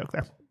original joke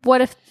there.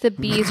 What if the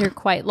bees are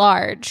quite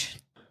large?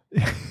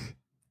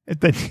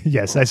 Then,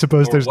 yes, I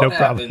suppose there's no what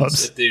happens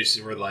problems. if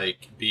these were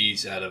like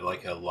bees out of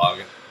like a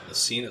Logan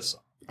Messina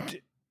song?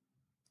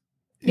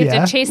 You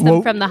have to chase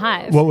them from the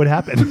hive. What would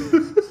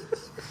happen?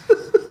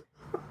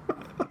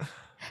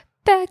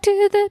 Back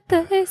to the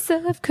place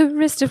of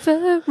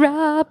Christopher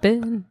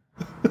Robin.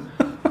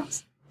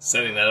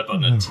 Setting that up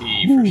on a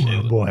tee for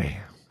Shayla. Oh, boy.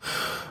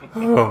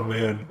 Oh,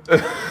 man.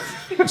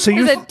 So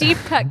It's a deep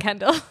cut,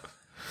 Kendall.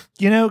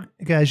 You know,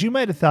 guys, you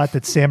might have thought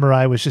that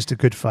Samurai was just a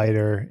good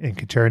fighter and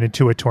could turn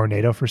into a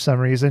tornado for some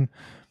reason,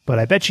 but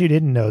I bet you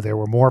didn't know there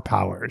were more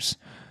powers.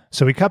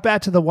 So we cut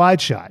back to the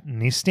wide shot,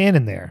 and he's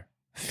standing there.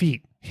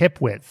 Feet,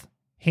 hip width,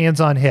 hands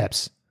on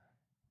hips,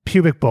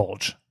 pubic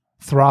bulge,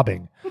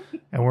 throbbing.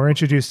 And we're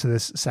introduced to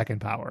this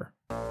second power.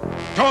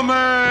 Tome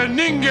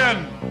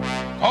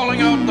Ningen!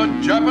 Calling out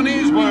the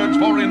Japanese words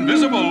for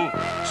invisible,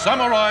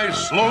 samurai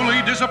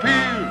slowly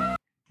disappear.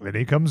 And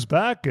he comes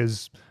back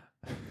as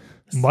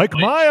Mike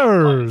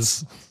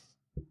Myers.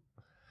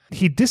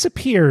 He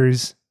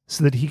disappears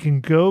so that he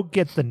can go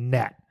get the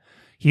net.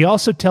 He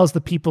also tells the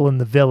people in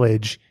the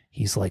village,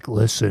 he's like,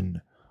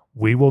 listen,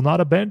 we will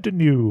not abandon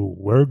you.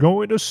 We're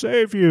going to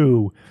save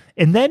you.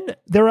 And then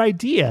their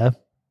idea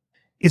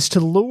is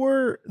to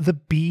lure the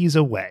bees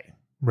away,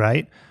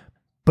 right?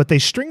 But they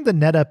string the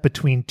net up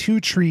between two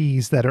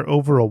trees that are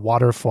over a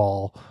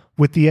waterfall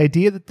with the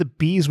idea that the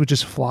bees would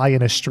just fly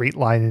in a straight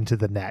line into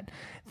the net.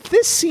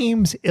 This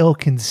seems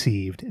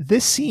ill-conceived.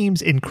 This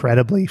seems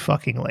incredibly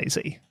fucking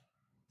lazy.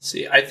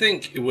 See, I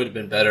think it would have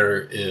been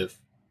better if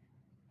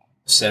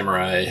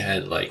Samurai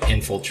had like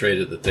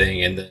infiltrated the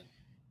thing and then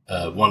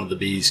one of the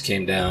bees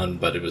came down,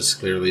 but it was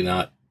clearly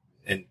not.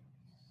 And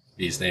the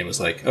bee's name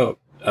was like, no,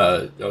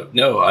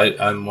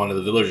 I'm one of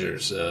the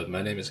villagers.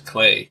 My name is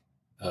Clay.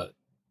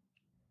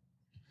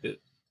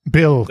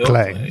 Bill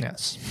Clay,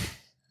 yes.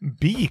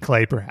 B.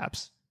 Clay,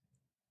 perhaps.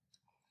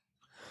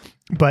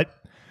 But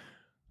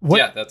what?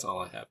 Yeah, that's all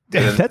I have.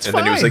 That's fine.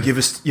 And then he was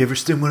like, you ever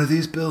sting one of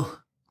these, Bill?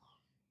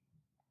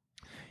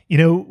 You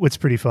know what's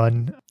pretty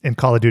fun? In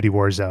Call of Duty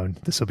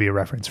Warzone, this will be a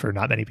reference for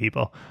not many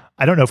people.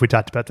 I don't know if we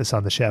talked about this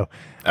on the show.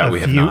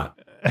 We have not.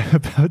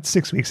 About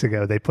 6 weeks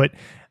ago, they put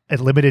a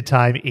limited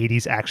time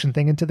 80s action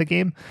thing into the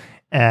game,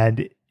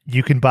 and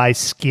you can buy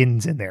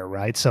skins in there,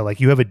 right? So like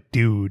you have a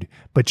dude,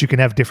 but you can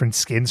have different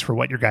skins for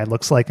what your guy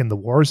looks like in the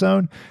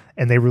Warzone.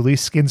 And they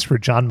released skins for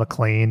John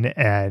McClane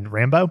and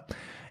Rambo.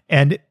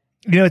 And,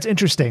 you know, it's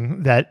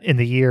interesting that in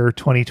the year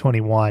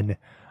 2021,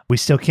 we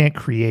still can't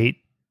create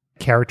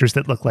characters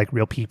that look like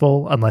real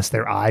people unless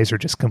their eyes are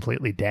just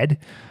completely dead.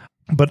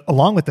 But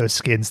along with those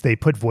skins, they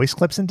put voice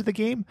clips into the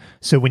game.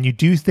 So when you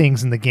do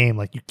things in the game,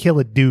 like you kill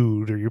a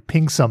dude or you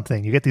ping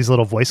something, you get these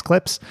little voice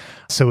clips.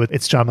 So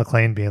it's John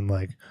McClane being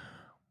like,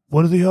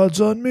 what are the odds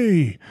on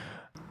me?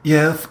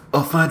 Yeah,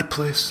 I'll find a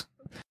place.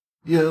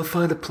 Yeah, I'll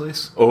find a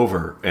place.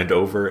 Over and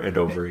over and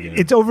over again.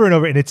 It's over and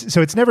over. And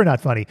it's never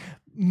not funny.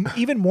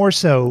 Even more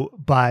so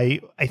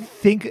I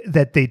think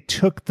that they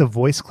took the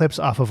voice clips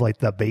off of like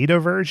the beta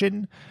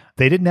version.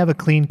 They didn't have a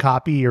clean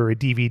copy or a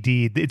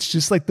DVD. It's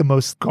just like the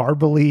most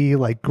garbly,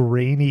 like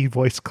grainy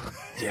voice clip.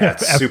 Yeah,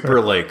 it's super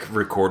like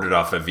recorded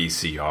off a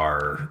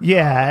VCR.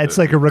 Yeah, it's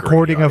like a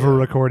recording of a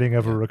recording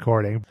of a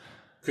recording.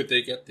 Could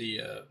they get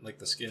the like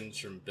the skins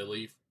from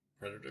Billy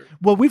Predator?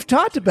 Well, we've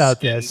talked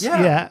about this.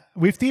 Yeah.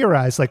 We've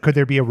theorized, like, could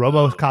there be a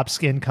RoboCop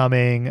skin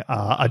coming?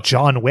 A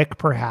John Wick,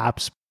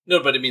 perhaps?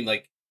 No, but I mean,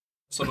 like,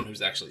 someone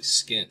who's actually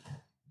skinned,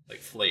 like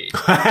flayed.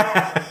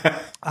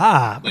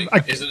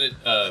 Like, isn't it,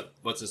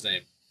 what's his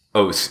name?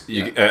 Oh,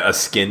 a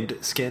skinned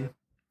skin?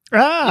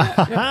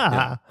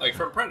 Yeah. Like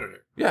from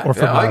Predator. Yeah, or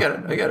from, I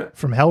get it.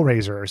 From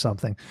Hellraiser or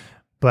something.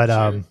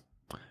 But,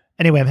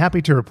 anyway, I'm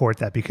happy to report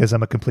that because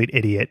I'm a complete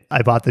idiot.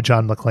 I bought the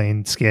John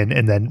McClane skin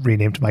and then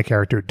renamed my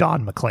character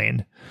Don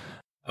McClane.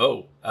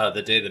 Oh,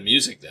 the day the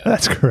music died.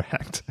 That's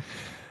correct.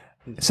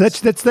 So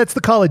that's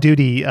the Call of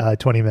Duty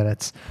 20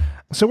 minutes.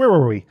 So where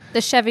were we?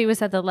 The Chevy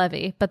was at the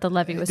levee, but the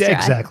levee was dry.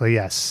 Exactly,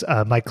 yes.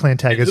 My clan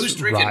tag is who's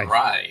drinking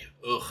rye?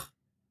 Ugh.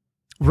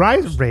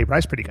 Rye's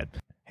pretty good.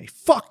 Hey,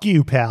 fuck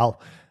you,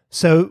 pal.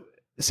 So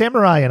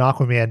Samurai and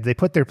Aquaman, they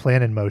put their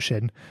plan in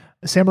motion.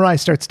 Samurai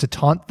starts to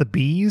taunt the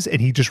bees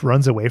and he just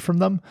runs away from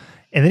them.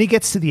 And then he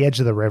gets to the edge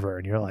of the river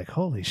and you're like,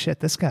 holy shit,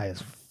 this guy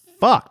is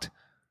fucked.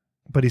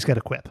 But he's got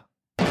a quip.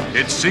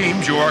 It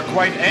seems you are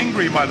quite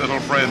angry, my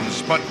little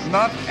friends, but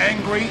not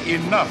angry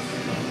enough.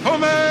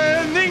 Tome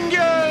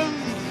Ningen!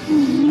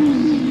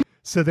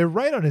 So they're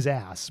right on his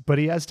ass, but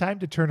he has time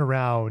to turn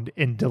around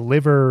and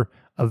deliver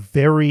a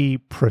very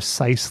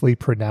precisely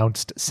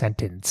pronounced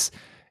sentence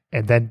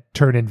and then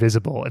turn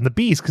invisible. And the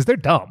bees, because they're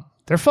dumb.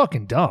 They're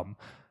fucking dumb.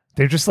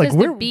 They're just like,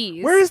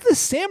 where is this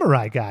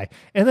samurai guy?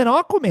 And then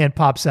Aquaman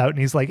pops out and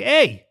he's like,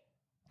 hey,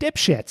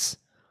 dipshits,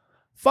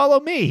 follow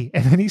me.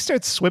 And then he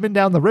starts swimming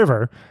down the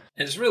river.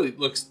 And it really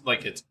looks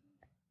like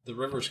the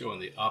river's going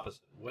the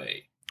opposite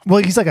way.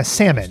 Well, he's like a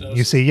salmon.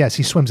 You see, yes,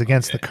 he swims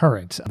against the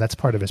current. That's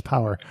part of his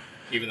power.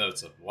 Even though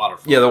it's a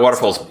waterfall. Yeah, the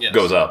waterfall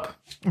goes up.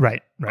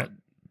 Right.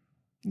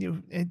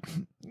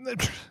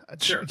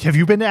 Sure. Have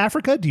you been to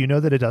Africa? Do you know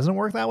that it doesn't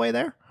work that way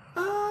there?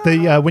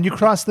 When you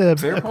cross the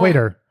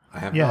equator. I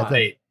have Yeah, not.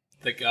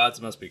 The gods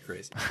must be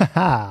crazy.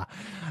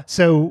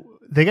 So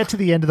they get to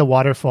the end of the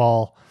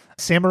waterfall.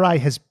 Samurai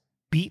has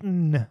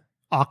beaten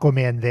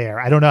Aquaman there.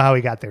 I don't know how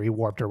he got there. He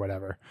warped or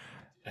whatever.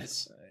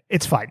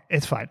 It's fine.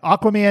 It's fine.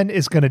 Aquaman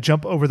is going to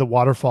jump over the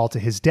waterfall to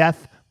his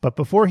death, but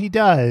before he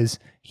does,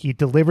 he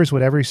delivers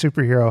what every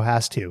superhero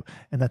has to,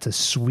 and that's a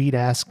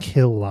sweet-ass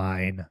kill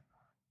line.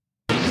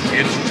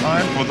 It's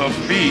time for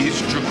the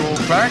bees to go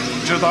back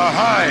to the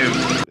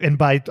hive. And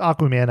by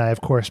Aquaman, I,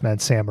 of course,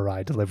 meant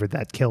Samurai delivered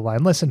that kill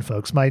line. Listen,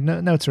 folks, my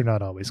notes are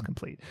not always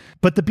complete.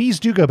 But the bees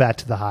do go back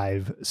to the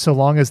hive, so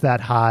long as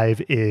that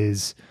hive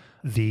is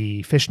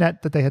the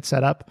fishnet that they had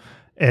set up,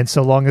 and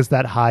so long as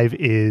that hive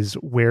is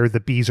where the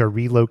bees are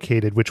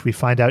relocated, which we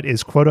find out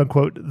is,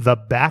 quote-unquote, the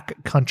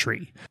back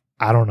country.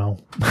 I don't know.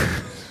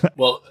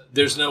 Well,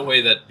 there's no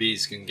way that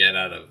bees can get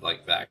out of,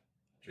 like, back.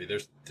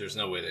 There's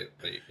no way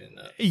that you can.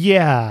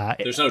 Yeah.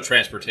 There's no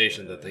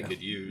transportation that they could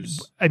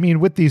use. I mean,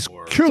 with these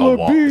killer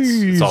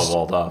bees. It's all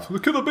walled off. The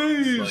killer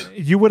bees.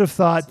 You would have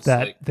thought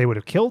that they would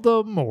have killed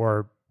them,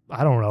 or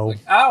I don't know.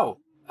 Ow!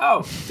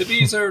 The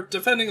bees are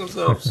defending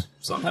themselves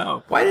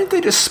somehow. Why didn't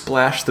they just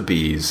splash the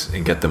bees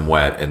and get them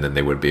wet, and then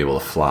they would be able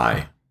to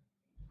fly?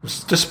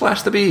 Just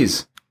splash the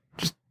bees.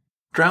 Just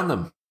drown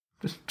them.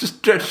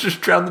 Just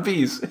drown the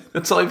bees.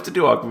 That's all you have to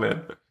do,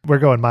 Aquaman. We're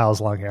going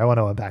miles long here. I want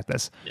to unpack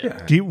this.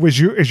 Yeah. Is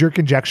your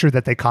conjecture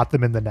that they caught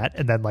them in the net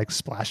and then like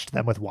splashed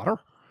them with water?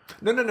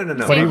 No.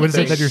 What is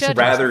it that you're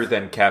rather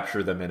than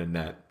capture them in a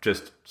net,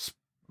 just.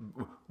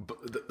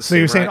 So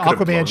you're saying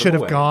Aquaman should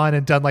have gone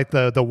and done like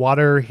the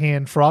water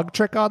hand frog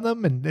trick on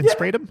them and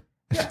sprayed them?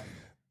 Yeah.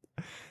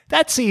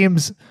 That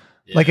seems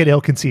like an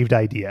ill-conceived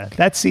idea.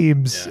 That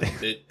seems.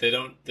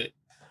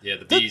 Yeah,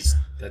 the bees.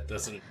 That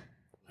doesn't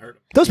hurt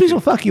them. Those bees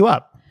will fuck you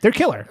up. They're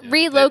killer.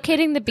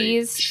 Relocating the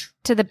bees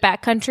to the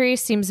backcountry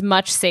seems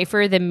much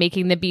safer than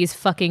making the bees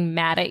fucking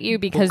mad at you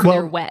because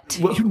they're wet.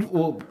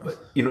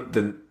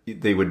 Then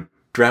they would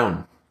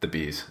drown the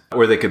bees,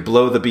 or they could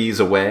blow the bees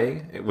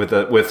away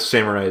with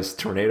Samurai's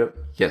tornado.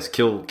 Yes,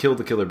 kill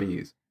the killer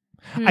bees.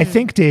 I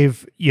think,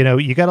 Dave,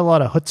 you got a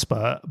lot of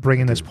chutzpah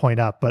bringing this point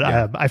up, but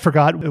I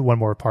forgot one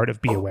more part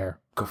of Be Aware.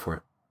 Go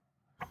for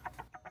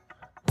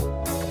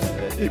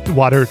it.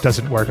 Water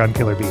doesn't work on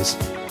killer bees.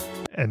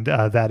 And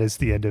that is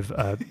the end of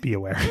Be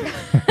Aware.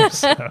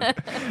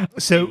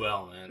 So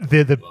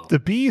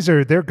the bees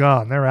they're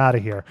gone. They're out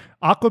of here.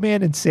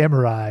 Aquaman and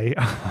Samurai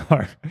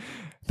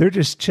they're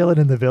just chilling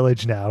in the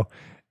village now.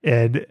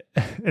 And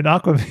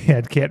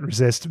Aquaman can't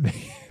resist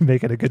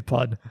making a good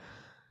pun.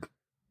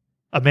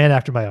 A man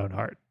after my own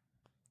heart.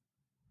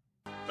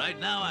 Right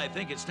now, I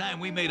think it's time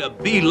we made a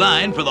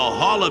beeline for the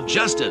Hall of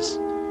Justice.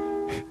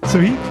 So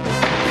he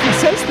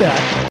says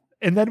that.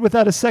 And then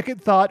without a second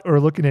thought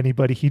or looking at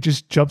anybody, he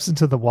just jumps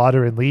into the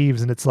water and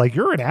leaves. And it's like,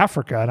 you're in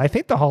Africa. And I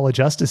think the Hall of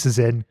Justice is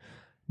in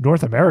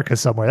North America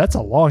somewhere. That's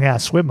a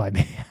long-ass swim, my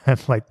man.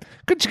 Like,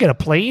 couldn't you get a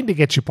plane to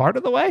get you part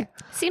of the way?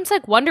 Seems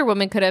like Wonder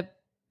Woman could have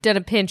done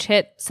a pinch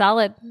hit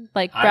solid,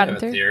 like I brought have him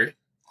through. a theory.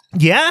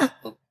 Yeah?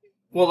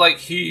 Well, like,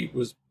 he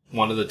was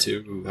one of the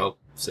two who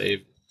helped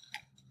save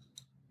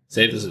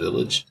this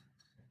village.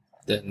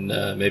 Then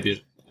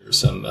maybe there's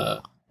some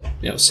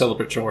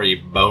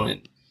celebratory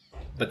boning.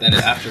 But then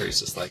after, he's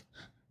just like,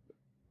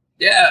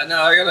 "Yeah,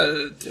 no, I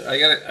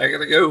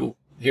gotta go.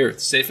 Here, the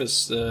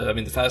safest,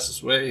 the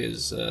fastest way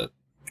is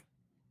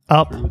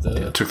up.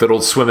 Took that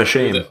old swim of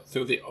shame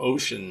through the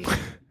ocean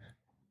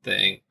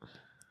thing."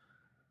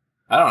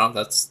 I don't know.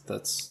 That's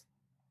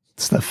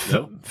it's the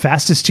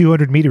fastest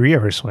 200-meter he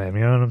ever swam.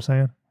 You know what I'm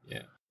saying?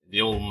 Yeah,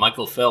 the old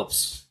Michael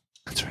Phelps.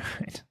 That's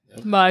right,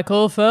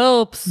 Michael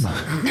Phelps.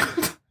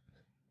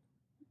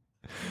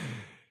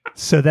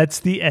 So that's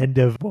the end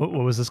of, what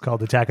was this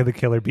called? Attack of the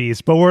Killer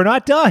Bees. But we're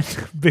not done,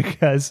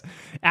 because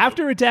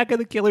after Attack of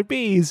the Killer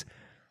Bees,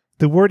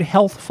 the word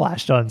health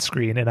flashed on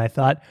screen, and I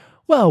thought,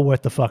 well,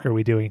 what the fuck are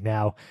we doing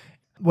now?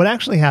 What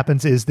actually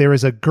happens is there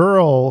is a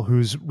girl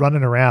who's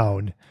running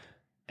around,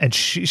 and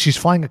she's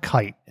flying a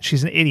kite.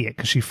 She's an idiot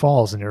because she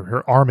falls, and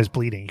her arm is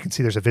bleeding. You can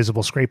see there's a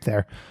visible scrape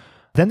there.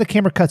 Then the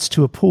camera cuts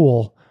to a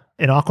pool,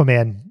 and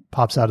Aquaman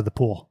pops out of the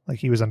pool like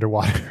he was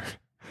underwater.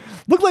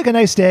 Looked like a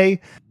nice day.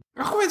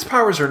 Aquaman's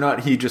powers are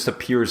not he just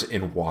appears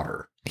in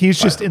water. He's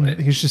just in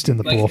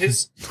the pool.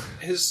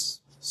 His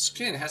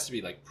skin has to be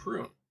like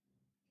prune.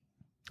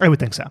 I would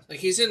think so. Like,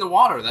 he's in the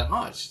water that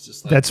much. It's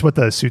just like, that's what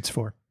the suit's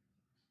for.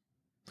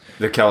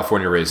 The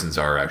California raisins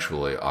are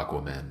actually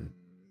Aquaman.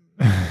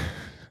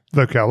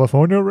 The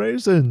California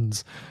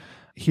raisins.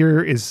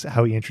 Here is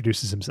how he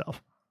introduces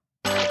himself.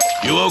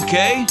 You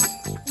okay?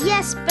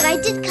 Yes, but I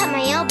did cut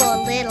my elbow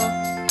a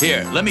little.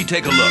 Here, let me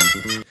take a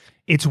look.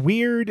 It's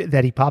weird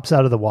that he pops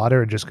out of the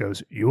water and just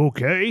goes, "You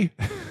okay?"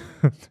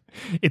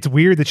 It's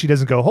weird that she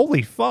doesn't go,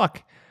 "Holy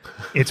fuck."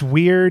 It's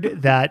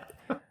weird that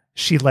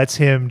she lets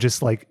him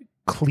just like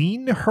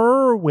clean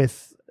her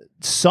with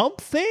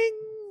something.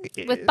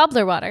 With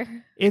bubbler water.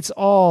 It's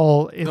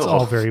all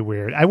very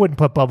weird. I wouldn't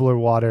put bubbler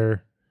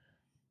water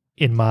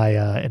in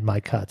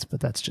my cuts, but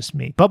that's just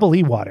me.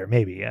 Bubbly water,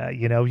 maybe.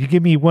 You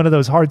give me one of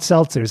those hard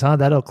seltzers, huh?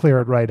 That'll clear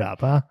it right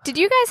up, huh? Did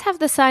you guys have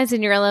the signs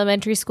in your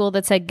elementary school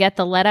that said "Get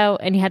the lead out"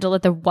 and you had to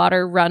let the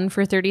water run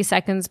for 30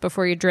 seconds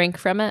before you drink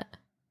from it?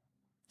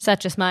 Is that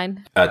just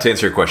mine? To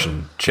answer your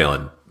question,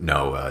 Shaylin,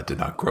 no, did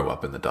not grow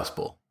up in the Dust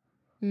Bowl.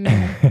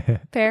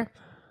 Fair.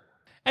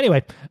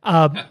 Anyway,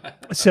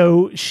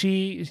 so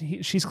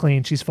she's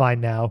clean. She's fine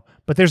now.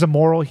 But there's a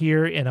moral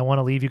here, and I want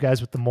to leave you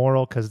guys with the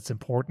moral because it's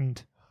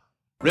important.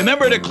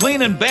 Remember to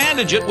clean and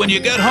bandage it when you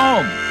get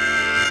home.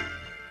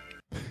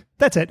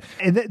 That's it.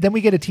 And then we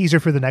get a teaser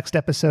for the next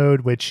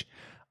episode, which,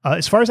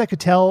 as far as I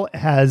could tell,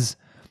 has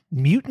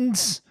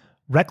mutants,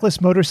 reckless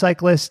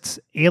motorcyclists,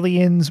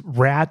 aliens,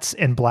 rats,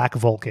 and Black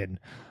Vulcan.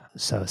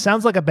 So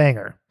sounds like a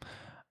banger.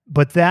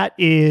 But that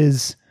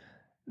is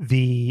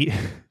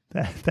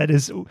that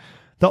is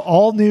the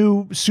all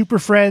new Super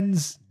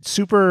Friends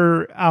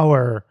Super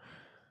Hour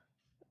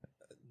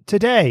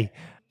today.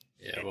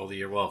 Yeah, well,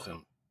 you're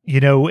welcome.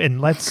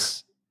 And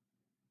let's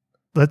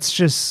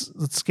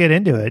get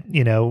into it.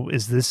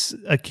 Is this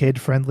a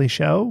kid-friendly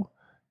show?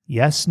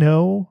 Yes,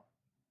 no,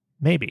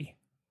 maybe.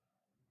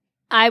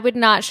 I would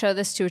not show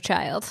this to a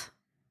child.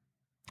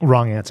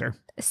 Wrong answer.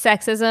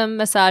 Sexism,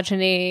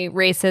 misogyny,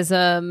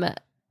 racism,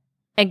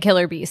 and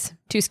killer bees.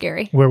 Too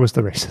scary. Where was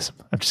the racism?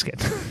 I'm just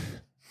kidding.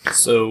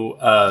 So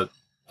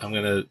I'm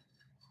going to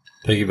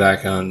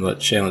piggyback on what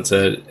Shaylin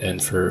said,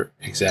 and for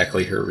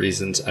exactly her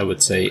reasons, I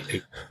would say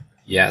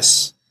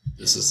yes.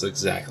 This is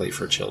exactly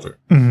for children.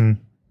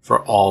 Mm-hmm.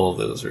 For all of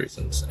those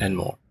reasons and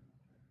more.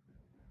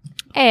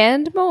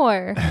 And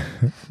more.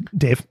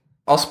 Dave?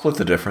 I'll split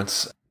the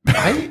difference.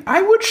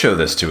 I would show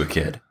this to a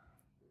kid.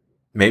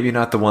 Maybe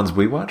not the ones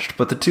we watched,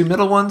 but the two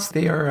middle ones,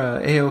 they are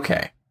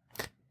A-okay.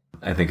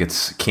 I think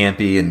it's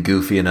campy and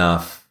goofy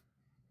enough.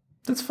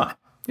 That's fine.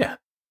 Yeah.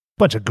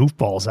 Bunch of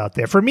goofballs out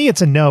there. For me,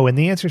 it's a no, and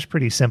the answer is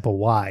pretty simple.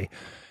 Why?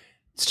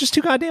 It's just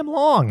too goddamn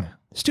long.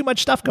 There's too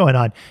much stuff going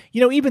on.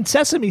 Even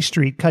Sesame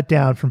Street cut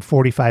down from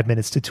 45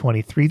 minutes to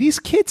 23. These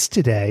kids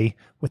today,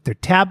 with their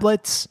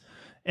tablets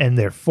and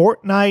their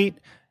Fortnite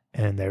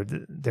and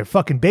their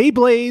fucking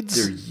Beyblades.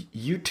 Their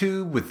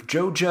YouTube with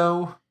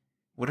JoJo,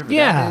 whatever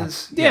that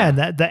is. Yeah, and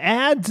the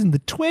ads and the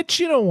Twitch.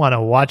 You don't want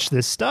to watch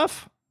this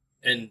stuff.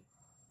 And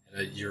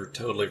you're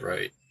totally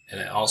right. And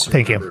I also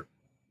Thank remember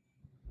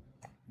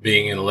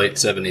being in the late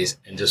 70s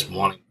and just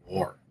wanting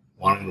more.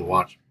 Wanting to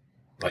watch.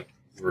 Like,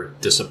 we were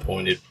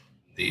disappointed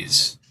with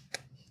these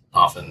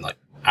often, like,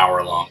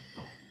 hour-long.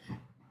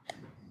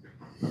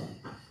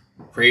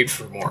 Prayed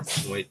for more.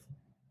 Wait.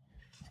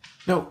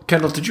 No,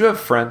 Kendall, did you have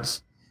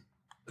friends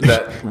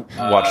that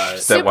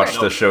watched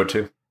the show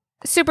too?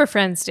 Super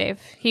Friends, Dave.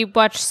 He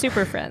watched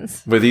Super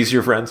Friends. Were these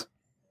your friends?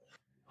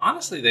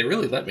 Honestly, they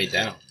really let me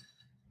down.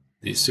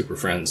 These Super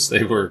Friends.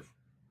 They were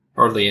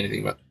hardly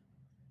anything but...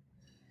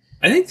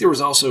 I think there was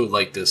also,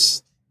 like,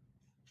 this...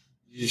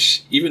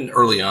 Even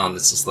early on,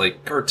 it's just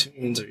like,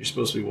 cartoons, are you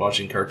supposed to be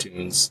watching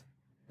cartoons?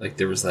 Like,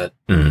 there was that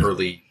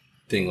early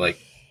thing, like,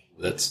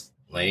 that's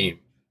lame.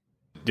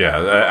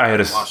 Yeah, I had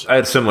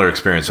a similar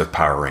experience with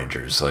Power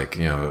Rangers. Like,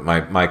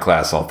 my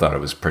class all thought it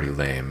was pretty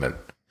lame,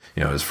 but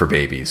it was for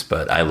babies.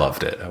 But I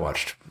loved it. I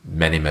watched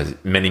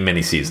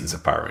many seasons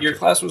of Power Rangers. Your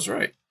class was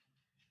right.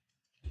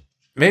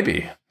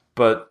 Maybe,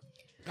 but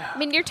I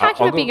mean, you're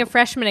talking about being a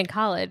freshman in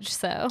college,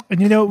 so.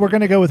 And we're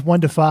going to go with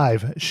 1 to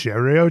 5.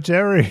 Sherry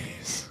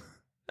O'Terry's.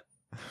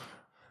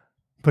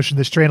 Pushing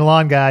this train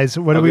along, guys.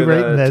 What are we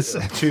rating this?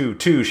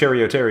 2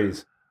 Sherry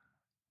O'Terry's.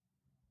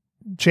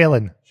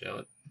 Shaylin.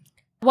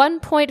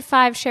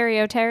 1.5 Sherry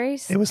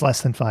O'Terry's. It was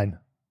less than fine.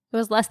 It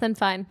was less than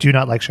fine. Do you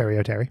not like Sherry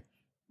O'Terry?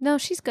 No,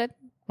 she's good.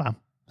 Wow.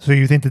 So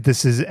you think that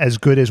this is as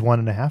good as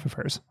 1.5 of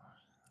hers?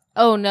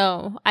 Oh,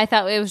 no. I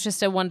thought it was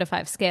just a 1 to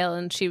 5 scale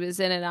and she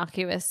was an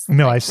innocuous.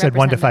 No, I said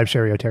 1 to 5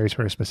 Sherry O'Terry's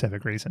for a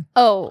specific reason.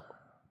 Oh,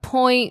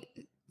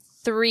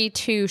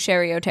 0.32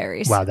 Sherry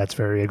O'Terry's. Wow, that's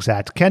very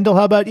exact. Kendall,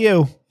 how about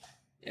you?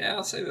 Yeah,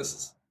 I'll say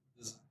this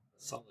is a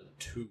solid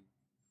 2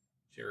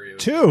 Sherry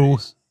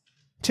O'Terry's.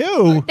 2?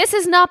 2? This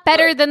is not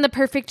better than The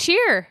Perfect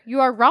Cheer.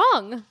 You are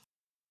wrong.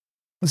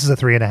 This is a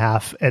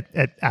 3.5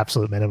 at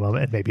absolute minimum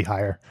and maybe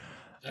higher.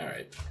 All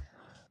right.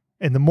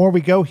 And the more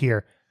we go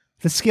here,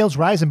 the scale's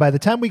rising. By the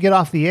time we get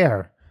off the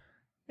air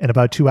in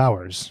about 2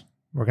 hours,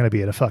 we're going to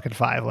be at a fucking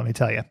 5, let me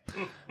tell you.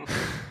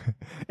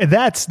 And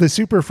that's the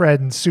Super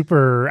Friends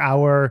Super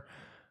Hour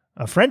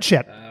of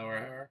Friendship.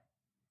 Hour.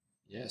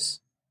 Yes.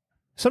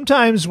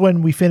 Sometimes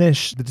when we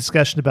finish the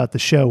discussion about the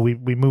show,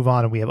 we move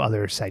on and we have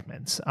other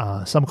segments.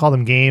 Some call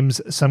them games.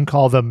 Some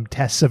call them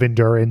tests of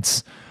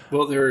endurance.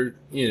 Well, they're,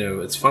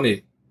 it's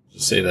funny to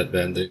say that,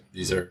 Ben.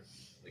 These are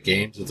the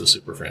games of the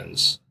Super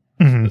Friends.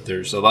 Mm-hmm. But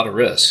there's a lot of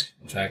risk.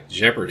 In fact,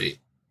 Jeopardy.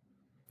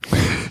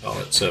 Call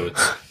it. So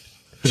it's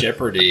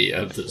Jeopardy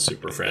of the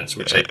Super Friends,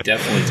 which I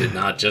definitely did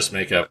not just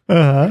make up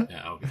right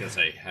now because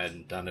I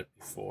hadn't done it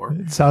before.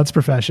 It sounds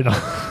professional.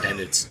 And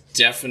it's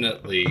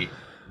definitely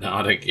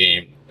not a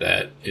game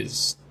that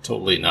is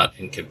totally not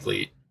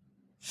incomplete.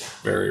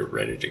 Very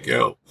ready to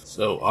go.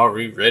 So are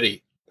we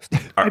ready?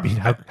 I mean,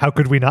 how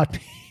could we not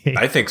be?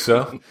 I think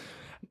so.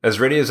 As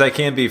ready as I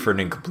can be for an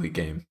incomplete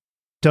game.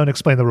 Don't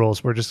explain the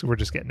rules. We're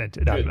just getting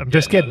into it. I'm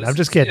just kidding. I'm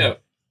just kidding.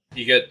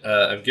 You get.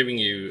 I'm giving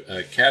you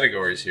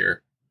categories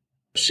here.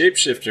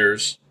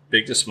 Shapeshifters,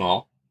 big to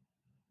small,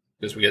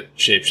 because we get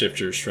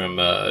shapeshifters from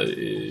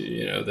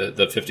the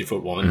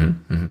 50-foot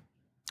woman. Mm-hmm.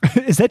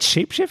 Is that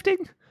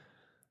shapeshifting?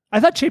 I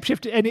thought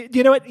shapeshifting. And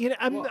you know what?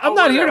 I'm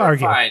not here to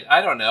argue. Fine.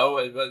 I don't know.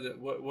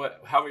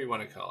 What however you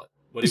want to call it.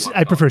 What do you want?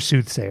 I prefer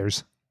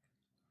soothsayers.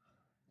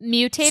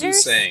 Mutators.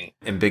 Soothsaying.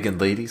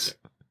 Embiggen ladies.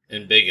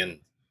 Embiggen.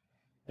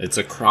 It's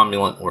a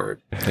cromulent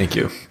word. Thank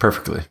you.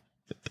 Perfectly.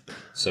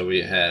 So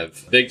we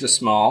have big to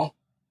small,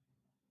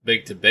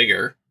 big to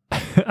bigger.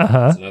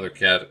 That's another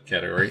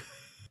category.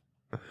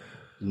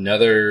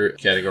 Another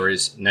category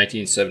is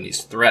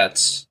 1970s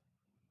threats.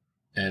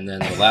 And then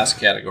the last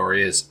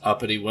category is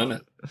uppity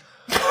women.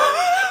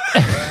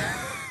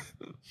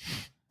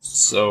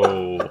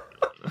 So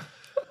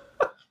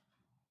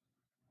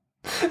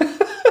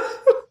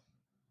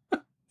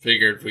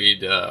figured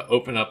we'd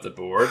open up the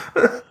board.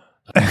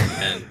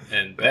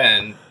 And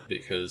Ben,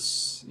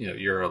 because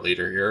you're a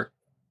leader here,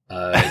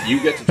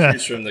 you get to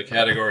choose from the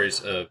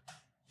categories of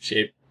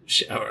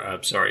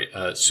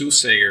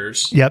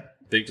soothsayers. Yep.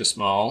 Big to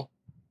small,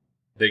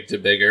 big to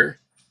bigger,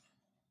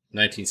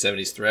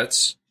 1970s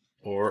threats,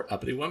 or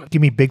uppity women.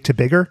 Give me big to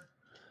bigger.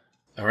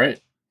 All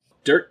right.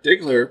 Dirk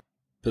Diggler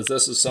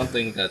possesses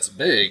something that's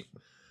big,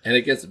 and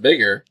it gets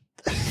bigger.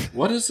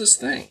 What is this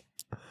thing?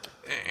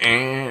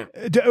 Wait,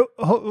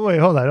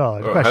 hold on.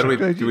 Oh, how do we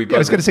I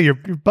was going to say you're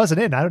buzzing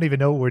in. I don't even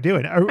know what we're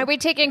doing. Are we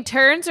taking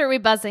turns or are we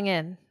buzzing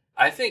in?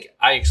 I think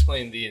I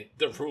explained the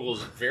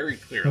rules very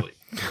clearly.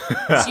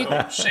 You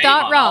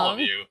thought wrong. All of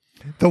you.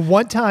 The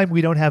one time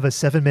we don't have a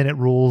 7-minute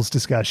rules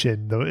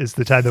discussion though is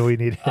the time that we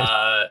need it.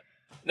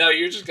 No,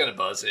 you're just going to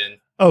buzz in.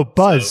 Oh,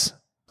 buzz. So,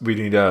 we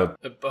need a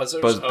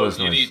buzzers. Buzz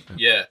noise.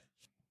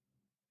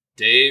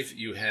 Dave,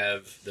 you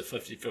have the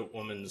 50-foot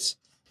woman's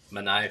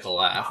maniacal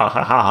laugh.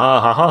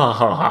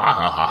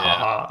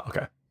 Yeah.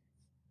 Okay.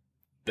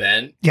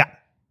 Ben? Yeah.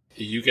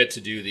 You get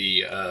to do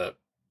the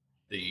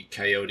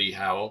coyote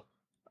howl.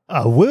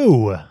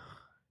 Woo.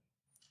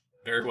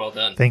 Very well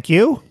done. Thank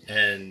you.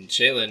 And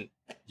Shaylin,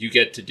 you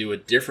get to do a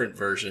different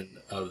version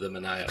of the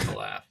maniacal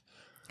laugh.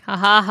 Ha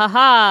ha ha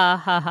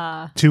ha ha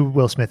ha. Too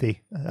Will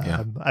Smithy.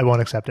 I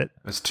won't accept it.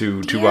 It's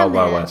too Wild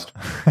Wild West.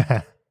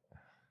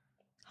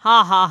 Ha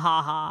ha ha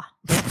ha.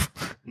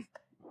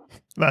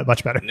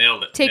 Much better.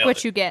 Nailed it. Take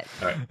what you get.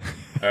 All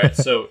right.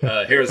 So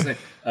here's the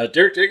thing.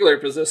 Dirk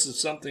Diggler possesses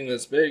something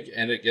that's big,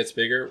 and it gets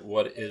bigger.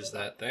 What is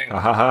that thing?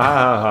 All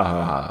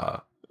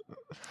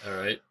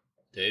right,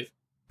 Dave.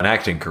 An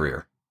acting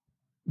career.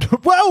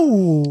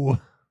 Whoa!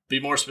 Be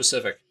more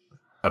specific.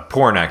 A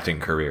porn acting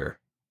career.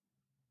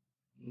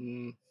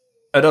 An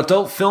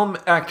adult film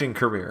acting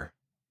career.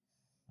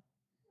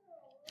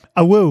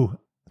 A woo.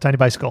 Tiny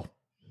bicycle.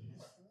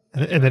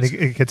 And then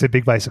it gets a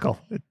big bicycle.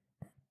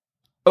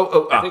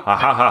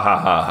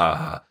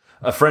 A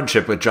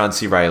friendship with John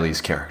C.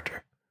 Reilly's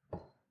character.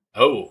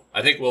 Oh,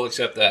 I think we'll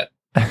accept that.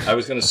 I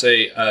was going to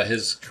say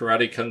his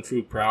karate kung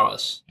fu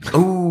prowess.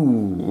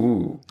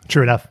 Ooh.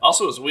 True enough.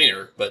 Also his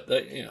wiener, but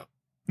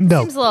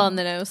No. Seems a little on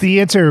the nose.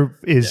 The answer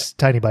is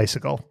tiny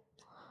bicycle.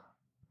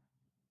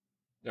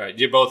 All right,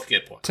 you both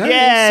get points.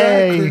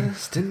 Yay!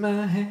 In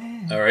my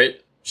hand. All right,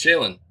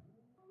 Shaylin.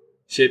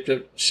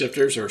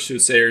 Shapeshifters or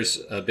soothsayers,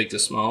 big to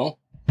small,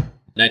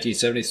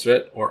 1970s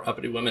threat, or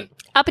uppity women?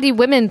 Uppity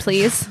women,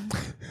 please.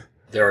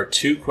 There are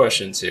 2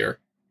 questions here.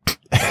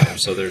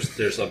 So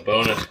there's a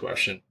bonus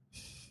question.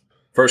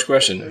 First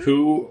question,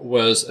 who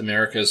was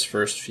America's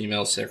first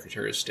female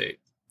Secretary of State?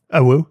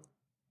 Woo.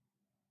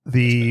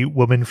 The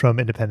woman from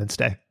Independence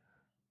Day.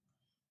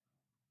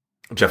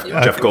 Jeff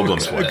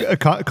Goldblum's wife.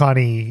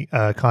 Connie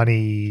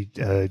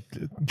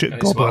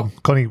Goldblum.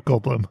 Connie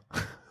Goldblum.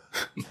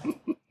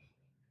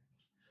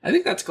 I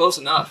think that's close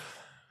enough.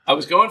 I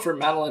was going for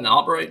Madeleine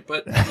Albright,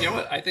 but you know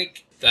what? I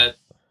think that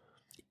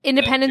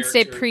Independence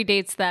Day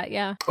predates that,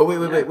 yeah. Oh,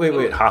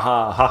 wait.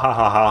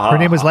 Ha. Her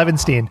name was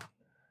Levinstein.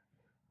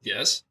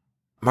 Yes.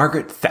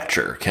 Margaret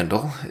Thatcher,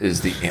 Kendall,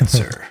 is the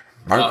answer.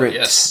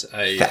 Margaret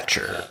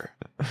Thatcher.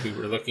 We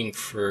were looking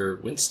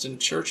for Winston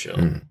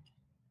Churchill.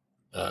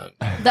 The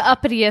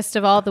uppitiest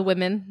of all the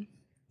women.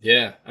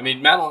 Yeah. I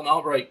mean, Madeleine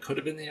Albright could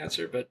have been the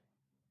answer, but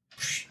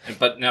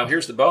now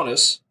here's the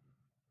bonus.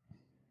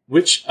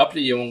 Which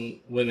uppity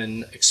young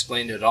women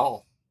explained it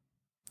all?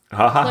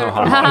 Ha ha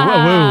ha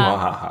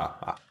ha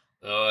ha.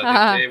 Oh,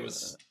 I think Dave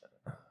was...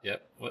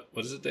 Yep. What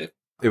is it, Dave?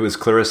 It was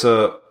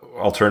Clarissa,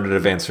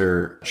 alternative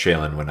answer,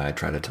 Shaylin, when I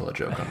try to tell a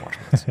joke on Watch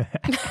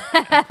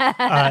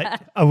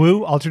a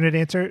woo, alternate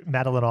answer,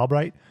 Madeleine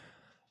Albright.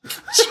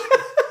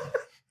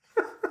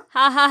 Ha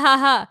ha ha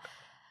ha.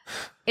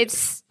 It's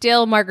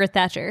still Margaret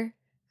Thatcher.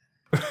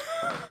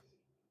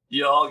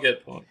 You all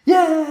get points.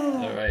 Yeah.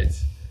 All right.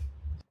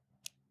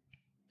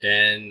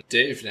 And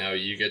Dave, now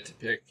you get to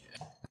pick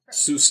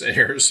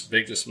soothsayers,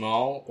 big to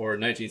small, or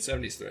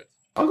 1970s threats.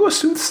 I'll go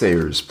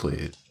soothsayers,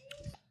 please.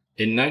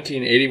 In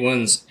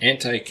 1981's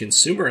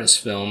anti-consumerist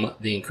film,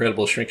 The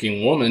Incredible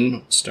Shrinking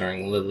Woman,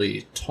 starring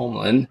Lily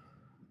Tomlin,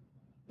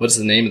 what's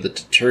the name of the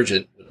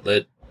detergent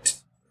that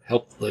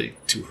helped lead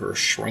to her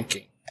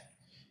shrinking?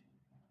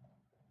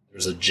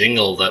 There's a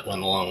jingle that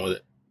went along with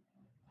it.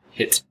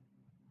 Hit.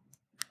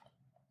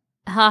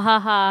 Ha ha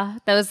ha.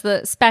 That was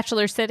the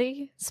Spatula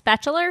City?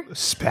 Spatula?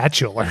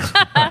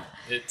 Spatula.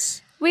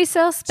 We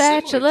sell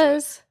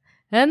spatulas,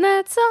 and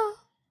that's all.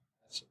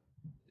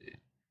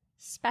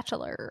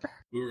 Spatula.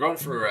 We were going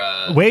for...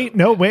 wait,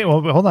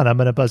 well, hold on. I'm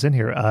going to buzz in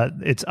here.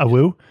 It's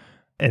Awoo,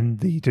 and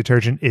the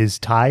detergent is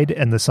Tide,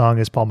 and the song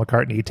is Paul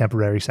McCartney,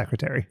 Temporary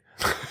Secretary.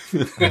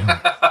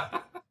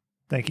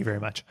 Thank you very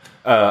much.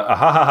 Ha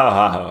ha ha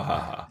ha ha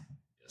ha.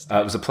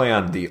 It was a play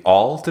on the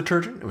all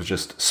detergent. It was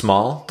just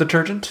small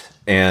detergent.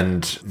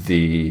 And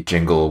the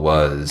jingle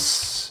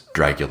was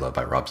Dragula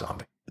by Rob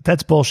Zombie.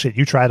 That's bullshit.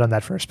 You tried on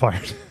that first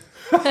part.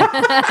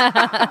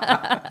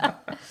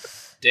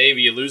 Dave,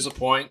 you lose a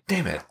point.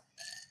 Damn it.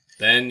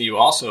 Then you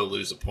also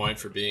lose a point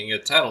for being a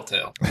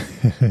tattletale.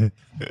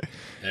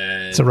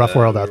 It's a rough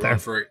world out there.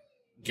 For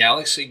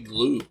Galaxy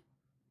Glue.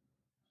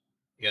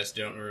 You guys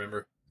don't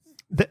remember?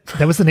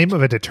 That was the name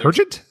of a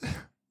detergent?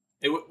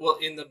 Well,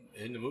 in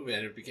the movie,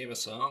 and it became a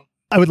song.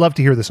 I would love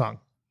to hear the song.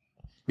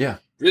 Yeah.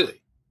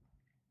 Really?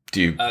 Do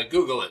you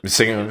Google it?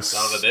 Sing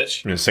Son of a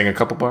bitch. You sing a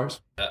couple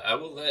bars? I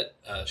will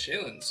let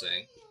Shaylin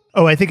sing.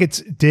 Oh, I think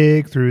it's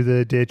dig through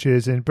the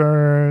ditches and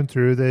burn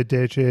through the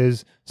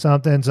ditches.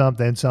 Something,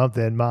 something,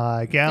 something.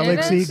 My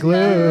galaxy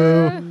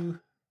glue.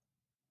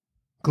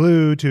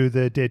 Glue to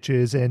the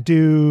ditches and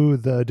do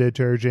the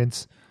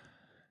detergents.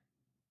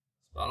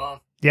 Spot on.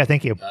 Yeah,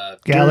 thank you.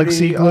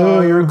 Galaxy glue.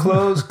 All your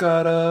clothes,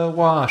 gotta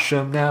wash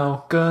them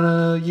now.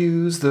 Gonna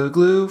use the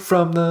glue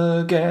from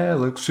the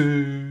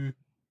galaxy.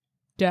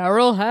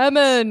 Daryl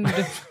Hammond.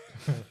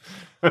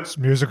 It's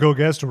musical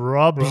guest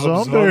Rob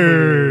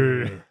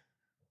Zombie.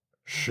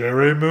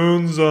 Sherry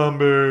Moon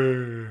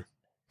Zombie.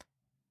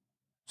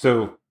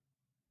 So,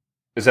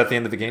 is that the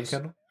end of the game,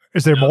 Kendall?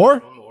 Is there more?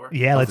 One more.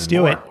 Yeah, let's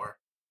do it. All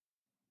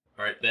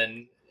right,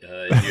 Ben, you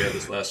have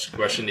this last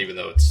question, even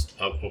though it's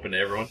open to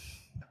everyone.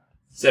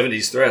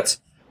 70s Threats.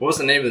 What was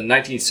the name of the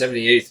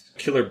 1978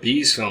 Killer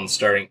Bees film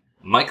starring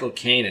Michael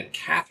Caine and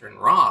Catherine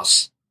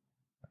Ross?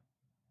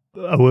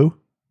 Awoo.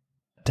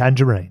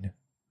 Tangerine.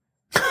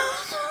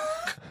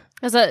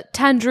 There's a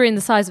tangerine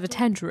the size of a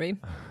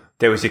tangerine.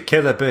 There was a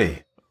killer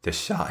bee the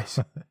size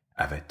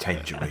of a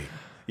tangerine.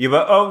 You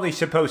were only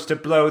supposed to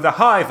blow the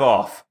hive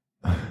off.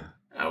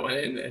 I went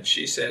in and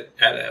she said,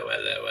 hello,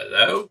 hello,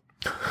 hello.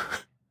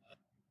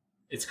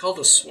 It's called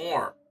a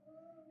swarm.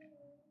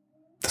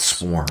 The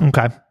Swarm.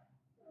 Okay.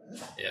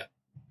 Yeah.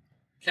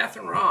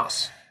 Catherine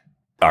Ross.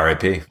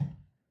 R.I.P.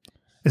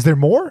 Is there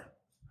more?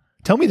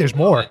 Tell me there's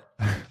more.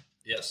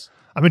 Yes.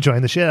 I'm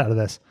enjoying the shit out of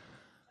this.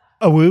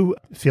 Awoo,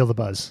 feel the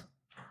buzz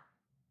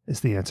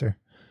is the answer.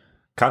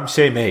 Come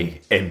see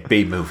me in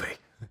B-Movie.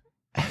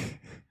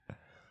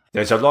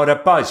 There's a lot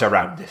of buzz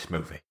around this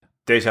movie.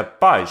 There's a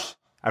buzz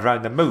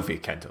around the movie,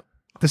 Kendall.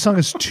 This song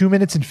is 2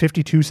 minutes and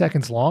 52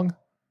 seconds long.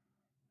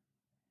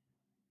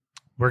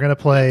 We're going to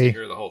play...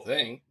 hear the whole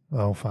thing.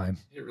 Oh, fine.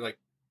 Here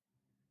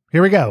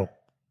we go.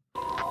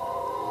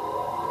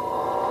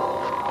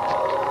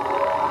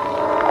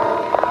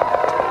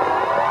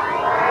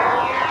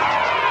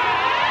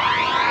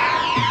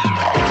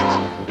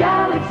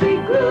 Galaxy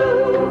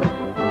Glue,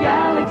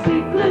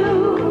 Galaxy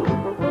Glue.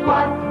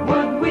 What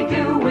would we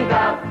do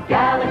without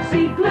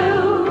Galaxy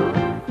Glue?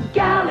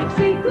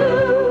 Galaxy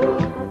Glue,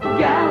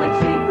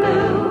 Galaxy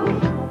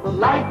Glue.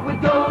 Life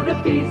would go to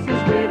pieces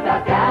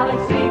without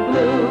Galaxy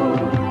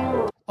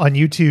Glue. On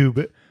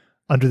YouTube,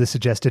 under the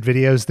suggested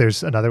videos,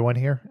 there's another one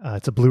here.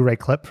 It's a Blu-ray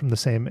clip from the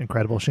same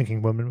Incredible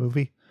Shrinking Woman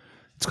movie.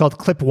 It's called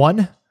Clip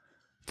 1,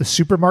 The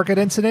Supermarket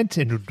Incident,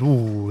 and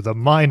ooh, the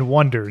mind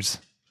wanders.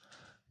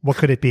 What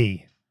could it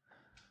be?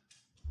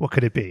 What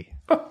could it be?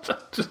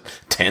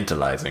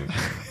 Tantalizing.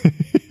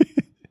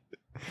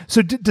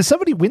 So does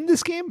somebody win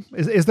this game?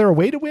 Is there a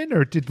way to win,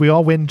 or did we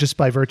all win just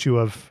by virtue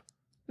of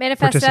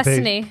Manifest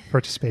Destiny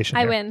participation?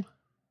 I here? win.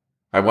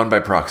 I won by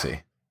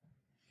proxy.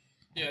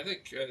 Yeah, I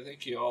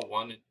think you all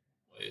won in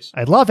ways.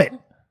 I love it.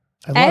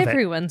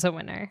 Everyone's a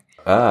winner.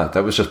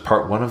 That was just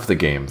part one of the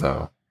game,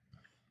 though.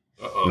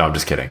 Uh-oh. No, I'm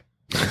just kidding.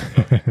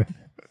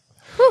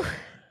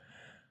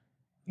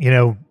 You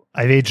know,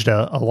 I've aged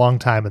a long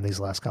time in these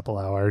last couple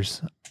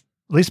hours.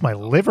 At least my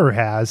liver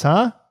has,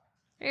 huh?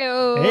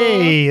 Ew.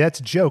 Hey, that's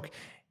a joke.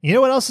 You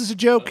know what else is a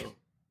joke?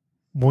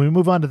 When we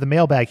move on to the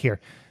mailbag here.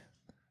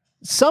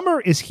 Summer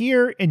is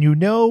here, and you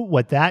know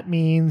what that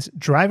means.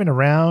 Driving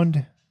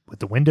around with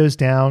the windows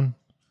down,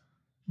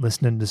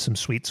 listening to some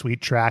sweet,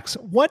 sweet tracks.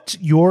 What's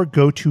your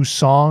go-to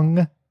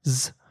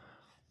songs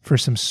for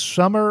some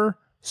summer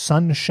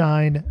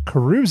sunshine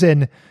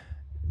cruising?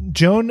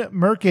 Joan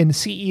Merkin,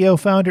 CEO,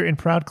 founder, and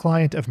proud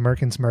client of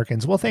Merkin's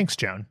Merkins. Well, thanks,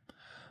 Joan.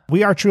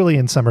 We are truly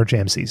in summer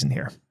jam season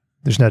here.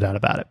 There's no doubt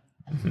about it.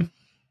 Mm-hmm.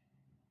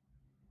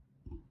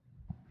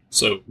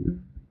 So,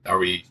 are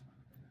we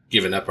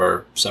giving up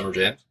our summer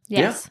jams?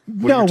 Yes.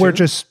 What No, are your we're two?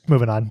 just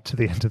moving on to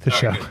the end of the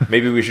show.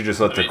 Maybe we should just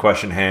let the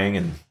question hang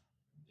and.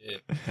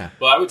 Yeah.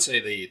 Well, I would say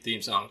the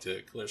theme song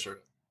to Clear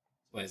Circle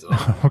explains it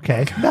all.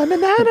 Okay. Na na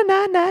na na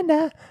na na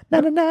na na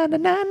na na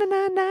na na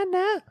na na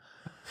na.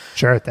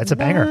 Sure, that's a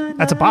banger.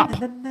 That's a bop.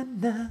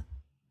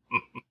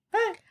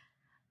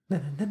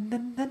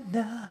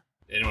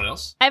 Anyone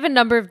else? I have a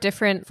number of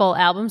different full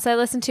albums I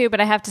listen to, but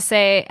I have to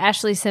say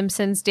Ashley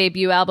Simpson's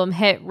debut album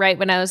hit right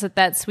when I was at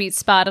that sweet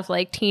spot of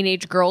like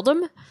teenage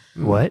girldom.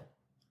 What?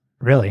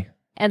 Really?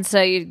 And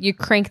so you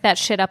crank that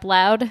shit up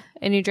loud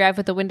and you drive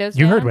with the windows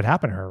You down. heard what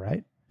happened to her,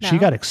 right? She No.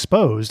 got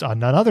exposed on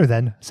none other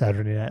than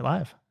Saturday Night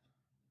Live.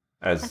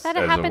 I thought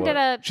it happened at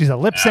a She's a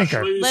lip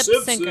syncer. lip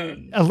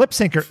syncer. A lip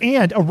syncer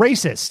and a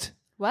racist.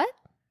 What?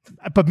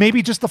 But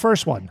maybe just the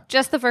first one.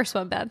 Just the first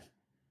one, Ben.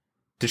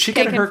 Did she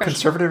get Can't her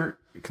confirm.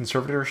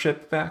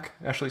 conservatorship back,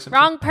 Ashley Simpson?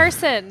 Wrong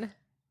person.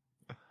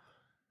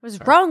 What's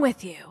wrong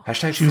with you?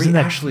 Hashtag She was free in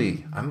that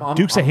Ashley. I'm on.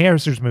 Dukes of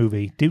Hazzard's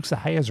movie. Dukes of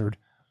Hazzard.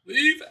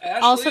 Leave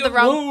Ashley Also the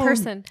wrong alone.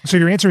 person. So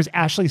your answer is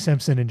Ashley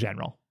Simpson in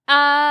general.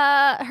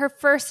 Her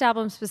first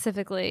album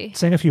specifically.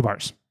 Sing a few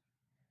bars.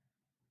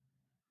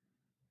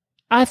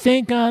 I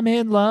think I'm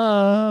in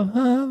love.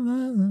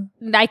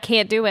 I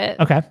can't do it.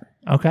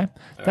 Okay.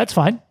 That's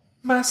fine.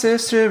 My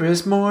sister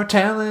is more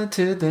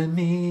talented than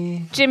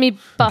me. Jimmy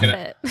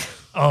Buffett.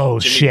 Oh,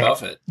 Jimmy shit.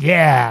 Buffett.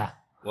 Yeah.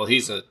 Well,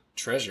 he's a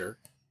treasure.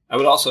 I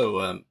would also,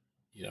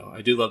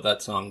 I do love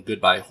that song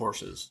 "Goodbye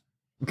Horses."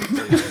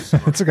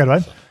 That's a good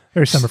one.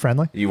 Very summer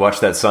friendly. You watch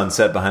that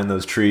sunset behind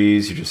those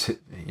trees. You just,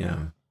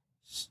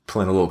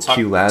 playing a little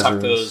Q Lazarus.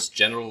 Tuck those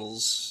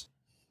generals.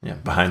 Yeah,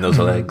 behind those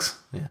legs.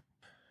 Yeah.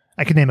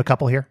 I can name a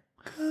couple here.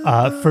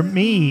 For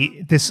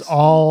me, this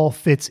all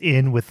fits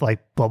in with like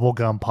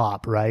bubblegum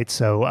pop, right?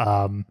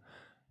 So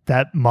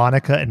that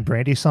Monica and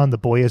Brandy song, The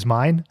Boy Is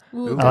Mine.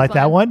 Ooh, I like good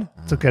that one. one.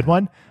 It's a good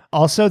one.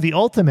 Also, the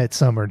ultimate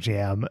summer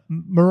jam,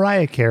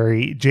 Mariah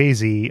Carey,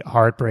 Jay-Z,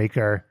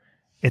 Heartbreaker.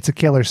 It's a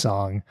killer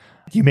song.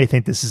 You may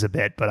think this is a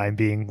bit, but I'm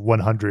being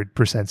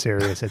 100%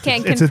 serious.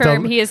 Can't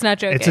confirm he is not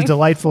joking. It's a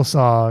delightful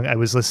song. I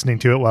was listening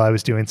to it while I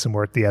was doing some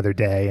work the other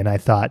day, and I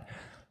thought,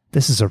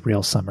 this is a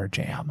real summer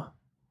jam.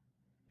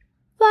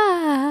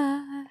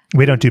 Why?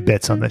 We don't do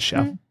bits on this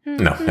show.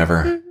 No,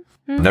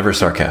 never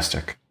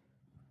sarcastic.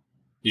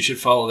 You should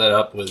follow that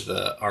up with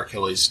R.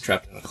 Kelly's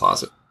 "Trapped in a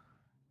Closet."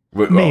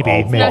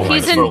 Maybe. No,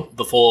 he's in-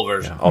 the full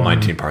version. All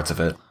 19 parts of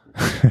it.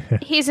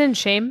 He's in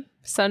shame,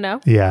 so no.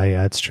 Yeah,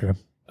 it's true.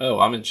 Oh,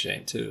 I'm in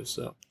shame too,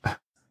 so it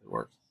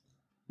works.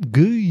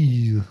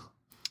 Goo.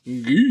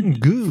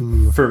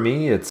 Goo. For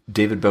me, it's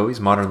David Bowie's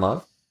 "Modern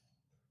Love."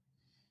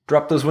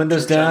 Drop those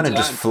windows down and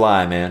just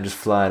fly, man. Just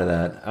fly to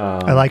that.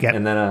 I like it.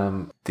 And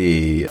then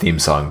the theme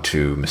song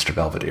to Mr.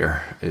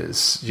 Belvedere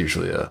is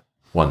usually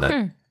one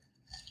that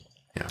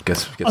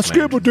gets A my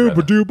skibble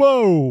dooba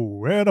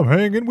doobo, and I'm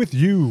hanging with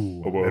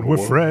you, and we're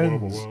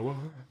friends.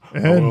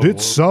 And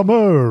it's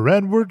summer,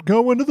 and we're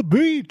going to the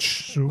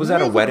beach. Was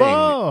at a with wedding,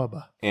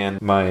 Bob. and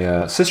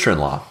my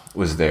sister-in-law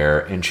was there,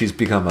 and she's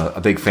become a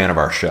big fan of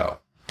our show.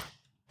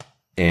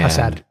 And How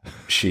sad.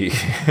 She,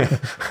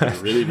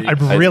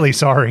 I'm really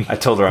sorry. I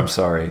told her I'm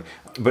sorry,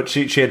 but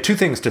she had two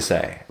things to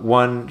say.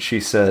 One, she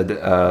said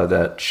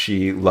that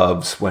she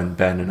loves when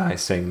Ben and I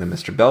sing the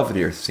Mr.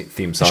 Belvedere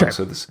theme song. Sure.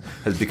 So this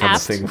has become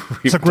Apt. a thing.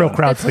 It's a real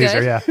crowd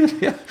pleaser, yeah.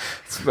 Yeah,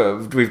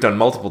 we've done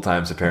multiple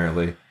times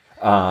apparently.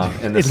 And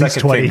the At least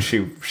second 20.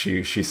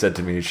 thing she said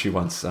to me, she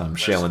wants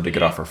Shaylin to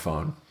get off her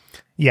phone.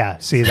 Yeah,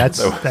 see, that's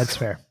So- that's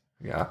fair.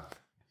 Yeah,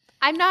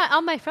 I'm not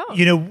on my phone.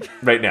 You know,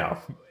 right now.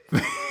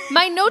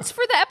 My notes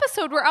for the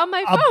episode were on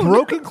my a phone.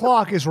 broken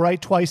clock is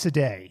right twice a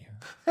day.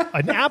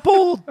 An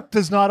apple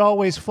does not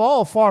always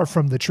fall far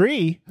from the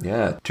tree.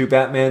 Yeah, 2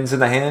 Batmans in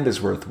the hand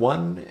is worth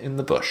 1 in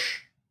the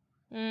bush.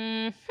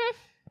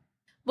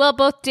 Well,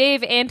 both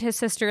Dave and his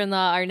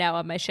sister-in-law are now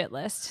on my shit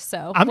list.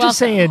 So I'm just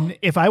welcome. saying,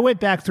 if I went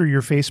back through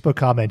your Facebook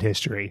comment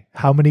history,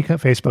 how many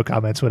Facebook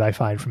comments would I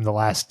find from the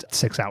last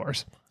 6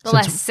 hours? The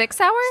last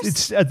 6 hours?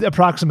 It's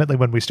approximately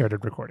when we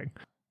started recording.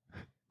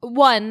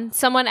 One,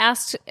 someone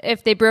asked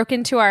if they broke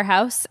into our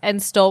house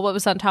and stole what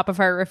was on top of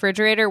our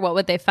refrigerator, what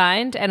would they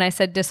find? And I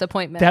said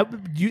disappointment.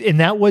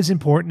 That was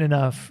important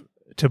enough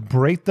to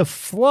break the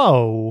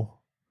flow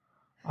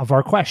of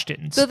our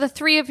questions. So the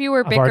three of you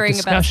were of our bickering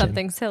about discussion.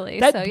 something silly.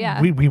 That- So yeah.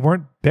 we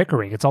weren't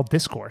bickering. It's all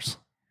discourse.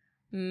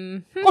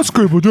 Mhm. It was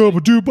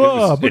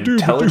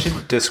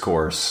intelligent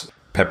discourse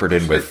peppered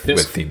in with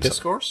themes.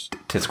 Discourse?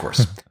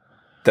 Discourse.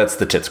 That's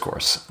the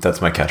Titscourse. That's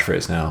my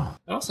catchphrase now.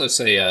 I also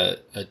say a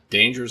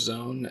Danger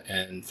Zone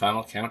and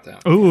Final Countdown.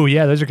 Ooh,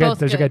 yeah, those are good. Both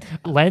Those are good.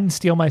 good. Len,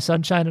 Steal My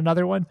Sunshine,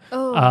 another one.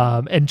 Oh.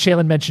 And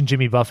Shaylin mentioned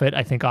Jimmy Buffett,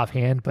 I think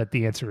offhand, but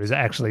the answer is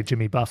actually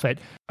Jimmy Buffett.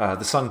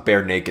 The song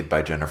 "Bare Naked"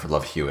 by Jennifer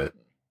Love Hewitt.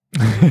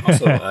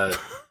 Also,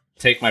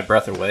 Take My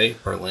Breath Away,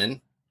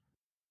 Berlin.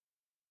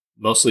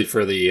 Mostly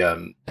for the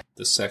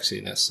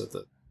sexiness of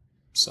the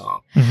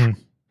song.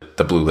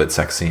 The blue lit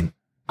sex scene.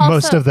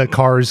 Most Also- of the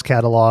Cars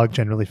catalog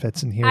generally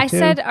fits in here, I too.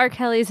 said R.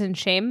 Kelly's in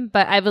shame,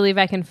 but I Believe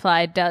I Can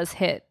Fly does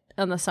hit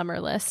on the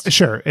summer list.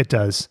 Sure, it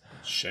does.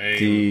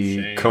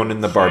 The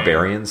Conan the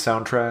Barbarian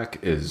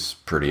soundtrack is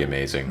pretty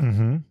amazing.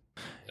 Mm-hmm.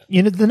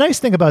 You know, the nice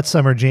thing about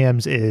summer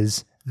jams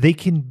is they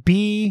can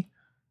be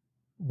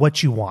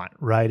what you want,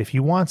 right? If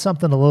you want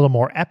something a little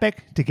more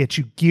epic to get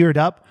you geared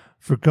up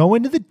for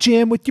going to the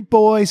gym with your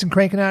boys and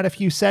cranking out a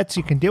few sets,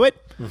 you can do it.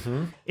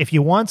 Mm-hmm. If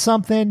you want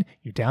something,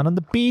 you're down on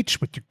the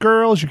beach with your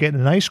girls, you're getting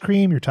an ice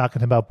cream, you're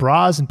talking about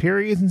bras and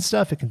periods and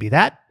stuff, it can be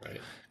that. Right.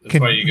 That's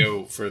why you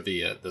go for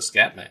the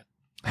Scat Man.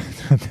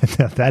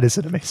 That is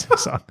an amazing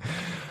song.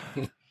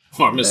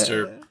 Or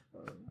Mr.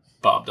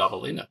 Bob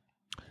Davalina.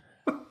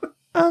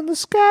 On the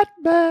Scat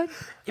Man.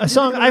 A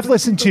song I've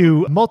listened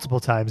to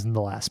multiple times in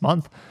the last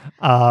month.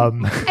 I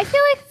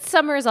feel like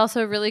summer is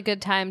also a really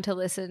good time to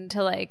listen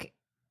to like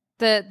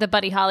the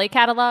Buddy Holly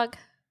catalog.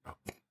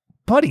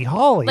 Buddy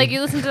Holly? Like you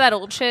listen to that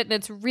old shit and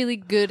it's really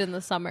good in the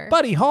summer.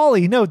 Buddy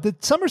Holly. No, the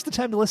summer's the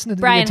time to listen to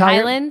Brian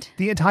Hyland?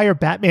 the entire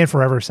Batman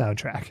Forever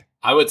soundtrack.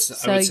 I would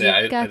say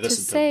I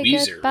listen to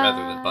Weezer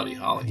rather than Buddy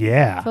Holly.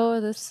 Yeah.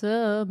 For the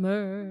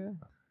summer.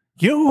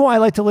 You know who I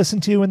like to listen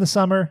to in the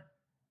summer?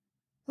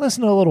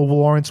 Listen to a little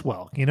Lawrence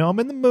Welk. You know, I'm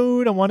in the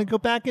mood. I want to go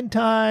back in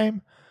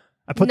time.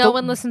 No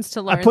one listens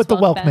to Lawrence I put the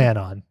Welk, Welk Man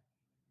on.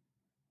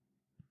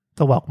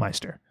 The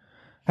Welkmeister.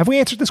 Have we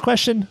answered this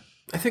question?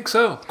 I think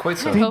so. Quite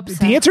so. I hope so.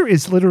 The answer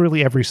is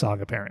literally every song,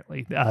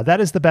 apparently.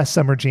 That is the best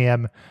summer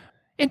jam.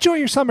 Enjoy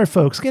your summer,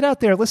 folks. Get out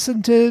there.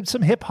 Listen to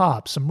some hip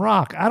hop, some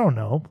rock. I don't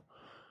know.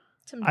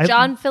 Some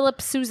John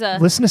Philip Sousa.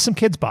 Listen to some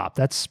Kids Bop.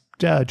 That's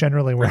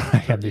generally where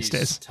I am these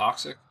days.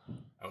 Toxic,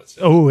 I would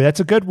say. Oh, that's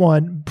a good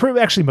one.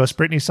 Actually, most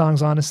Britney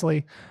songs,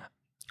 honestly.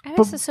 I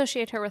just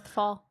associate her with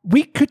fall.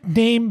 We could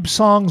name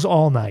songs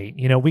all night.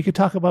 You know, we could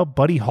talk about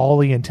Buddy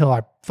Holly until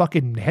our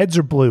fucking heads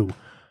are blue.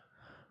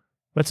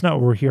 That's not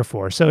what we're here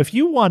for. So if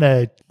you want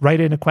to write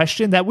in a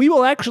question that we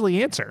will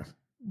actually answer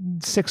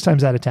 6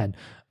 times out of 10,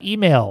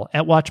 email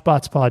at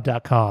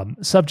watchbotspod.com.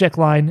 Subject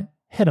line,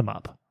 hit 'em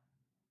up.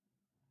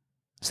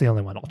 It's the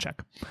only one I'll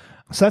check.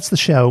 So that's the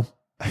show.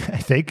 I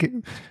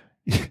think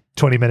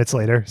 20 minutes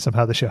later,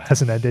 somehow the show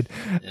hasn't ended.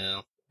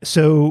 Yeah.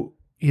 So,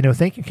 you know,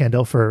 thank you,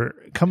 Kendall, for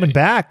coming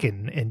back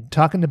and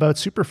talking about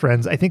Super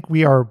Friends. I think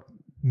we are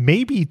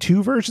maybe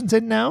 2 versions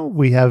in now.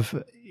 We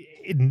have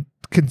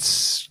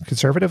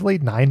conservatively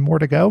 9 more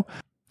to go.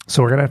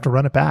 So we're going to have to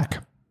run it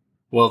back.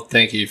 Well,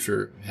 thank you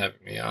for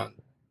having me on.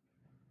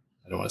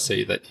 I don't want to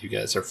say that you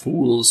guys are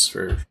fools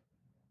for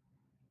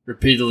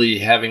repeatedly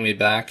having me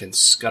back and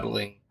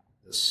scuttling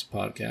this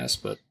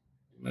podcast, but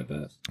my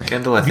best.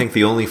 Kendall, I think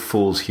the only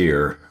fools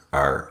here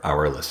are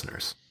our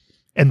listeners.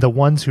 And the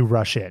ones who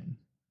rush in.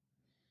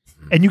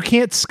 And you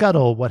can't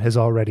scuttle what has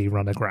already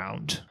run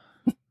aground.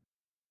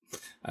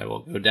 I will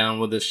go down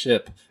with this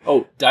ship.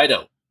 Oh,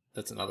 Dido.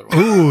 That's another one.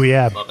 Ooh,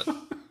 yeah. Love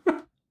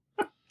it.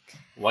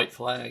 White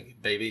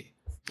flag, baby.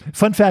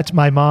 Fun fact,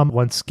 my mom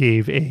once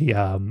gave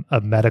a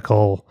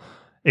medical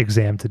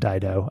exam to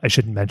Dido. I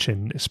shouldn't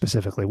mention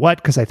specifically what,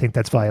 because I think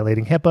that's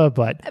violating HIPAA,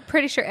 but... I'm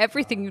pretty sure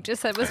everything you just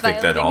said was I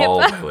think violating that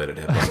all HIPAA. violated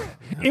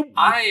HIPAA.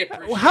 I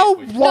appreciate How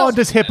what long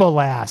does HIPAA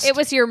last? It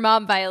was your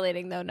mom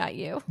violating, though, not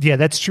you. Yeah,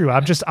 that's true.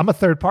 I'm a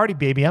third party,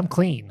 baby. I'm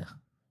clean.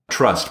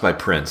 Trust by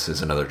Prince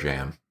is another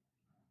jam.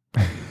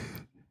 Yeah.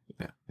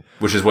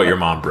 Which is what your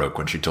mom broke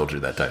when she told you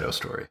that Dido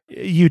story.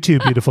 You too,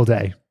 beautiful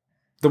day.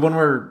 The one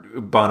where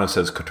Bono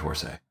says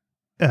Catorce.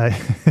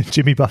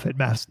 Jimmy Buffett,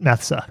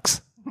 math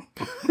sucks.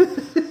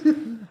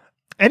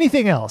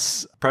 Anything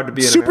else? Proud to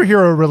be an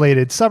superhero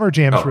related, summer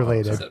jams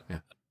related.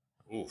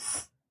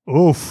 Oof.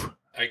 Oof.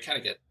 I kind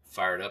of get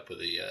fired up with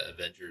the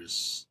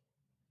Avengers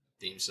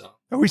theme song.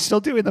 Are we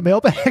still doing the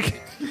mailbag?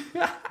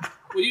 Well,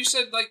 you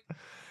said like.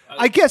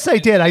 I guess I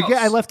did.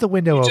 I left the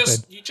window open.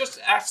 You just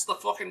asked the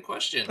fucking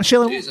question.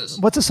 Sheila, Jesus.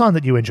 what's a song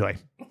that you enjoy?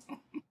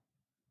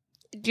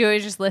 Do you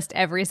always just list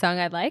every song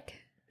I like?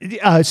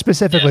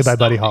 Specifically by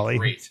Buddy Holly.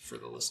 Great for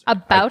the listener.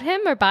 About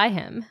him or by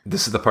him?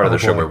 This is the part of the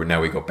show where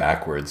now we go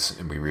backwards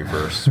and we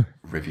reverse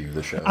review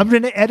the show. I'm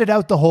going to edit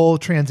out the whole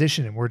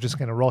transition and we're just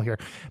going to roll here.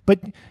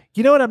 But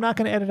you know what I'm not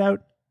going to edit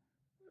out?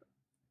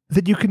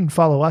 That you can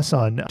follow us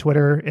on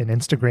Twitter and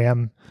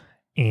Instagram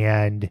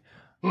and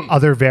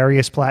other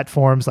various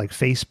platforms like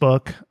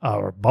Facebook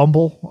or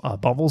Bumble.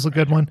 Bumble's a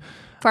good one.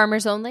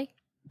 Farmers Only?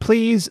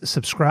 Please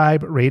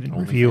subscribe, rate, and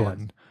review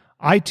on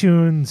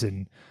iTunes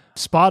and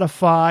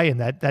Spotify and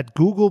that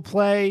Google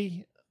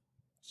Play.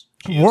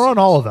 We're on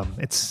all of them.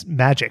 It's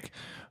magic.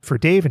 For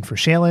Dave and for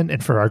Shaylin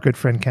and for our good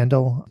friend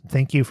Kendall,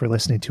 thank you for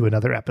listening to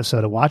another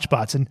episode of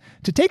WatchBots. And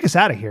to take us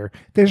out of here,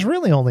 there's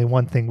really only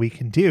one thing we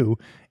can do,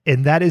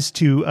 and that is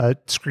to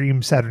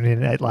scream Saturday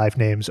Night Live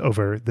names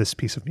over this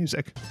piece of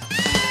music.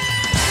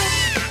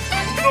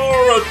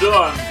 Nora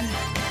Dunn.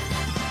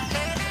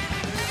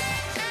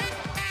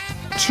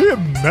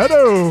 Tim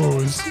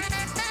Meadows.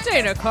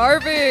 Dana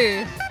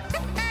Carvey.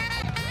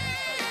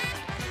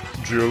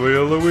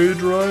 Julia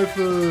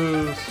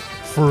Louis-Dreyfus.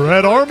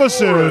 Fred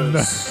Armisen.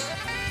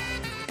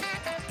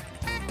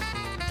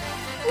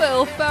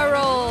 Will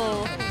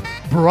Ferrell.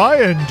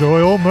 Brian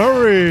Doyle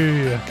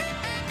Murray.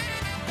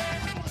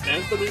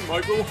 Anthony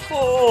Michael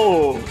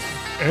Hall.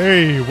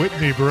 A.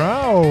 Whitney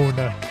Brown.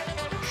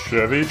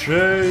 Chevy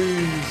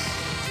Chase.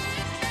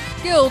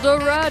 Gilda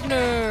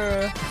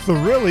Radner.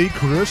 Thrilly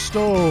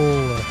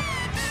Crystal.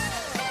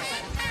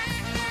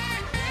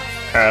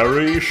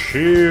 Harry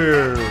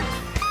Shearer.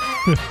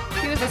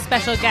 He was a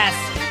special guest.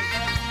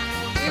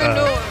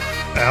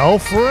 Al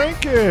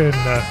Franken.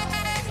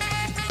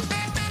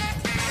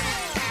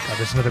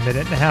 There's another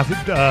minute and a half.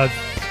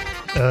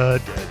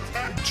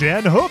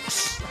 Jan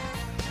Hooks.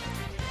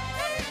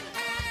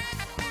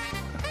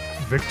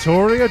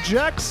 Victoria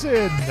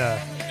Jackson.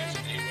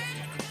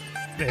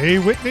 A.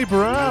 Whitney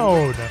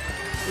Brown.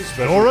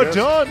 Nora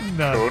Dunn.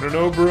 Conan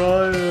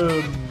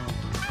O'Brien.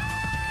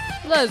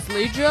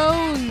 Leslie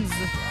Jones.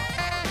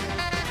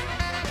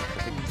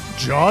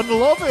 John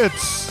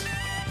Lovitz.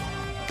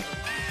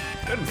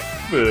 And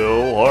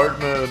Phil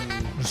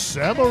Hartman.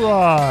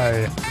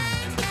 Samurai.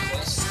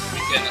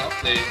 Weekend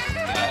update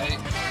guy.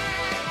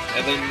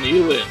 Evan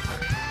Nealon.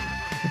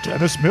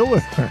 Dennis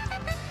Miller.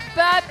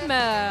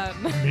 Batman.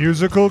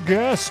 Musical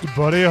guest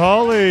Buddy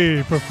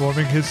Holly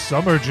performing his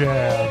summer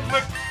jam.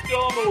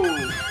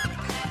 McDonald.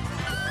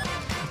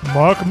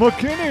 Mark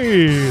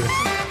McKinney.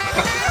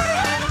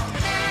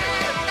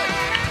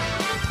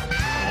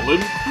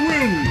 Colin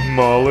Quinn.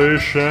 Molly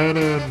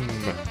Shannon.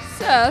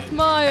 Seth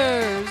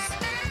Meyers.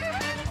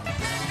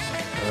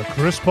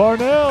 Chris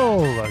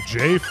Parnell.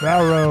 Jay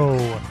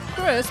Farrow.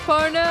 Chris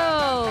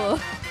Parnell.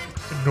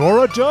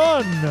 Nora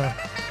Dunn.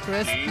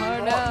 Chris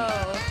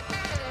Parnell.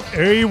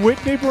 A.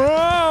 Whitney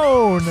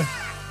Brown.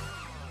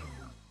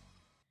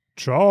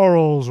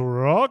 Charles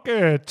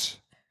Rocket.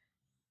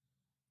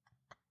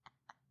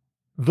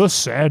 The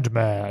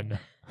Sandman.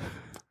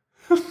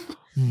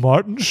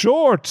 Martin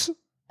Short.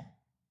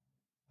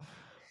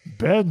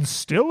 Ben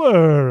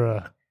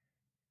Stiller.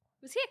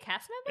 Was he a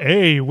cast member?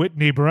 A.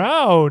 Whitney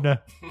Brown.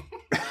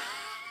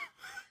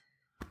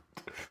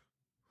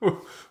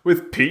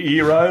 With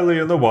P.E. Riley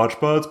and the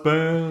Watchbots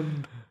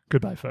Band.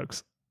 Goodbye,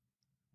 folks.